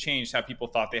radically have changed how people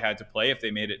thought they had to play if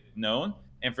they made it known.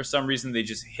 And for some reason they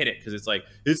just hit it because it's like,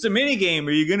 it's a mini game.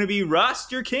 Are you gonna be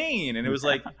Rust or Kayn? And it was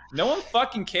like, no one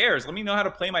fucking cares. Let me know how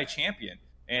to play my champion.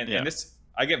 And this,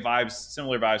 I get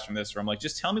similar vibes from this, where I'm like,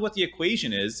 just tell me what the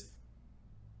equation is,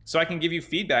 so I can give you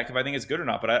feedback if I think it's good or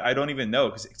not. But I don't even know,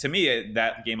 because to me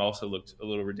that game also looked a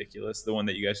little ridiculous. The one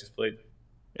that you guys just played.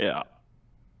 Yeah.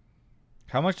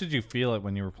 How much did you feel it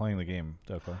when you were playing the game,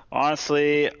 Dokla?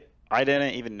 Honestly, I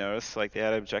didn't even notice like they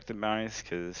had objective bounties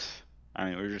because I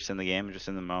mean we were just in the game, just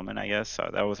in the moment, I guess. So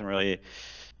that wasn't really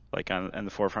like in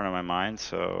the forefront of my mind.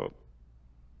 So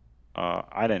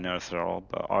I didn't notice it at all.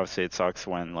 But obviously it sucks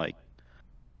when like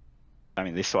I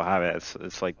mean they still have it.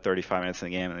 It's like 35 minutes in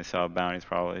the game and they still have bounties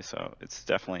probably. So it's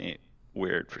definitely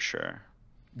weird for sure.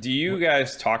 Do you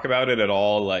guys talk about it at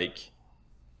all, like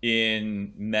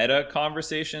in meta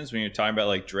conversations when you're talking about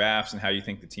like drafts and how you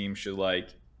think the team should like?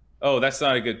 Oh, that's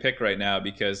not a good pick right now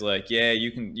because like, yeah,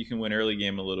 you can win early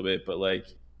game a little bit, but like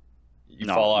you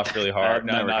fall off really hard.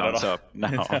 No, not at all.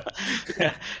 No.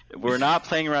 We're not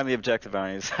playing around the objective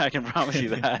bounties. I can promise you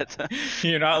that.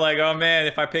 You're not like, oh man,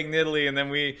 if I pick Nidalee and then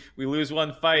we lose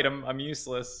one fight, I'm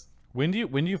useless. When do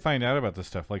you find out about this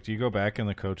stuff? Like, do you go back and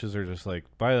the coaches are just like,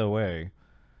 by the way?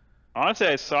 Honestly,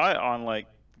 I saw it on like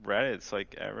Reddit. It's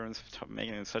like everyone's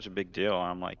making it such a big deal.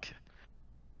 I'm like,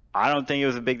 I don't think it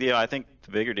was a big deal. I think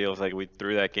the bigger deal is like we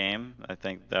threw that game. I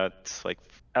think that's like,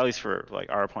 at least for like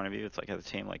our point of view, it's like as a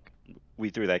team, like we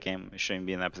threw that game. We shouldn't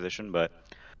be in that position, but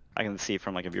I can see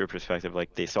from like a viewer perspective,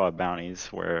 like they still have bounties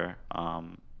where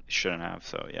shouldn't have.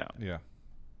 So yeah. Yeah.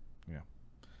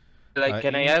 Like,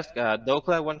 can I ask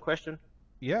Dokla one question?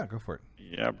 Yeah, go for it.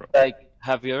 Yeah, bro. Like,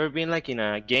 have you ever been like in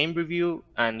a game review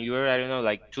and you were, I don't know,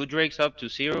 like 2 drakes up to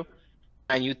 0,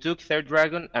 and you took third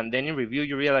dragon, and then in review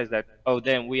you realize that, oh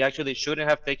damn, we actually shouldn't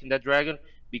have taken that dragon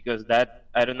because that,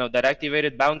 I don't know, that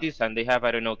activated bounties and they have,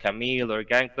 I don't know, Camille or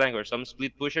Gangplank or some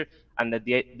split pusher, and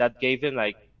that gave him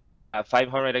like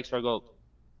 500 extra gold?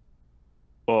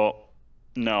 Well,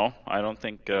 no, I don't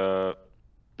think the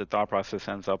thought process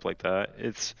ends up like that.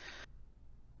 It's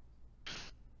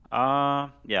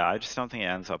yeah, I just don't think it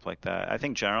ends up like that. I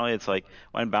think generally it's like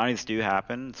when bounties do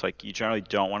happen, it's like you generally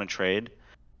don't want to trade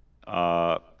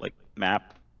like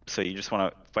map so you just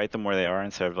want to fight them where they are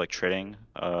instead of like trading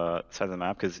side of the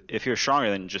map. Because if you're stronger,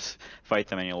 then just fight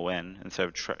them and you'll win instead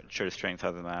of try to trading side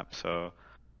of the map. So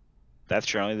that's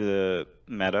generally the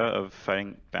meta of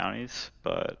fighting bounties,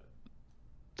 but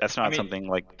that's not something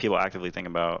like people actively think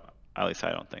about. At least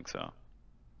I don't think so.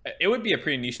 It would be a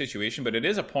pretty niche situation, but it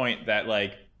is a point that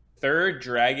like third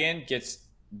dragon gets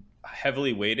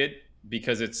heavily weighted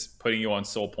because it's putting you on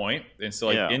soul point. And so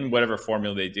like in whatever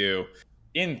formula they do,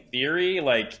 in theory,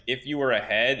 like if you were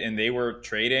ahead and they were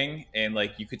trading and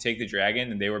like you could take the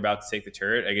dragon and they were about to take the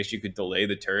turret, I guess you could delay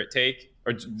the turret take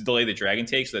or delay the dragon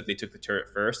take so that they took the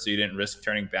turret first, so you didn't risk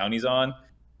turning bounties on.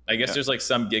 I guess there's like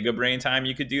some giga brain time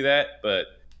you could do that, but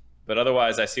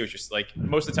otherwise I see what you're like.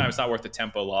 Most of the time it's not worth the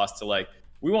tempo loss to like,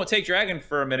 we won't take dragon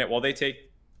for a minute while they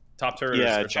take top turret.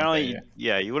 Yeah, generally,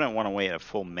 you wouldn't want to wait a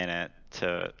full minute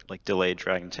to like delay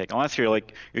dragon take unless you're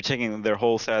taking their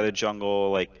whole side of the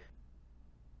jungle.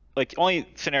 Like only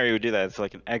scenario you would do that is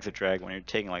like an exit drag when you're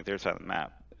taking like their side of the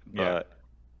map. But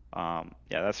yeah,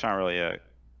 that's not really a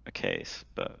case.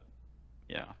 But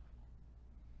yeah.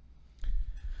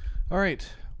 All right.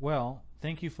 Well,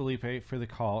 thank you, Felipe, for the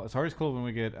call. It's always cool when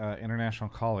we get international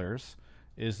callers.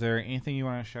 Is there anything you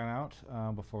want to shout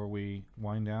out before we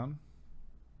wind down?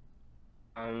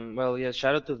 Well, yeah,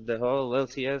 shout out to the whole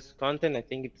LCS content. I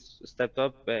think it's stepped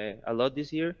up a lot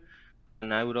this year.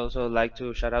 And I would also like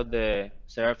to shout out the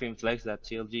Seraphine Flex that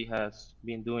CLG has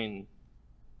been doing,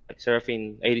 like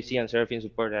Seraphine ADC and Seraphine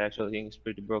support. I actually think is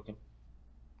pretty broken.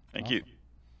 Thank you.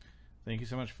 Thank you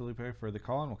so much, Felipe, for the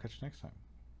call, and we'll catch you next time.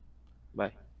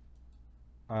 Bye.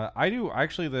 I do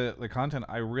actually the content.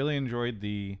 I really enjoyed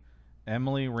the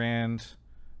Emily Rand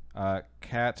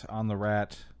Cat on the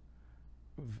Rat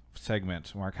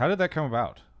segment. Mark, how did that come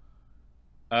about?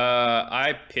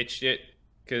 I pitched it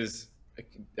because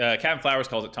Captain Flowers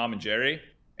calls it Tom and Jerry,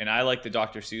 and I like the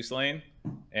Dr. Seuss lane,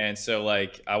 and so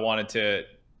like I wanted to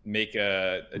make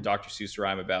a Dr. Seuss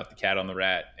rhyme about the cat on the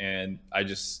rat, and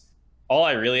all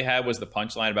I really had was the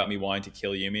punchline about me wanting to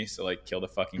kill Yuumi, so like kill the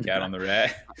fucking cat on the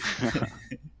rat.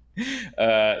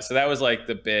 So that was like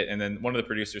the bit, and then one of the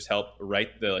producers helped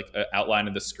write the like outline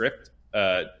of the script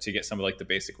to get some of like the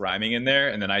basic rhyming in there,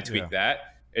 and then I tweaked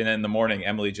that, and then in the morning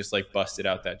Emily just like busted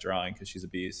out that drawing because she's a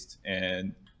beast,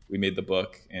 and we made the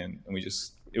book, and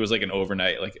it was like an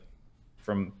overnight, like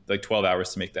from like 12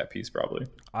 hours to make that piece probably.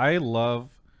 I love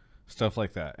stuff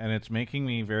like that, and it's making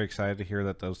me very excited to hear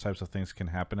that those types of things can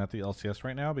happen at the LCS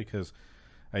right now, because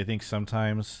I think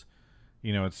sometimes,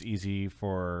 you know, it's easy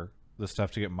for the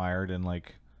stuff to get mired in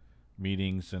like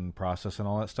meetings and process and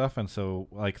all that stuff, and so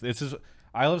like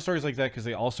I love stories like that because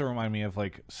they also remind me of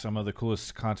like some of the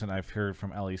coolest content I've heard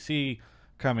from LEC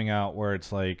coming out, where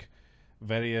it's like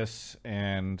Vedius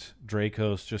and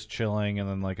Dracos just chilling, and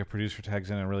then like a producer tags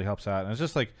in and really helps out, and it's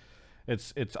just like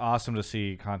it's awesome to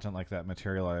see content like that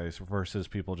materialize versus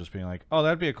people just being like, oh,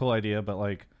 that'd be a cool idea, but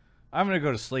like I'm gonna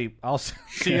go to sleep, I'll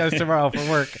see you guys tomorrow for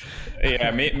work.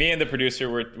 Yeah, me and the producer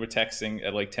were texting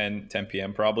at like 10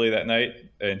 p.m. probably that night,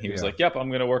 and he was like, yep, I'm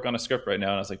gonna work on a script right now,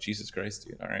 and I was like, Jesus Christ,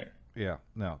 dude, all right. Yeah,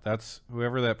 no, that's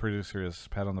whoever that producer is,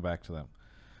 pat on the back to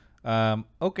them.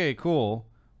 Okay, cool.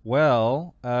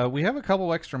 Well, we have a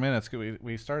couple extra minutes.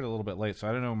 We started a little bit late, so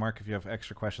I don't know, Mark, if you have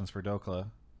extra questions for Dokla.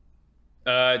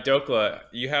 Dokla,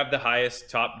 you have the highest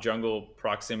top jungle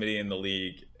proximity in the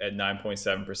league at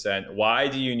 9.7%. Why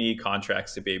do you need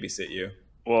contracts to babysit you?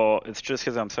 Well, it's just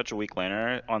because I'm such a weak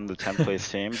laner on the 10th place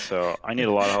team, so I need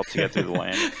a lot of help to get through the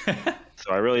lane.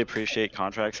 So I really appreciate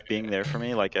contracts being there for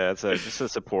me, like just a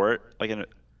support, like an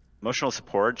emotional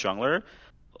support jungler.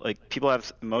 Like people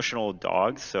have emotional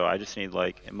dogs, so I just need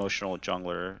like emotional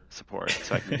jungler support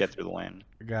so I can get through the lane.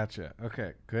 Gotcha.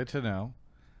 Okay, good to know.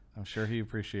 I'm sure he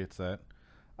appreciates that.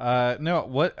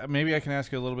 No, maybe I can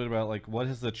ask you a little bit about like what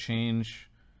has the change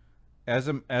as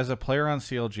a player on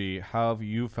CLG? How have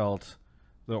you felt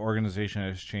the organization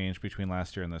has changed between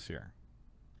last year and this year?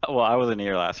 Well, I wasn't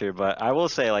here last year, but I will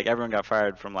say like everyone got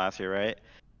fired from last year, right?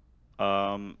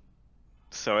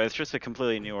 So it's just a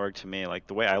completely new org to me. Like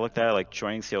the way I looked at it, like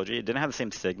joining CLG, it didn't have the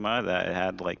same stigma that it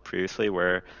had like previously,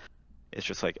 where it's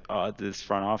just like, oh, this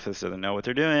front office doesn't know what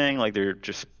they're doing. Like they're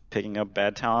just picking up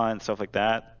bad talent and stuff like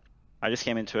that. I just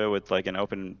came into it with like an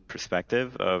open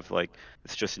perspective of like,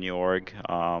 it's just a new org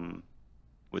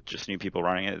with just new people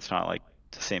running it. It's not like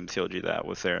the same CLG that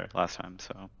was there last time.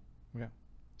 So yeah.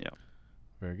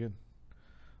 Very good.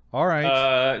 All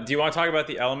right. Do you want to talk about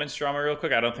the Elements drama real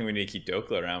quick? I don't think we need to keep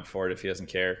Dokla around for it if he doesn't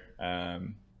care.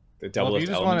 The double if you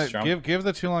just Elements want to give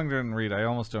the too long to read, I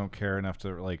almost don't care enough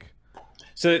to like.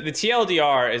 So the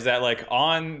TLDR is that like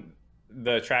on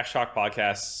the Trash Talk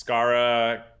podcast,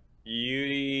 Skara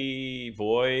Yuri,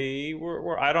 Voy,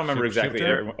 I don't remember exactly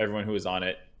everyone who was on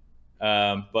it.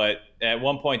 But at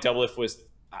one point, Doublelift was,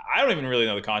 I don't even really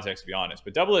know the context, to be honest,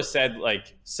 but Doublelift said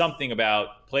like something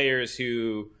about players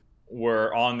who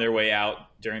were on their way out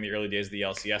during the early days of the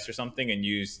LCS or something, and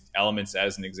used Elements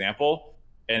as an example.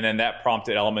 And then that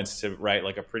prompted Elements to write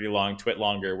like a pretty long twit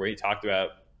longer where he talked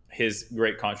about his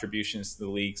great contributions to the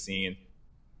league scene.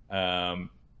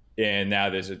 And now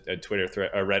there's a Twitter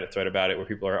thread, a Reddit thread about it, where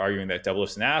people are arguing that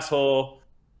Doublelift's an asshole,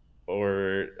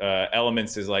 or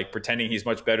Elements is like pretending he's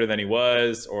much better than he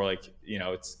was, or like, you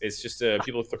know, it's just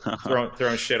people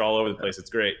throwing shit all over the place. It's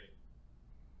great.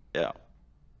 Yeah.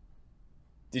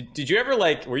 Did you ever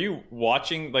like, were you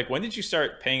watching, like, when did you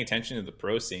start paying attention to the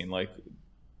pro scene? Like,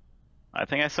 I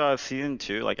think I saw season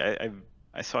 2. Like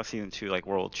I saw season 2, like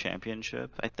World Championship.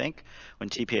 I think when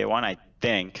TPA won. I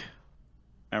think,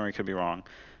 memory could be wrong.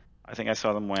 I think I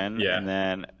saw them win. Yeah. And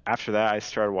then after that, I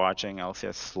started watching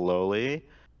LCS slowly,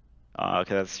 because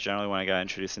that's generally when I got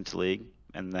introduced into League.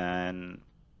 And then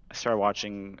I started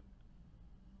watching,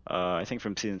 I think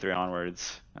from season 3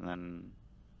 onwards. And then,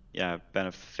 yeah, I've been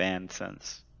a fan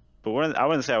since. But I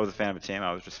wouldn't say I was a fan of a team.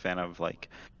 I was just a fan of like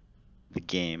the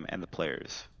game and the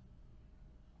players.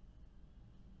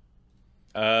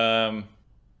 Well,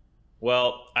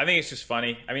 I think it's just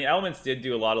funny. I mean, Elements did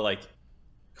do a lot of like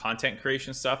content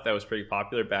creation stuff that was pretty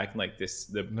popular back in like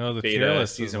the beta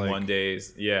season like 1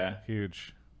 days. Yeah,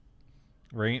 huge.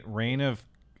 Reign of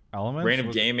Elements, Reign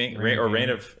of Gaming, Reign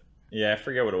of, yeah, I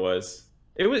forget what it was.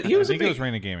 It was it was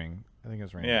Reign of Gaming. I think it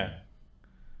was Reign. Yeah. Of Gaming.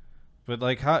 But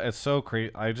like how it's so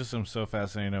crazy. I just am so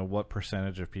fascinated to know what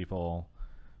percentage of people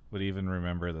would even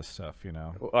remember this stuff, you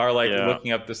know, or like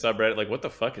looking up the subreddit, like, what the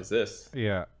fuck is this?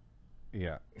 Yeah.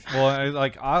 Well,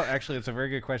 actually, it's a very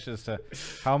good question as to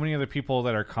how many of the people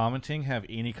that are commenting have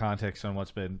any context on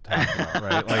what's been talked about,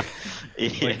 right? Like,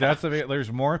 like that's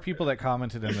there's more people that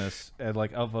commented in this and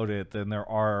like upvoted it than there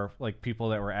are like people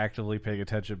that were actively paying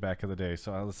attention back in the day.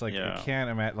 So I was like, I can't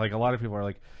imagine. Like, a lot of people are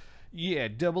like, yeah,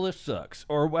 Doublelift sucks,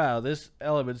 or wow, this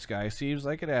Elements guy seems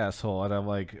like an asshole, and I'm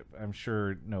like, I'm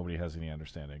sure nobody has any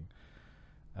understanding.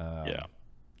 Yeah,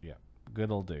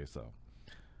 good old days though.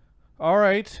 All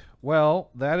right, well,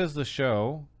 that is the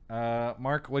show.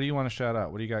 Mark, what do you want to shout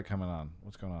out? What do you got coming on?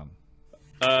 What's going on?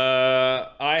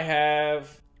 I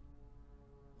have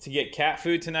to get cat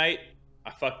food tonight. I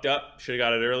fucked up. Should have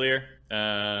got it earlier.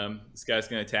 This guy's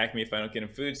gonna attack me if I don't get him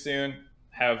food soon.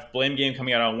 Have Blame Game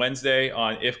coming out on Wednesday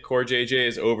on if Core JJ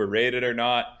is overrated or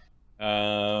not.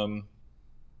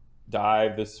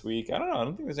 Dive this week. I don't know. I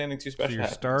don't think there's anything too special. So you're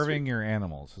starving your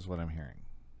animals, is what I'm hearing.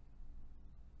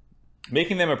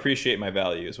 Making them appreciate my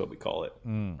value is what we call it.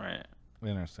 Right.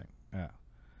 Interesting. Yeah.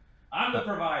 I'm the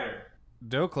provider.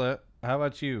 Dokla, how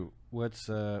about you? What's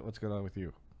going on with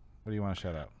you? What do you want to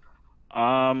shout out?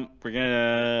 We're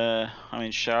gonna,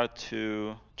 shout out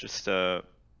to just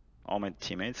all my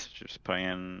teammates, just putting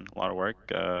in a lot of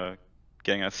work,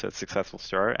 getting us a successful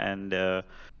start, and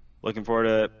looking forward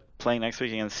to playing next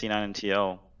week against C9 and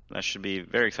TL. That should be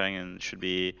very exciting and should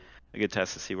be a good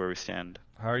test to see where we stand.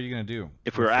 How are you going to do?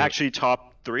 If we're actually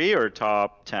top 3 or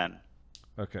top 10.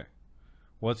 Okay.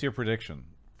 What's your prediction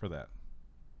for that?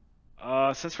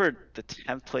 Since we're the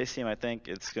 10th place team, I think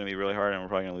it's going to be really hard, and we're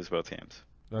probably going to lose both games.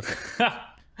 Okay.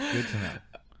 Good to know.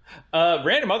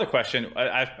 Random other question.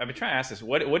 I've been trying to ask this.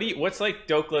 What's like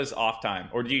Dokla's off time,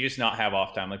 or do you just not have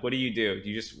off time? Like, what do? Do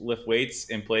you just lift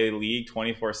weights and play League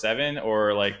 24/7,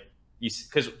 or like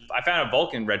because I found out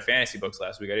Vulcan read fantasy books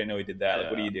last week. I didn't know he did that.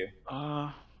 Like, what do you do?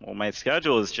 Well, my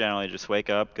schedule is generally just wake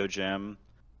up, go gym,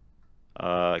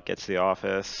 get to the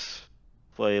office,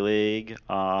 play League,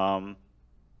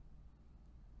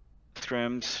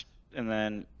 scrims, and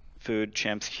then food,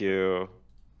 champs queue,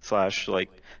 / like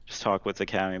just talk with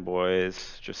Academy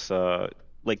boys, just chill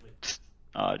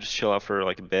out for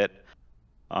like a bit,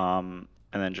 and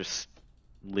then just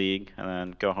League, and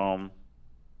then go home,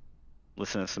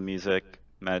 listen to some music,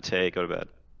 meditate, go to bed.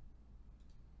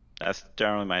 That's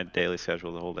generally my daily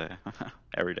schedule the whole day,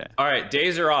 every day. All right,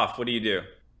 days are off. What do? You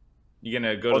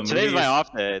gonna go to the today's movies? my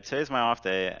off day. Today's my off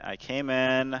day. I came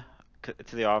in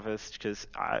to the office because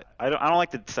I don't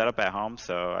like to set up at home,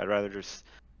 so I'd rather just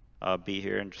be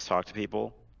here and just talk to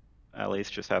people, at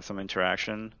least just have some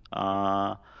interaction,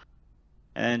 and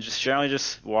just generally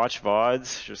just watch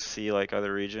VODs, just see like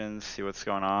other regions, see what's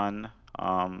going on.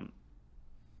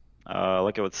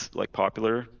 Look at what's like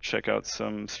popular, check out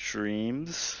some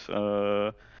streams,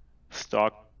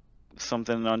 stalk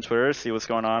something on Twitter, see what's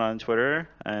going on Twitter,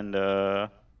 and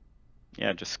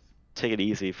yeah, just take it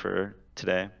easy for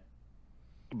today.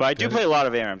 But I do play a lot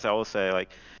of ARAMs. I will say, like,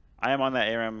 I am on that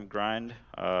ARAM grind.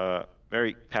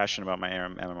 very passionate about my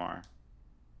MMR.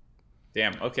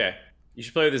 Damn. Okay. You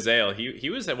should play with Azael. He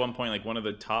was at one point like one of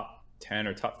the top 10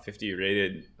 or top 50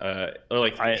 rated or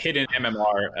like hidden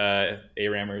MMR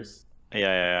ARAMers.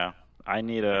 Yeah. I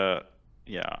need a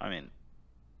I mean,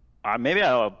 maybe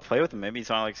I'll play with him. Maybe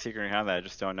he's on like secret account that I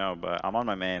just don't know. But I'm on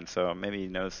my main, so maybe he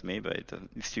knows me, but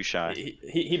he's too shy.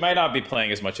 He might not be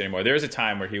playing as much anymore. There was a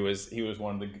time where he was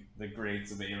one of the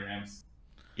greats of the ARAMs.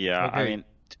 Yeah, okay. I mean,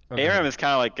 ARAM is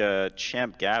kind of like a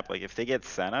champ gap. Like if they get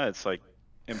Senna, it's like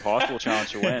impossible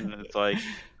challenge to win. It's like,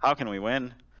 how can we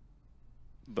win?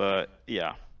 But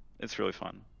yeah, it's really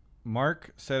fun.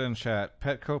 Mark said in chat,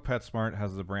 Petco PetSmart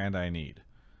has the brand I need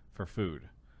for food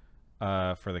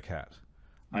for the cat.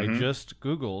 I just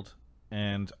Googled,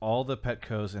 and all the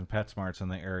Petcos and PetSmarts in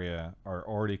the area are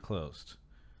already closed.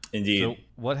 Indeed. So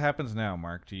what happens now,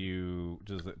 Mark? Do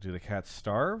the cats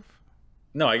starve?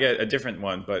 No, I get a different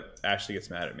one, but Ashley gets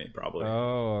mad at me probably.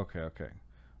 Oh, okay.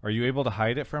 Are you able to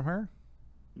hide it from her?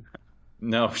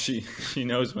 No, she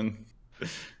knows when.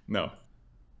 No.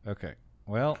 Okay.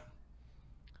 Well,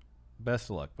 best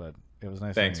of luck, bud. It was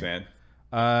nice. Thanks, man.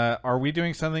 Are we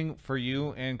doing something for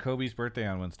you and Kobe's birthday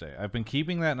on Wednesday? I've been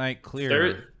keeping that night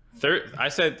clear. I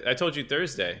told you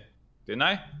Thursday, didn't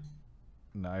I?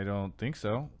 No, I don't think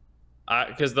so.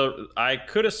 Because I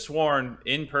could have sworn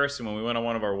in person when we went on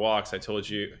one of our walks, I told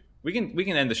you we can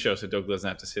end the show so Doug doesn't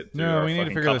have to sit through. No, we need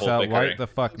to figure this out. Why the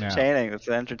fuck now? Entertaining. It's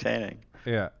entertaining.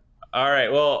 Yeah. All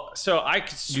right. Well, so I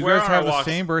could swear you guys have the walks,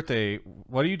 same birthday.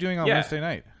 What are you doing on Wednesday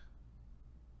night?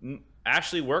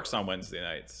 Ashley works on Wednesday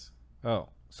nights. Oh,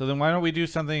 so then why don't we do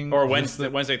something? Or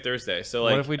Wednesday, Thursday. So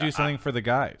like, what if we do something for the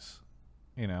guys?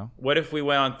 You know. What if we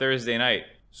went on Thursday night?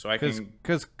 So I can.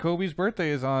 Because Kobe's birthday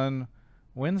is on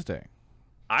Wednesday.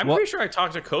 I'm pretty sure I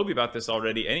talked to Kobe about this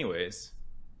already. Anyways,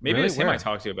 maybe it was him I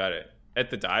talked to about it at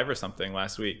the dive or something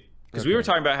last week. Because we were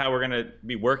talking about how we're gonna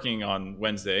be working on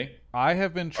Wednesday. I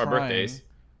have been trying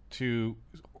to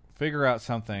figure out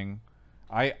something.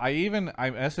 I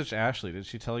messaged Ashley. Did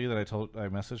she tell you that I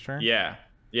messaged her? Yeah.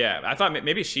 I thought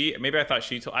maybe I thought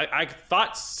she told. I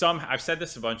thought I've said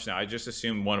this a bunch now. I just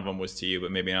assumed one of them was to you,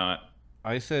 but maybe not.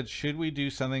 I said, should we do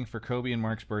something for Kobe and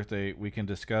Mark's birthday we can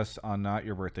discuss on not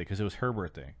your birthday, because it was her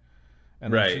birthday.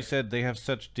 And then she said they have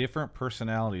such different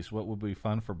personalities. What would be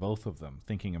fun for both of them?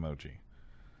 Thinking emoji.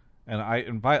 And I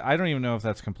don't even know if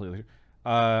that's completely.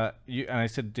 And I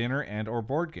said dinner and or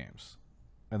board games,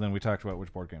 and then we talked about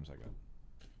which board games I got.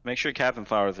 Make sure Captain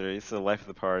Flowers there. He's the life of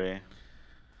the party.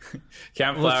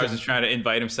 Captain Flowers is trying to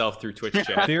invite himself through Twitch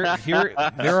chat.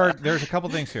 There's a couple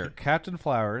things here. Captain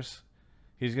Flowers,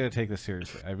 he's gonna take this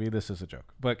seriously. I mean, this is a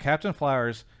joke. But Captain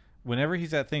Flowers, whenever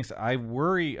he's at things, I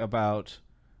worry about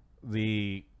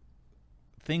the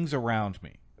things around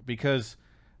me, because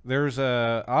there's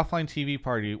a offline TV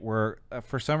party where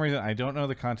for some reason, I don't know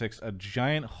the context, a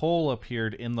giant hole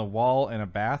appeared in the wall in a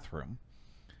bathroom,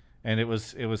 and it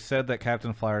was said that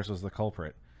Captain Flowers was the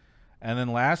culprit. And then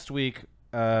last week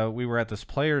we were at this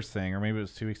players thing, or maybe it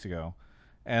was 2 weeks ago,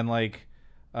 and like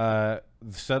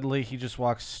suddenly he just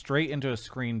walks straight into a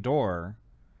screen door,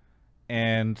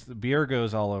 and the beer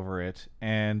goes all over it,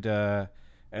 and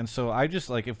so I just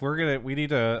like, if we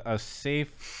need a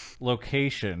safe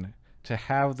location to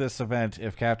have this event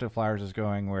if Captain Flowers is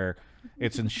going, where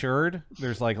it's insured.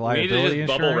 There's like liability we need to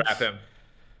just insurance. bubble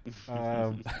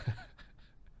wrap him.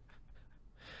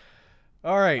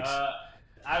 All right.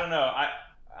 I don't know.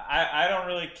 I don't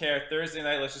really care. Thursday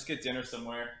night, let's just get dinner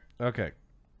somewhere. Okay.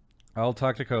 I'll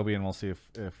talk to Kobe and we'll see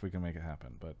if we can make it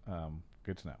happen. But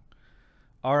good to know.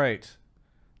 All right.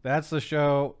 That's the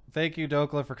show. Thank you,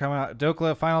 Dokla, for coming out.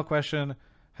 Dokla, final question.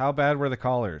 How bad were the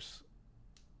callers?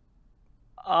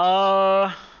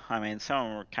 I mean, some of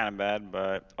them were kind of bad,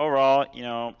 but overall,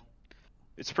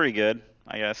 it's pretty good.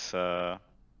 I guess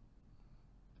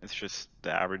it's just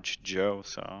the average Joe,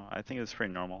 so I think it's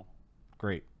pretty normal.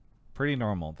 Great. Pretty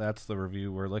normal. That's the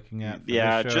review we're looking at.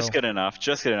 Yeah, just good enough.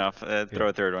 Just good enough. Throw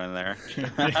a third one in there.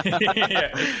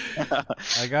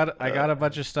 I got a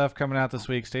bunch of stuff coming out this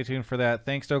week. Stay tuned for that.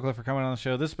 Thanks, Dokla, for coming on the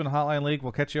show. This has been Hotline League.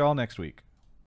 We'll catch you all next week.